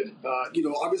that's good. You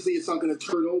know, obviously it's not going to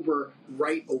turn over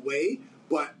right away,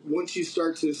 but once you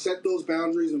start to set those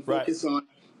boundaries and focus on,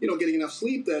 you know, getting enough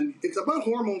sleep, then it's about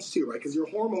hormones too, right? Because your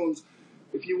hormones,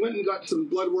 if you went and got some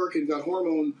blood work and got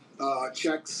hormone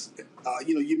checks,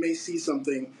 you know, you may see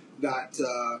something that,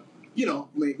 you know,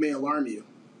 may alarm you.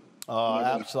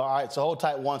 Absolutely. All right, so hold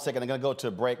tight 1 second. I'm going to go to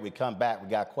a break. We come back. We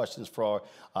got questions for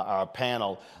our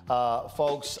panel.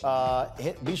 Folks,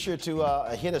 be sure to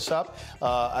hit us up.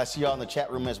 I see you all in the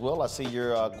chat room as well. I see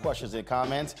your questions and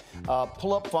comments.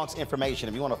 Pull up Funk's information.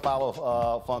 If you want to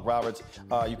follow Funk Roberts,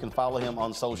 you can follow him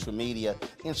on social media.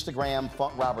 Instagram,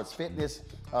 Funk Roberts Fitness.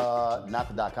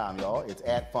 Not the .com, y'all. It's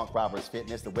at Funk Roberts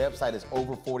Fitness. The website is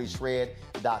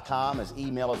over40shred.com. His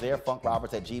email is there,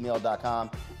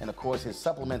 funkroberts@gmail.com. And, of course, his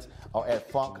supplements are at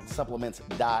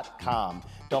funksupplements.com.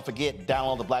 Don't forget,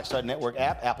 download the Black Star Network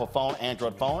app, Apple phone,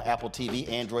 Android phone, Apple TV,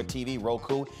 Android TV,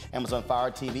 Roku, Amazon Fire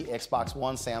TV, Xbox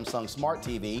One, Samsung Smart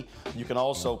TV. You can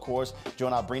also, of course,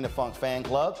 join our Bring the Funk fan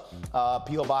club.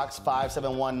 P.O. Box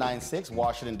 57196,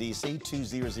 Washington, D.C.,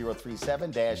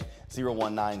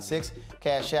 20037-0196.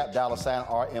 Cash App,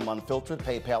 $RM Unfiltered.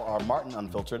 PayPal, R Martin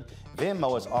Unfiltered.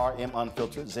 Venmo is RM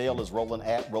Unfiltered. Zelle is Roland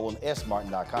at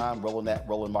RolandSMartin.com. Roland at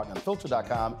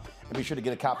RolandMartinUnfiltered.com. And be sure to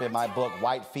get a copy of my book,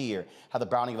 White Fear, How the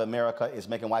Browning of America is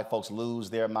Making White Folks Lose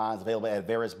Their Minds, available at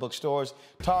various bookstores.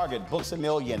 Target, Books A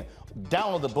Million.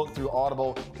 Download the book through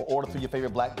Audible or order through your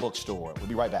favorite black bookstore. We'll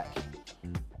be right back.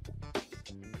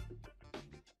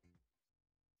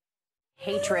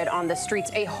 Hatred on the streets,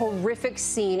 a horrific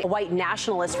scene, a white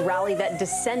nationalist rally that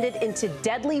descended into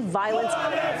deadly violence.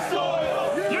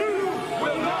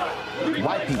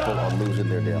 White people are losing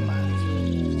their damn minds.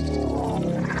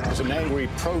 As an angry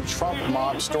pro-Trump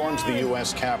mob storms the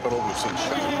U.S. Capitol, we've seen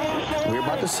We're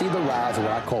about to see the rise of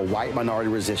what I call white minority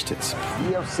resistance.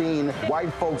 We have seen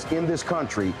white folks in this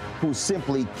country who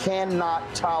simply cannot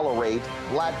tolerate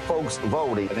black folks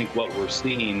voting. I think what we're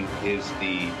seeing is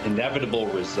the inevitable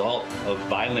result of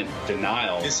violent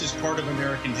denial. This is part of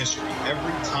American history.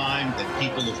 Every time that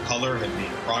people of color have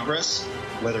made progress,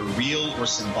 whether real or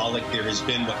symbolic, there has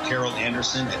been what Carol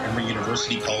Anderson at Emory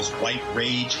University calls white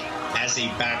rage. as a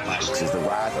backlash. This is the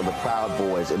rise of the Proud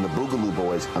Boys and the Boogaloo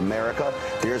Boys. America,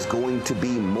 there's going to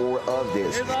be more of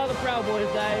this. Here's all the Proud Boys,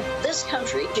 guys. This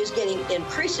country is getting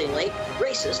increasingly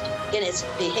racist in its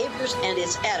behaviors and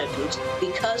its attitudes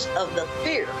because of the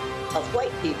fear of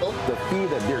white people. The fear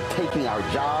that they're taking our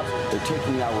jobs, they're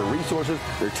taking our resources,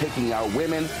 they're taking our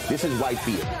women. This is white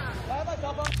fear.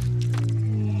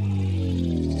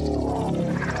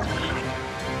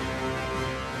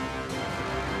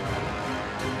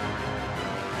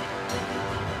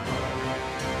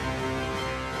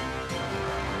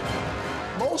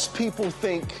 Most people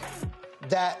think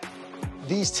that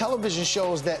these television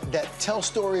shows that tell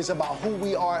stories about who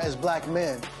we are as black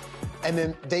men, and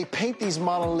then they paint these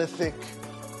monolithic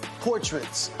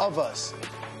portraits of us,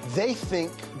 they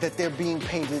think that they're being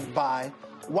painted by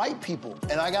white people.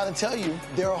 And I gotta tell you,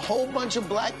 there are a whole bunch of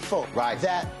black folk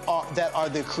that are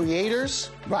the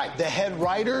creators, the head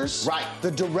writers,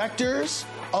 the directors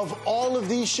of all of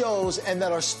these shows, and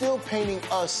that are still painting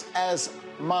us as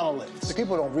monoliths. The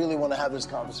people don't really want to have this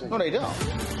conversation. No, they don't.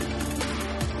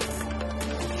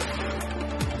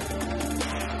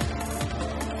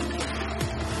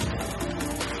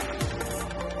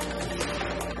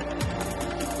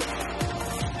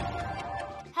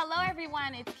 Hello,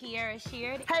 everyone. It's Kiara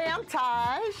Sheard. Hey, I'm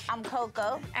Taj. I'm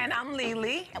Coco. And I'm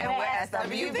Lily. And we're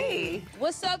SWV.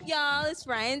 What's up, y'all? It's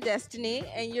Ryan Destiny,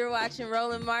 and you're watching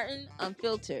Roland Martin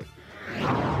Unfiltered.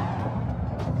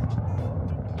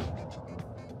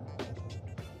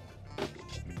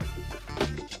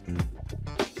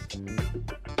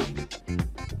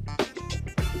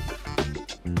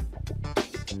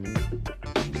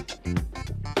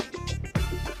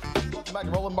 Back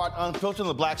to Roland Martin Unfiltered on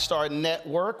the Black Star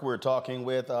Network. We're talking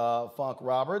with Funk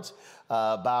Roberts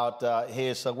about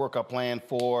his workout plan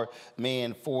for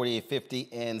men 40, 50,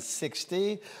 and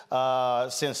 60.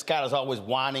 Since Scott is always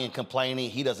whining and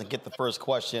complaining, he doesn't get the first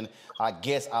question. I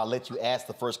guess I'll let you ask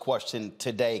the first question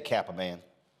today, Kappa Man.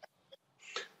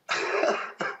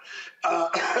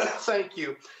 Thank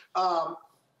you.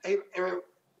 Hey, Aaron,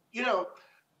 you know,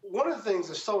 one of the things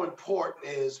that's so important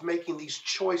is making these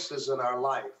choices in our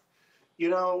life. You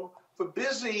know, for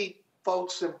busy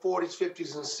folks in 40s,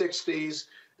 50s, and 60s,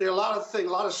 there are a lot of things,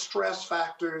 a lot of stress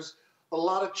factors, a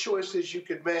lot of choices you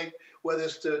could make, whether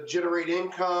it's to generate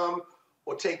income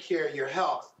or take care of your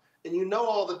health. And you know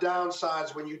all the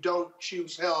downsides when you don't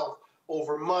choose health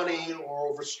over money or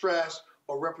over stress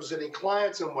or representing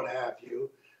clients and what have you.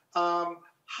 How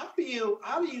do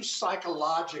you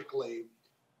psychologically,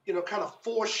 you know, kind of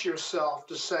force yourself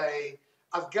to say,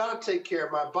 I've got to take care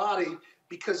of my body,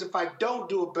 because if I don't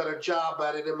do a better job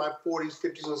at it in my 40s,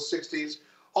 50s, and 60s,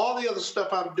 all the other stuff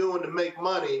I'm doing to make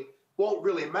money won't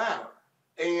really matter.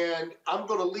 And I'm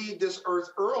going to leave this earth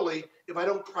early if I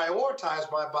don't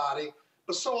prioritize my body.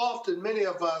 But so often, many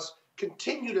of us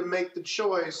continue to make the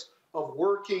choice of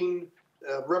working,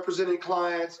 representing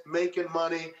clients, making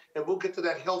money, and we'll get to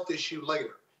that health issue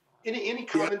later. Any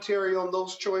commentary on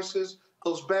those choices,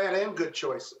 those bad and good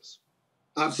choices?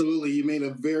 Absolutely. You made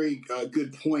a very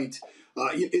good point.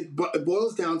 It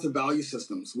boils down to value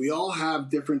systems. We all have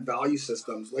different value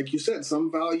systems. Like you said,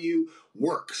 some value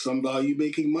work, some value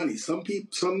making money, some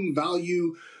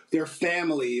value their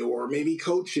family or maybe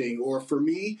coaching. Or for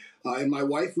me and my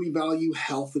wife, we value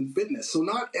health and fitness. So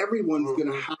not everyone's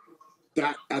going to have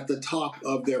that at the top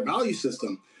of their value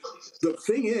system. The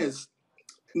thing is,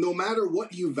 no matter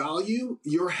what you value,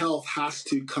 your health has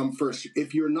to come first.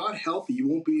 If you're not healthy, you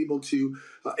won't be able to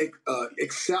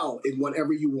excel in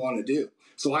whatever you want to do.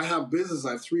 So I have business.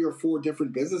 I have 3 or 4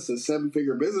 different businesses,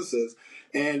 7-figure businesses.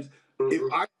 And if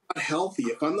I'm not healthy,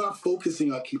 if I'm not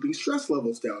focusing on keeping stress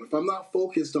levels down, if I'm not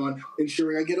focused on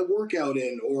ensuring I get a workout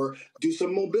in or do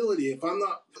some mobility, if I'm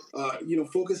not,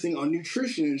 focusing on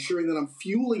nutrition, ensuring that I'm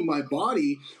fueling my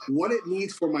body what it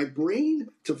needs for my brain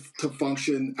to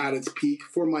function at its peak,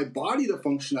 for my body to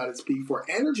function at its peak, for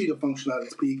energy to function at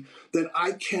its peak, then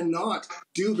I cannot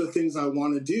do the things I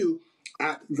want to do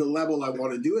at the level I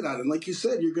want to do it at. And like you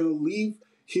said, you're going to leave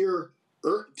here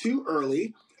too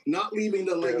early, not leaving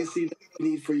the legacy that you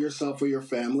need for yourself or your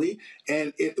family.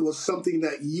 And it was something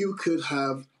that you could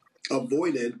have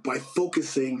avoided by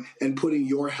focusing and putting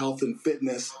your health and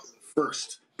fitness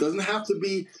first. Doesn't have to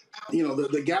be,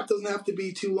 the gap doesn't have to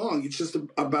be too long. It's just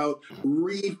about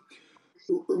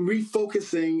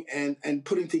refocusing and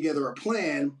putting together a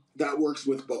plan that works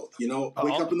with both. Wake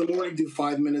up in the morning, do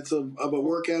 5 minutes of a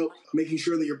workout, making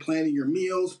sure that you're planning your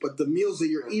meals, but the meals that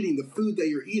you're eating, the food that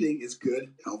you're eating is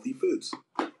good, healthy foods.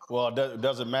 Well, it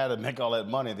doesn't matter to make all that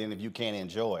money then if you can't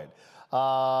enjoy it.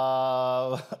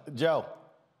 Joe.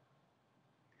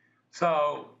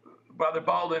 So Brother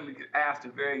Bolden asked a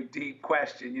very deep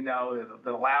question,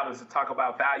 that allowed us to talk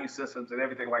about value systems and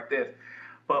everything like this.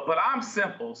 But I'm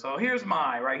simple. So here's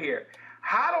mine right here.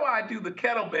 How do I do the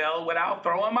kettlebell without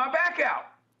throwing my back out?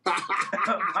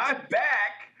 My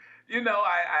back,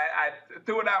 I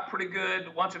threw it out pretty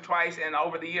good once or twice, and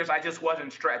over the years I just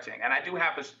wasn't stretching. And I do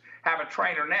have a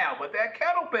trainer now, but that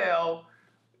kettlebell,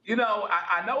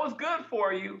 I know it's good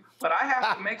for you, but I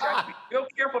have to make sure I be real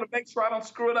careful to make sure I don't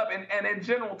screw it up. And in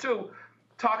general, too,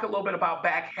 talk a little bit about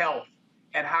back health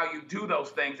and how you do those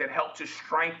things that help to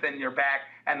strengthen your back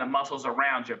and the muscles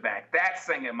around your back. That's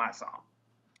singing my song.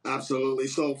 Absolutely.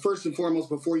 So first and foremost,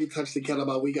 before you touch the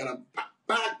kettlebell, we got to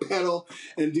back pedal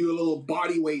and do a little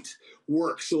body weight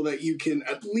work so that you can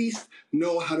at least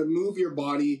know how to move your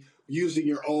body using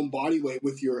your own body weight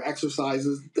with your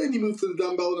exercises. Then you move to the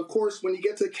dumbbell. And of course, when you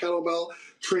get to kettlebell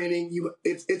training,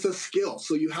 it's a skill.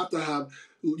 So you have to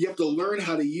learn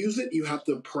how to use it. You have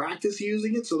to practice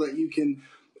using it so that you can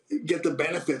get the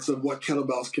benefits of what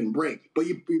kettlebells can bring. But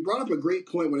you brought up a great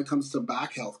point when it comes to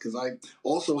back health, because I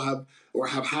also have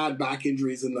had back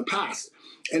injuries in the past.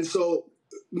 And so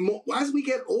as we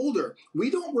get older, we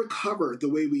don't recover the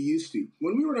way we used to.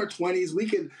 When we were in our 20s, we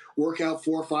could work out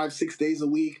 4, 5, 6 days a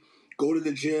week, go to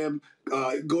the gym,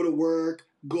 go to work,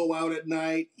 go out at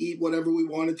night, eat whatever we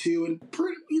wanted to, and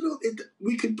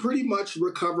we could pretty much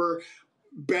recover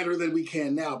better than we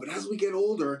can now. But as we get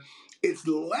older, it's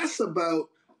less about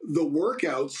the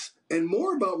workouts and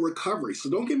more about recovery.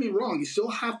 So don't get me wrong, you still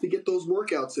have to get those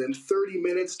workouts in, 30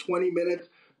 minutes, 20 minutes,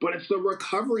 but it's the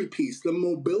recovery piece, the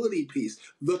mobility piece,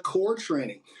 the core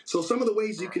training. So some of the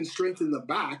ways you can strengthen the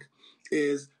back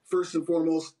is, first and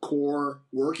foremost, core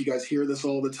work. You guys hear this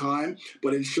all the time,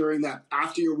 but ensuring that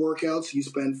after your workouts, you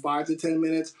spend 5 to 10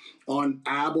 minutes on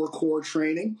ab or core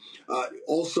training.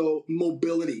 Also,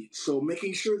 mobility. So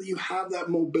making sure that you have that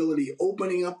mobility,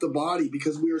 opening up the body,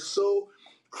 because we are so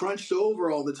crunched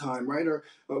over all the time, right?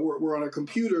 We're on our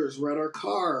computers, we're at our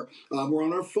car, we're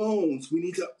on our phones. We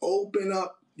need to open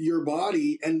up your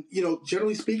body. And,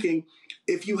 generally speaking,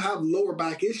 if you have lower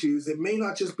back issues, it may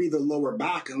not just be the lower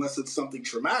back unless it's something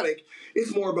traumatic.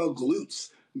 It's more about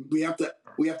glutes. We have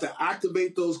to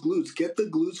activate those glutes, get the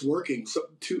glutes working. So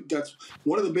that's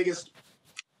one of the biggest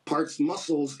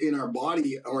muscles in our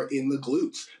body are in the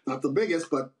glutes. Not the biggest,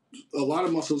 but a lot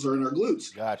of muscles are in our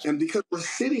glutes. Gotcha. And because we're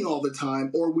sitting all the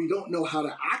time, or we don't know how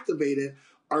to activate it,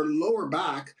 our lower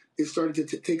back is starting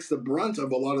to takes the brunt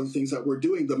of a lot of the things that we're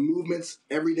doing, the movements,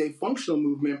 everyday functional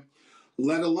movement,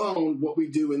 let alone what we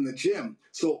do in the gym.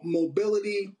 So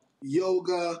mobility,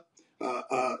 yoga,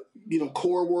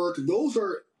 core work,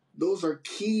 those are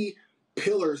key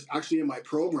pillars actually in my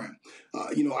program.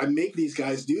 I make these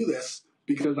guys do this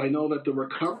because I know that the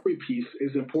recovery piece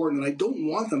is important, and I don't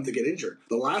want them to get injured.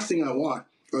 The last thing I want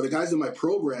are the guys in my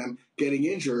program getting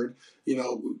injured,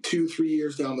 2-3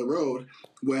 years down the road,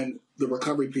 when the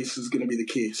recovery piece is going to be the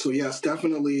key. So yes,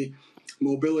 definitely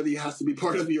mobility has to be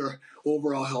part of your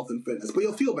overall health and fitness. But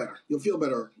you'll feel better. You'll feel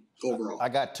better overall. I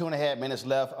got 2.5 minutes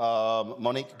left.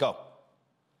 Monique, go.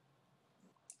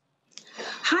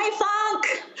 Hi,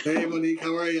 Funk. Hey, Monique.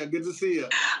 How are you? Good to see you.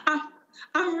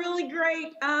 I'm really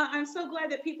great. I'm so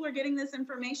glad that people are getting this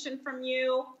information from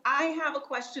you. I have a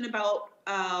question about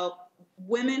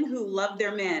women who love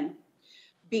their men,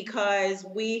 because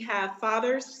we have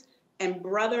fathers and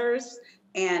brothers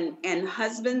and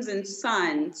husbands and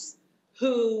sons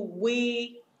who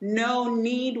we know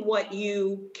need what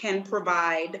you can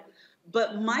provide,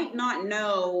 but might not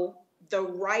know the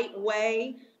right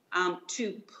way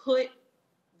to put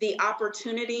the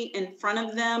opportunity in front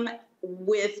of them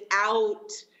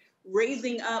without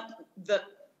raising up the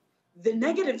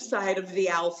negative side of the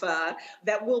alpha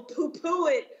that will poo-poo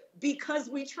it because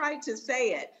we tried to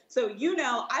say it. So,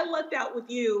 I lucked out with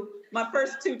you my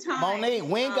first 2 times. Monique,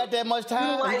 we ain't got that much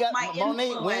time.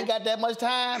 Monique, we ain't got that much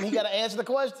time. He got to answer the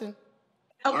question.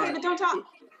 Okay, right. But don't talk.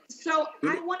 So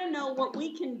I want to know what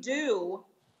we can do,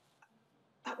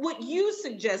 what you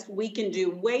suggest we can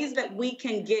do, ways that we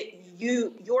can get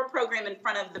your program in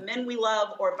front of the men we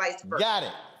love, or vice versa. Got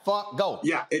it. Go.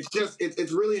 Yeah,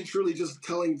 it's really and truly just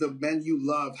telling the men you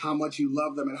love how much you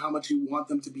love them and how much you want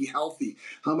them to be healthy,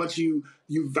 how much you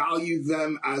value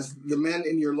them as the men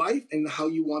in your life, and how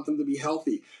you want them to be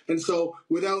healthy. And so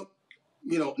without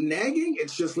nagging,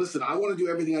 it's just, listen, I want to do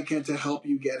everything I can to help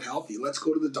you get healthy. Let's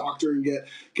go to the doctor and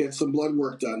get some blood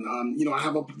work done.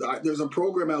 There's a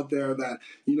program out there that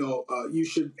you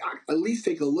should at least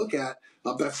take a look at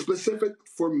that's specific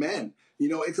for men.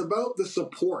 It's about the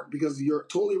support, because you're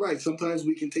totally right. Sometimes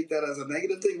we can take that as a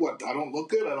negative thing. What, I don't look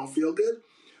good, I don't feel good.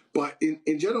 But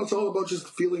in general, it's all about just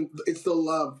feeling, it's the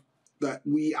love that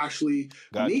we actually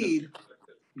need.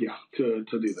 Yeah, to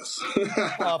do this.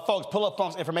 Folks, pull up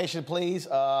Funk's information, please.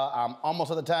 I'm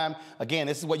almost at the time. Again,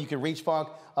 this is where you can reach Funk.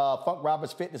 Funk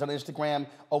Roberts Fitness on Instagram,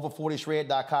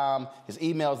 over40shred.com. His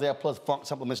email's there, plus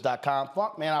funksupplements.com.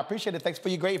 Funk, man, I appreciate it. Thanks for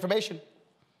your great information.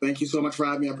 Thank you so much for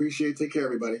having me. I appreciate it. Take care,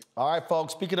 everybody. All right,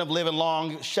 folks. Speaking of living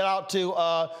long, shout out to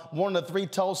one of the 3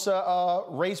 Tulsa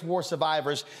race war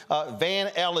survivors,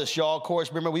 Van Ellis, y'all. Of course,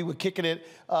 remember we were kicking it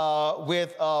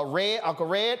with Uncle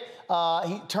Red.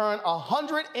 He turned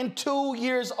 102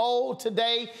 years old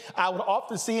today. I would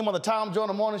often see him on the Tom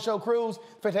Joyner Morning Show cruise,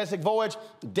 Fantastic Voyage,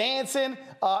 dancing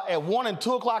at 1 and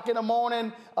 2 o'clock in the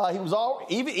morning. He was all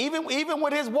even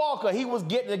with his walker, he was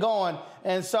getting it going.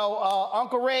 And so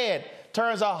Uncle Red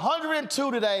turns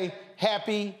 102 today.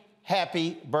 Happy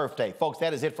birthday. Folks,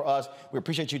 that is it for us. We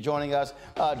appreciate you joining us.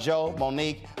 Joe,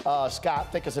 Monique,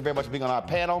 Scott, thank you so very much for being on our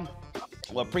panel.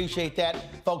 Well, appreciate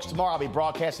that. Folks, tomorrow I'll be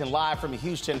broadcasting live from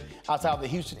Houston, outside of the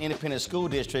Houston Independent School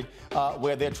District,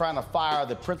 where they're trying to fire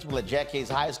the principal at Jack Yates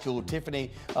High School,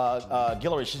 Tiffany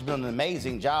Guillory. She's been an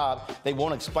amazing job. They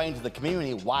won't explain to the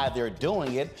community why they're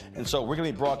doing it. And so we're going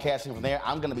to be broadcasting from there.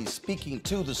 I'm going to be speaking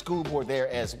to the school board there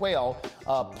as well,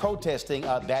 protesting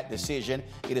that decision.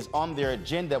 It is on their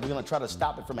agenda. We're going to try to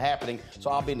stop it from happening. So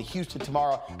I'll be in Houston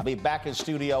tomorrow. I'll be back in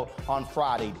studio on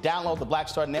Friday. Download the Black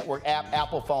Star Network app,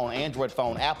 Apple phone, Android phone,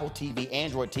 Apple TV,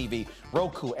 Android TV,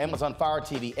 Roku, Amazon Fire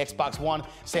TV, Xbox One,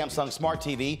 Samsung Smart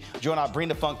TV. Join our Bring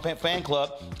the Funk fan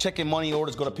club. Check in money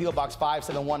orders. Go to P.O. Box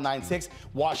 57196,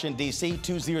 Washington, D.C.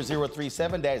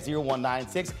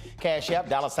 20037-0196. Cash App,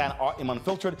 $RM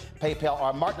Unfiltered. PayPal,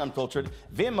 R Martin Unfiltered.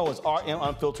 Venmo is RM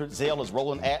Unfiltered. Zelle is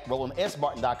Roland at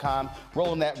RolandSMartin.com.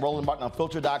 Roland at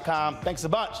RolandMartinUnfiltered.com. Thanks a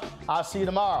bunch. I'll see you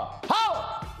tomorrow. Holla!